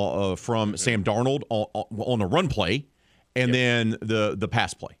from Sam Darnold on a run play, and then the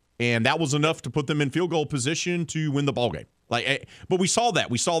pass play. And that was enough to put them in field goal position to win the ballgame. But we saw that.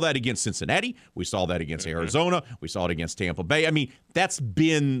 We saw that against Cincinnati. We saw that against Arizona. We saw it against Tampa Bay. I mean, that's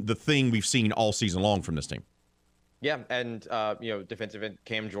been the thing we've seen all season long from this team. Yeah, and defensive end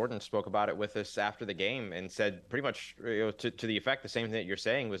Cam Jordan spoke about it with us after the game and said pretty much to the effect the same thing that you're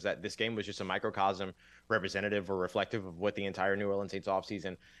saying, was that this game was just a microcosm, representative or reflective of what the entire New Orleans Saints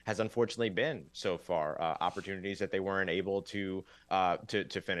offseason has unfortunately been so far. Opportunities that they weren't able to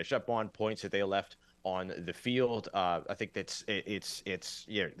finish up on, points that they left on the field. I think it's their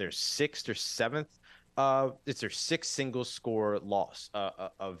 6th or 7th It's their sixth single score loss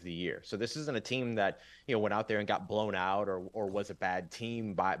of the year. So this isn't a team that, went out there and got blown out or was a bad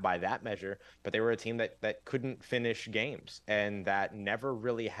team by that measure, but they were a team that couldn't finish games and that never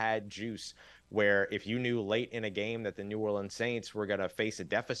really had juice, where if you knew late in a game that the New Orleans Saints were going to face a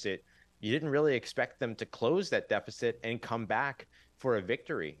deficit, you didn't really expect them to close that deficit and come back for a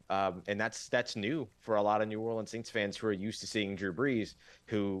victory. And that's new for a lot of New Orleans Saints fans who are used to seeing Drew Brees,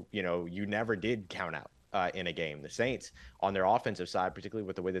 who, you never did count out in a game. The Saints on their offensive side, particularly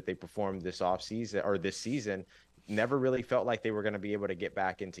with the way that they performed this offseason or this season, never really felt like they were going to be able to get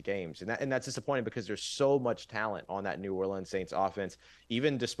back into games. And that's disappointing because there's so much talent on that New Orleans Saints offense,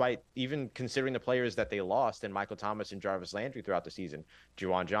 even considering the players that they lost in Michael Thomas and Jarvis Landry throughout the season.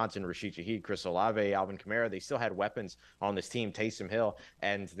 Juwan Johnson, Rashid Shaheed, Chris Olave, Alvin Kamara, they still had weapons on this team, Taysom Hill,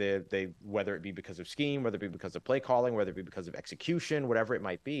 and they whether it be because of scheme, whether it be because of play calling, whether it be because of execution, whatever it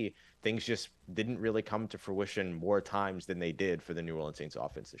might be, things just didn't really come to fruition more times than they did for the New Orleans Saints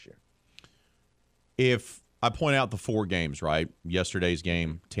offense this year. If I point out the 4 games, right? Yesterday's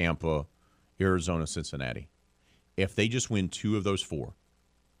game, Tampa, Arizona, Cincinnati. If they just win 2 of those 4,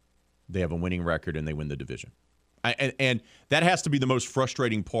 they have a winning record and they win the division. And that has to be the most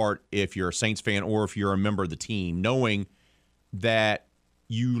frustrating part if you're a Saints fan or if you're a member of the team, knowing that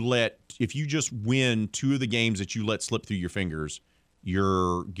if you just win 2 of the games that you let slip through your fingers,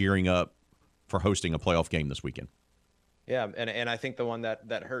 you're gearing up for hosting a playoff game this weekend. Yeah, and I think the one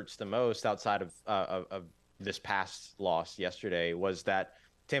that hurts the most outside of this past loss yesterday was that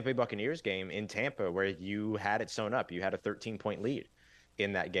Tampa Bay Buccaneers game in Tampa, where you had it sewn up. You had a 13-point lead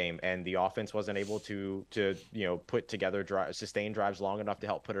in that game, and the offense wasn't able to put together sustained drives long enough to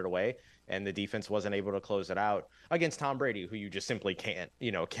help put it away, and the defense wasn't able to close it out against Tom Brady, who you just simply can't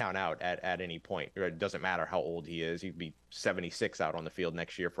count out at any point. It doesn't matter how old he is. He'd be 76 out on the field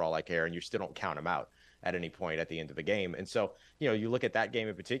next year for all I care, and you still don't count him out at any point at the end of the game. And so, you look at that game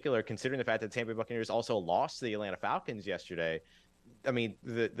in particular, considering the fact that Tampa Bay Buccaneers also lost to the Atlanta Falcons yesterday. I mean,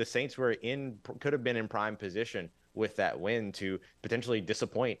 the Saints could have been in prime position with that win to potentially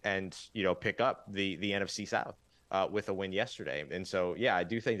disappoint and, pick up the NFC South with a win yesterday. And so, yeah, I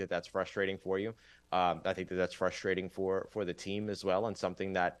do think that that's frustrating for you. I think that that's frustrating for the team as well. And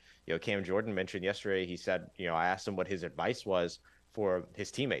something that, Cam Jordan mentioned yesterday, he said, I asked him what his advice was for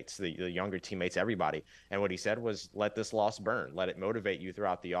his teammates, the younger teammates, everybody. And what he said was, let this loss burn. Let it motivate you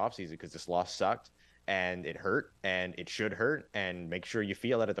throughout the offseason, because this loss sucked and it hurt and it should hurt, and make sure you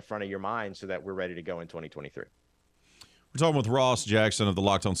feel it at the front of your mind so that we're ready to go in 2023. We're talking with Ross Jackson of the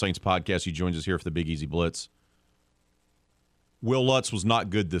Locked On Saints podcast. He joins us here for the Big Easy Blitz. Will Lutz was not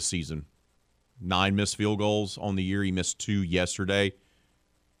good this season. 9 missed field goals on the year. He missed 2 yesterday.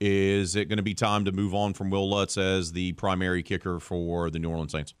 Is it going to be time to move on from Will Lutz as the primary kicker for the New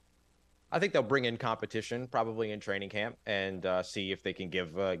Orleans Saints? I think they'll bring in competition probably in training camp and see if they can get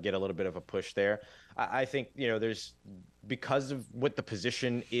a little bit of a push there. I think, there's, because of what the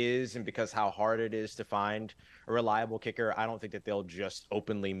position is and because how hard it is to find a reliable kicker, I don't think that they'll just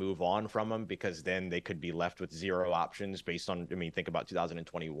openly move on from him, because then they could be left with 0 options based on, think about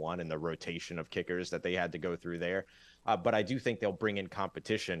 2021 and the rotation of kickers that they had to go through there. But I do think they'll bring in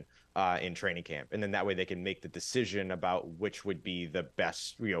competition in training camp, and then that way they can make the decision about which would be the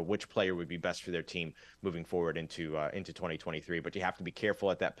best, which player would be best for their team moving forward into 2023. But you have to be careful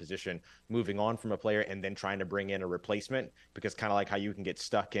at that position, moving on from a player and then trying to bring in a replacement, because kind of like how you can get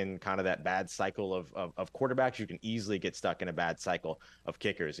stuck in kind of that bad cycle of quarterbacks, you can easily get stuck in a bad cycle of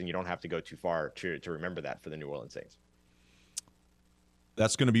kickers, and you don't have to go too far to remember that for the New Orleans Saints.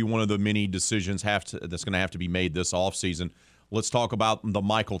 That's going to be one of the many decisions that's going to have to be made this offseason. Let's talk about the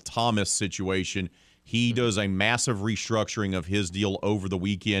Michael Thomas situation. He does a massive restructuring of his deal over the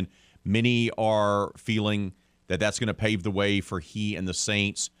weekend. Many are feeling that that's going to pave the way for he and the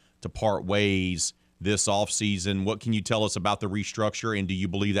Saints to part ways this offseason. What can you tell us about the restructure, and do you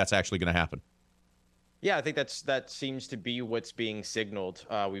believe that's actually going to happen? Yeah, I think that seems to be what's being signaled.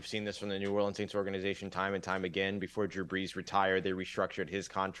 We've seen this from the New Orleans Saints organization time and time again. Before Drew Brees retired, they restructured his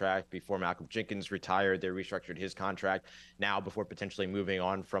contract. Before Malcolm Jenkins retired, they restructured his contract. Now, before potentially moving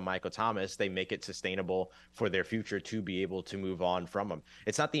on from Michael Thomas, they make it sustainable for their future to be able to move on from him.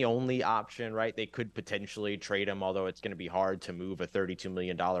 It's not the only option, right? They could potentially trade him, although it's going to be hard to move a $32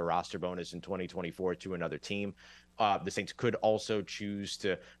 million roster bonus in 2024 to another team. The Saints could also choose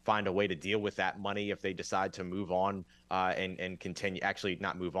to find a way to deal with that money if they decide to move on and continue, actually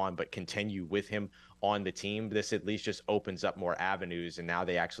not move on, but continue with him on the team. This at least just opens up more avenues, and now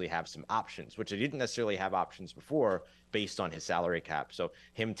they actually have some options, which they didn't necessarily have options before based on his salary cap. So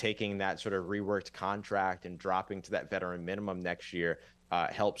him taking that sort of reworked contract and dropping to that veteran minimum next year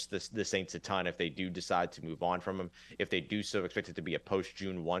helps the Saints a ton if they do decide to move on from him. If they do so, expect it to be a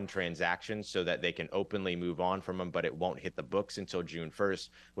post-June 1 transaction so that they can openly move on from him, but it won't hit the books until June 1st,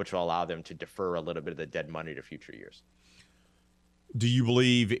 which will allow them to defer a little bit of the dead money to future years. Do you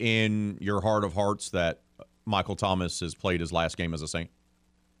believe in your heart of hearts that Michael Thomas has played his last game as a Saint?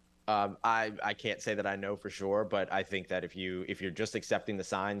 I can't say that I know for sure, but I think that if you're just accepting the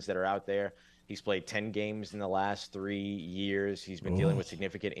signs that are out there, he's played 10 games in the last 3 years. He's been dealing with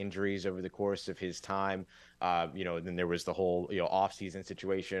significant injuries over the course of his time. Then there was the whole off-season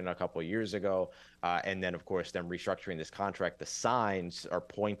situation a couple of years ago, and then of course them restructuring this contract. The signs are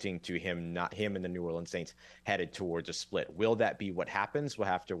pointing to him and the New Orleans Saints headed towards a split. Will that be what happens? We'll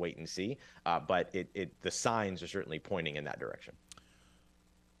have to wait and see. But the signs are certainly pointing in that direction.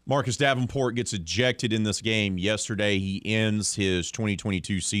 Marcus Davenport gets ejected in this game yesterday. He ends his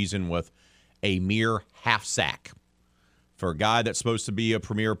 2022 season with a mere half sack. For a guy that's supposed to be a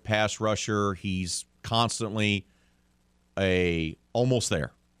premier pass rusher, he's constantly almost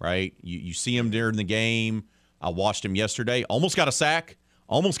there, right? You see him during the game. I watched him yesterday. Almost got a sack,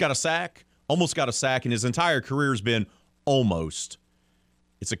 and his entire career has been almost.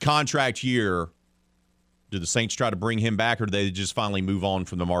 It's a contract year. Do the Saints try to bring him back, or do they just finally move on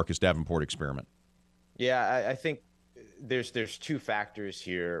from the Marcus Davenport experiment? Yeah, I think there's two factors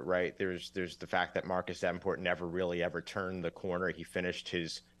here, right? There's the fact that Marcus Davenport never really ever turned the corner. He finished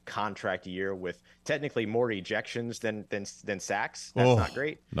his contract year with technically more ejections than sacks. That's not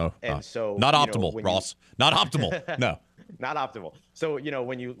great. No, and so not optimal, Ross. Not optimal. No. Not optimal. So,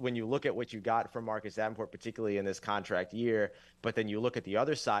 when you look at what you got from Marcus Davenport, particularly in this contract year, but then you look at the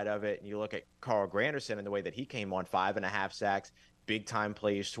other side of it and you look at Carl Granderson and the way that he came on, 5.5 sacks, big time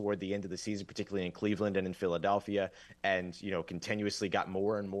plays toward the end of the season, particularly in Cleveland and in Philadelphia, and, continuously got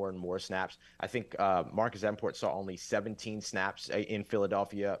more and more and more snaps. I think Marcus Davenport saw only 17 snaps in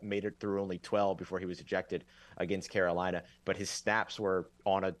Philadelphia, made it through only 12 before he was ejected against Carolina, but his snaps were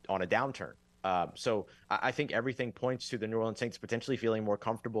on a downturn. So I think everything points to the New Orleans Saints potentially feeling more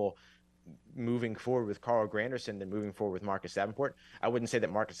comfortable moving forward with Carl Granderson than moving forward with Marcus Davenport. I wouldn't say that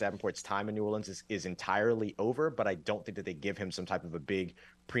Marcus Davenport's time in New Orleans is entirely over, but I don't think that they give him some type of a big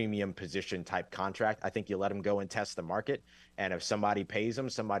premium position type contract. I think you let him go and test the market. And if somebody pays him,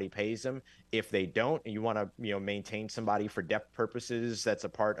 somebody pays him. If they don't, and you want to, maintain somebody for depth purposes, that's a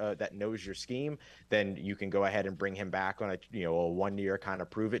part that knows your scheme, then you can go ahead and bring him back on a 1-year kind of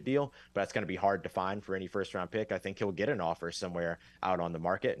prove it deal. But that's going to be hard to find for any first round pick. I think he'll get an offer somewhere out on the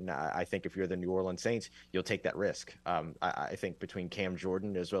market. And I think if you're the New Orleans Saints, you'll take that risk. I think between Cam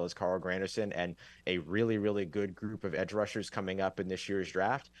Jordan as well as Carl Granderson and a really, really good group of edge rushers coming up in this year's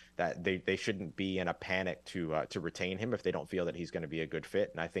draft, that they shouldn't be in a panic to retain him if they don't feel that he's going to be a good fit.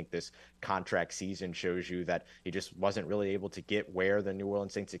 And I think this contract season shows you that he just wasn't really able to get where the New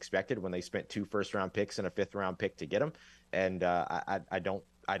Orleans Saints expected when they spent 2 first-round picks and a 5th-round pick to get him. And I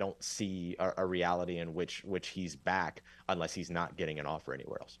don't see a reality in which he's back unless he's not getting an offer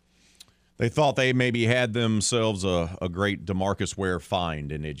anywhere else. They thought they maybe had themselves a great DeMarcus Ware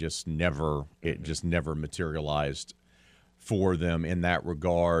find, and it just never materialized for them in that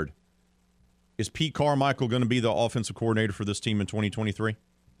regard. Is Pete Carmichael going to be the offensive coordinator for this team in 2023?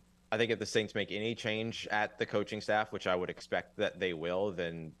 I think if the Saints make any change at the coaching staff, which I would expect that they will,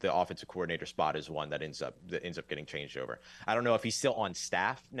 then the offensive coordinator spot is one that ends up getting changed over. I don't know if he's still on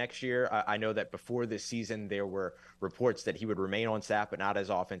staff next year. I know that before this season there were reports that he would remain on staff, but not as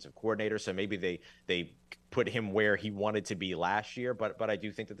offensive coordinator. So maybe they put him where he wanted to be last year. But I do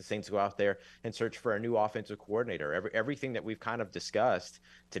think that the Saints go out there and search for a new offensive coordinator. Everything that we've kind of discussed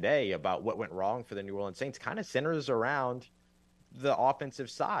today about what went wrong for the New Orleans Saints kind of centers around the offensive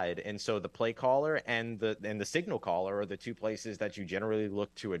side. And so the play caller and the signal caller are the two places that you generally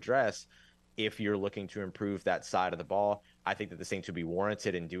look to address if you're looking to improve that side of the ball. I think that the Saints would be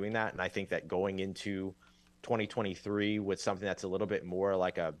warranted in doing that. And I think that going into 2023 with something that's a little bit more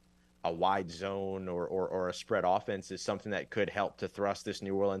like a wide zone or a spread offense is something that could help to thrust this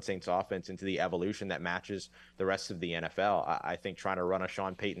New Orleans Saints offense into the evolution that matches the rest of the NFL. I think trying to run a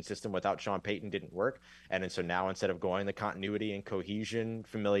Sean Payton system without Sean Payton didn't work. And so now instead of going the continuity and cohesion,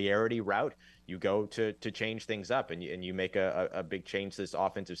 familiarity route, you go to change things up and you make a big change to this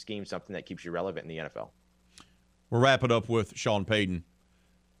offensive scheme, something that keeps you relevant in the NFL. We'll wrap it up with Sean Payton.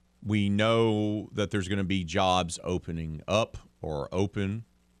 We know that there's going to be jobs opening up or open.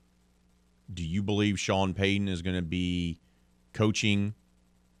 Do you believe Sean Payton is going to be coaching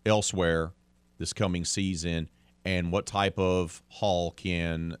elsewhere this coming season? And what type of haul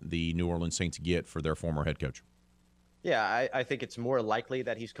can the New Orleans Saints get for their former head coach? Yeah, I think it's more likely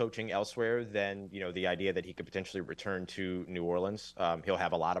that he's coaching elsewhere than, the idea that he could potentially return to New Orleans. He'll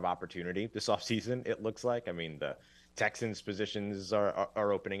have a lot of opportunity this offseason, it looks like. I mean, the Texans positions are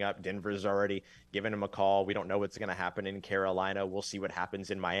opening up. Denver's already given him a call. We don't know what's going to happen in Carolina. We'll see what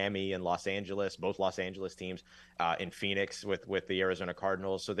happens in Miami and Los Angeles, both Los Angeles teams, in Phoenix with the Arizona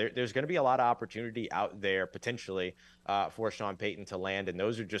Cardinals. So there's going to be a lot of opportunity out there potentially for Sean Payton to land. And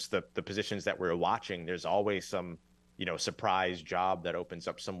those are just the positions that we're watching. There's always some, surprise job that opens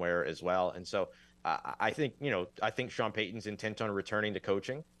up somewhere as well. And so I think Sean Payton's intent on returning to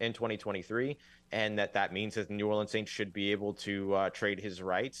coaching in 2023, and that means that the New Orleans Saints should be able to trade his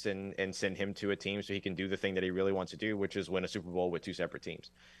rights and send him to a team so he can do the thing that he really wants to do, which is win a Super Bowl with two separate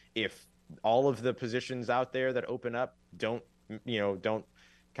teams. If all of the positions out there that open up don't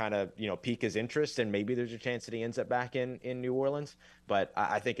kind of, pique his interest, and maybe there's a chance that he ends up back in New Orleans. But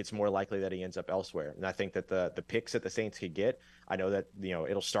I think it's more likely that he ends up elsewhere. And I think that the picks that the Saints could get, I know that,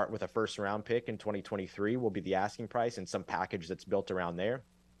 it'll start with a first-round pick in 2023 will be the asking price, and some package that's built around there.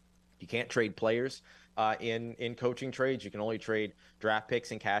 You can't trade players in coaching trades. You can only trade draft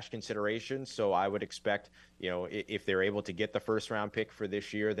picks and cash considerations. So I would expect, if they're able to get the first round pick for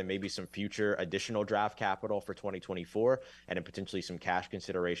this year, then maybe some future additional draft capital for 2024, and then potentially some cash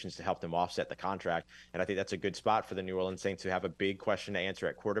considerations to help them offset the contract. And I think that's a good spot for the New Orleans Saints, who have a big question to answer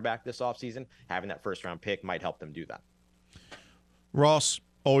at quarterback this offseason. Having that first round pick might help them do that. Ross,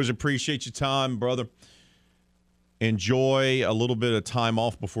 always appreciate your time, brother. Enjoy a little bit of time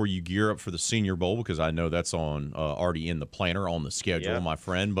off before you gear up for the Senior Bowl, because I know that's on already in the planner, on the schedule, my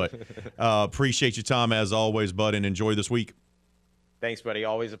friend. But appreciate your time as always, bud, and enjoy this week. Thanks, buddy.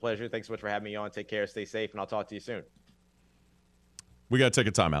 Always a pleasure. Thanks so much for having me on. Take care. Stay safe, and I'll talk to you soon. We got to take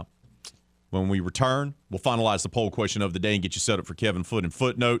a timeout. When we return, we'll finalize the poll question of the day and get you set up for Kevin Foote and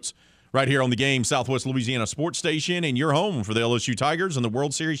Footnotes right here on the Game, Southwest Louisiana Sports Station, and your home for the LSU Tigers and the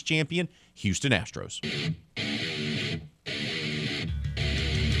World Series champion Houston Astros.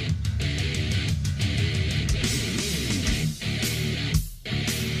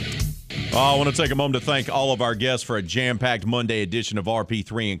 I want to take a moment to thank all of our guests for a jam-packed Monday edition of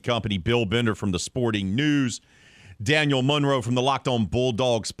RP3 and Company. Bill Bender from the Sporting News, Daniel Monroe from the Locked On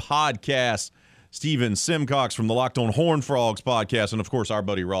Bulldogs podcast, Steven Simcox from the Locked On Horned Frogs podcast, and, of course, our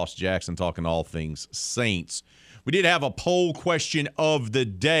buddy Ross Jackson talking all things Saints. We did have a poll question of the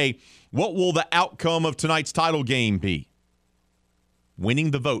day. What will the outcome of tonight's title game be?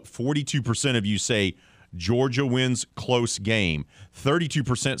 Winning the vote, 42% of you say Georgia wins close game.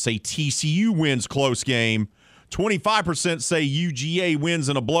 32% say TCU wins close game. 25% say UGA wins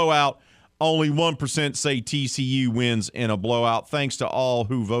in a blowout. Only 1% say TCU wins in a blowout. Thanks to all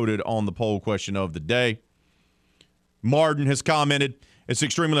who voted on the poll question of the day. Martin has commented, it's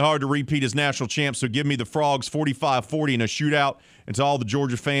extremely hard to repeat as national champs, so give me the Frogs 45-40 in a shootout. And to all the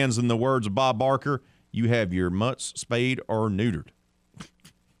Georgia fans, in the words of Bob Barker, you have your mutts spayed or neutered.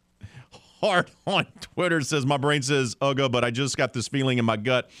 Hart on Twitter says, my brain says, Ugga, but I just got this feeling in my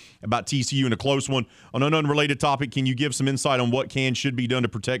gut about TCU in a close one. On an unrelated topic, can you give some insight on what should be done to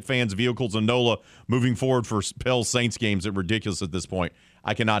protect fans, vehicles, and NOLA moving forward for Pell Saints games? It's ridiculous at this point.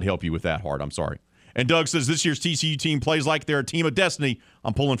 I cannot help you with that, Hart. I'm sorry. And Doug says, this year's TCU team plays like they're a team of destiny.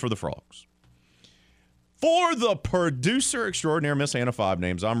 I'm pulling for the Frogs. For the producer extraordinaire, Miss Hannah Five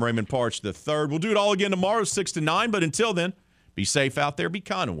Names, I'm Raymond Parch III. We'll do it all again tomorrow, 6 to 9. But until then, be safe out there. Be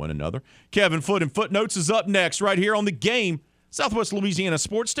kind to one another. Kevin Foote and Footnotes is up next right here on the Game, Southwest Louisiana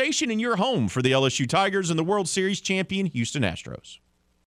Sports Station, and your home for the LSU Tigers and the World Series champion Houston Astros.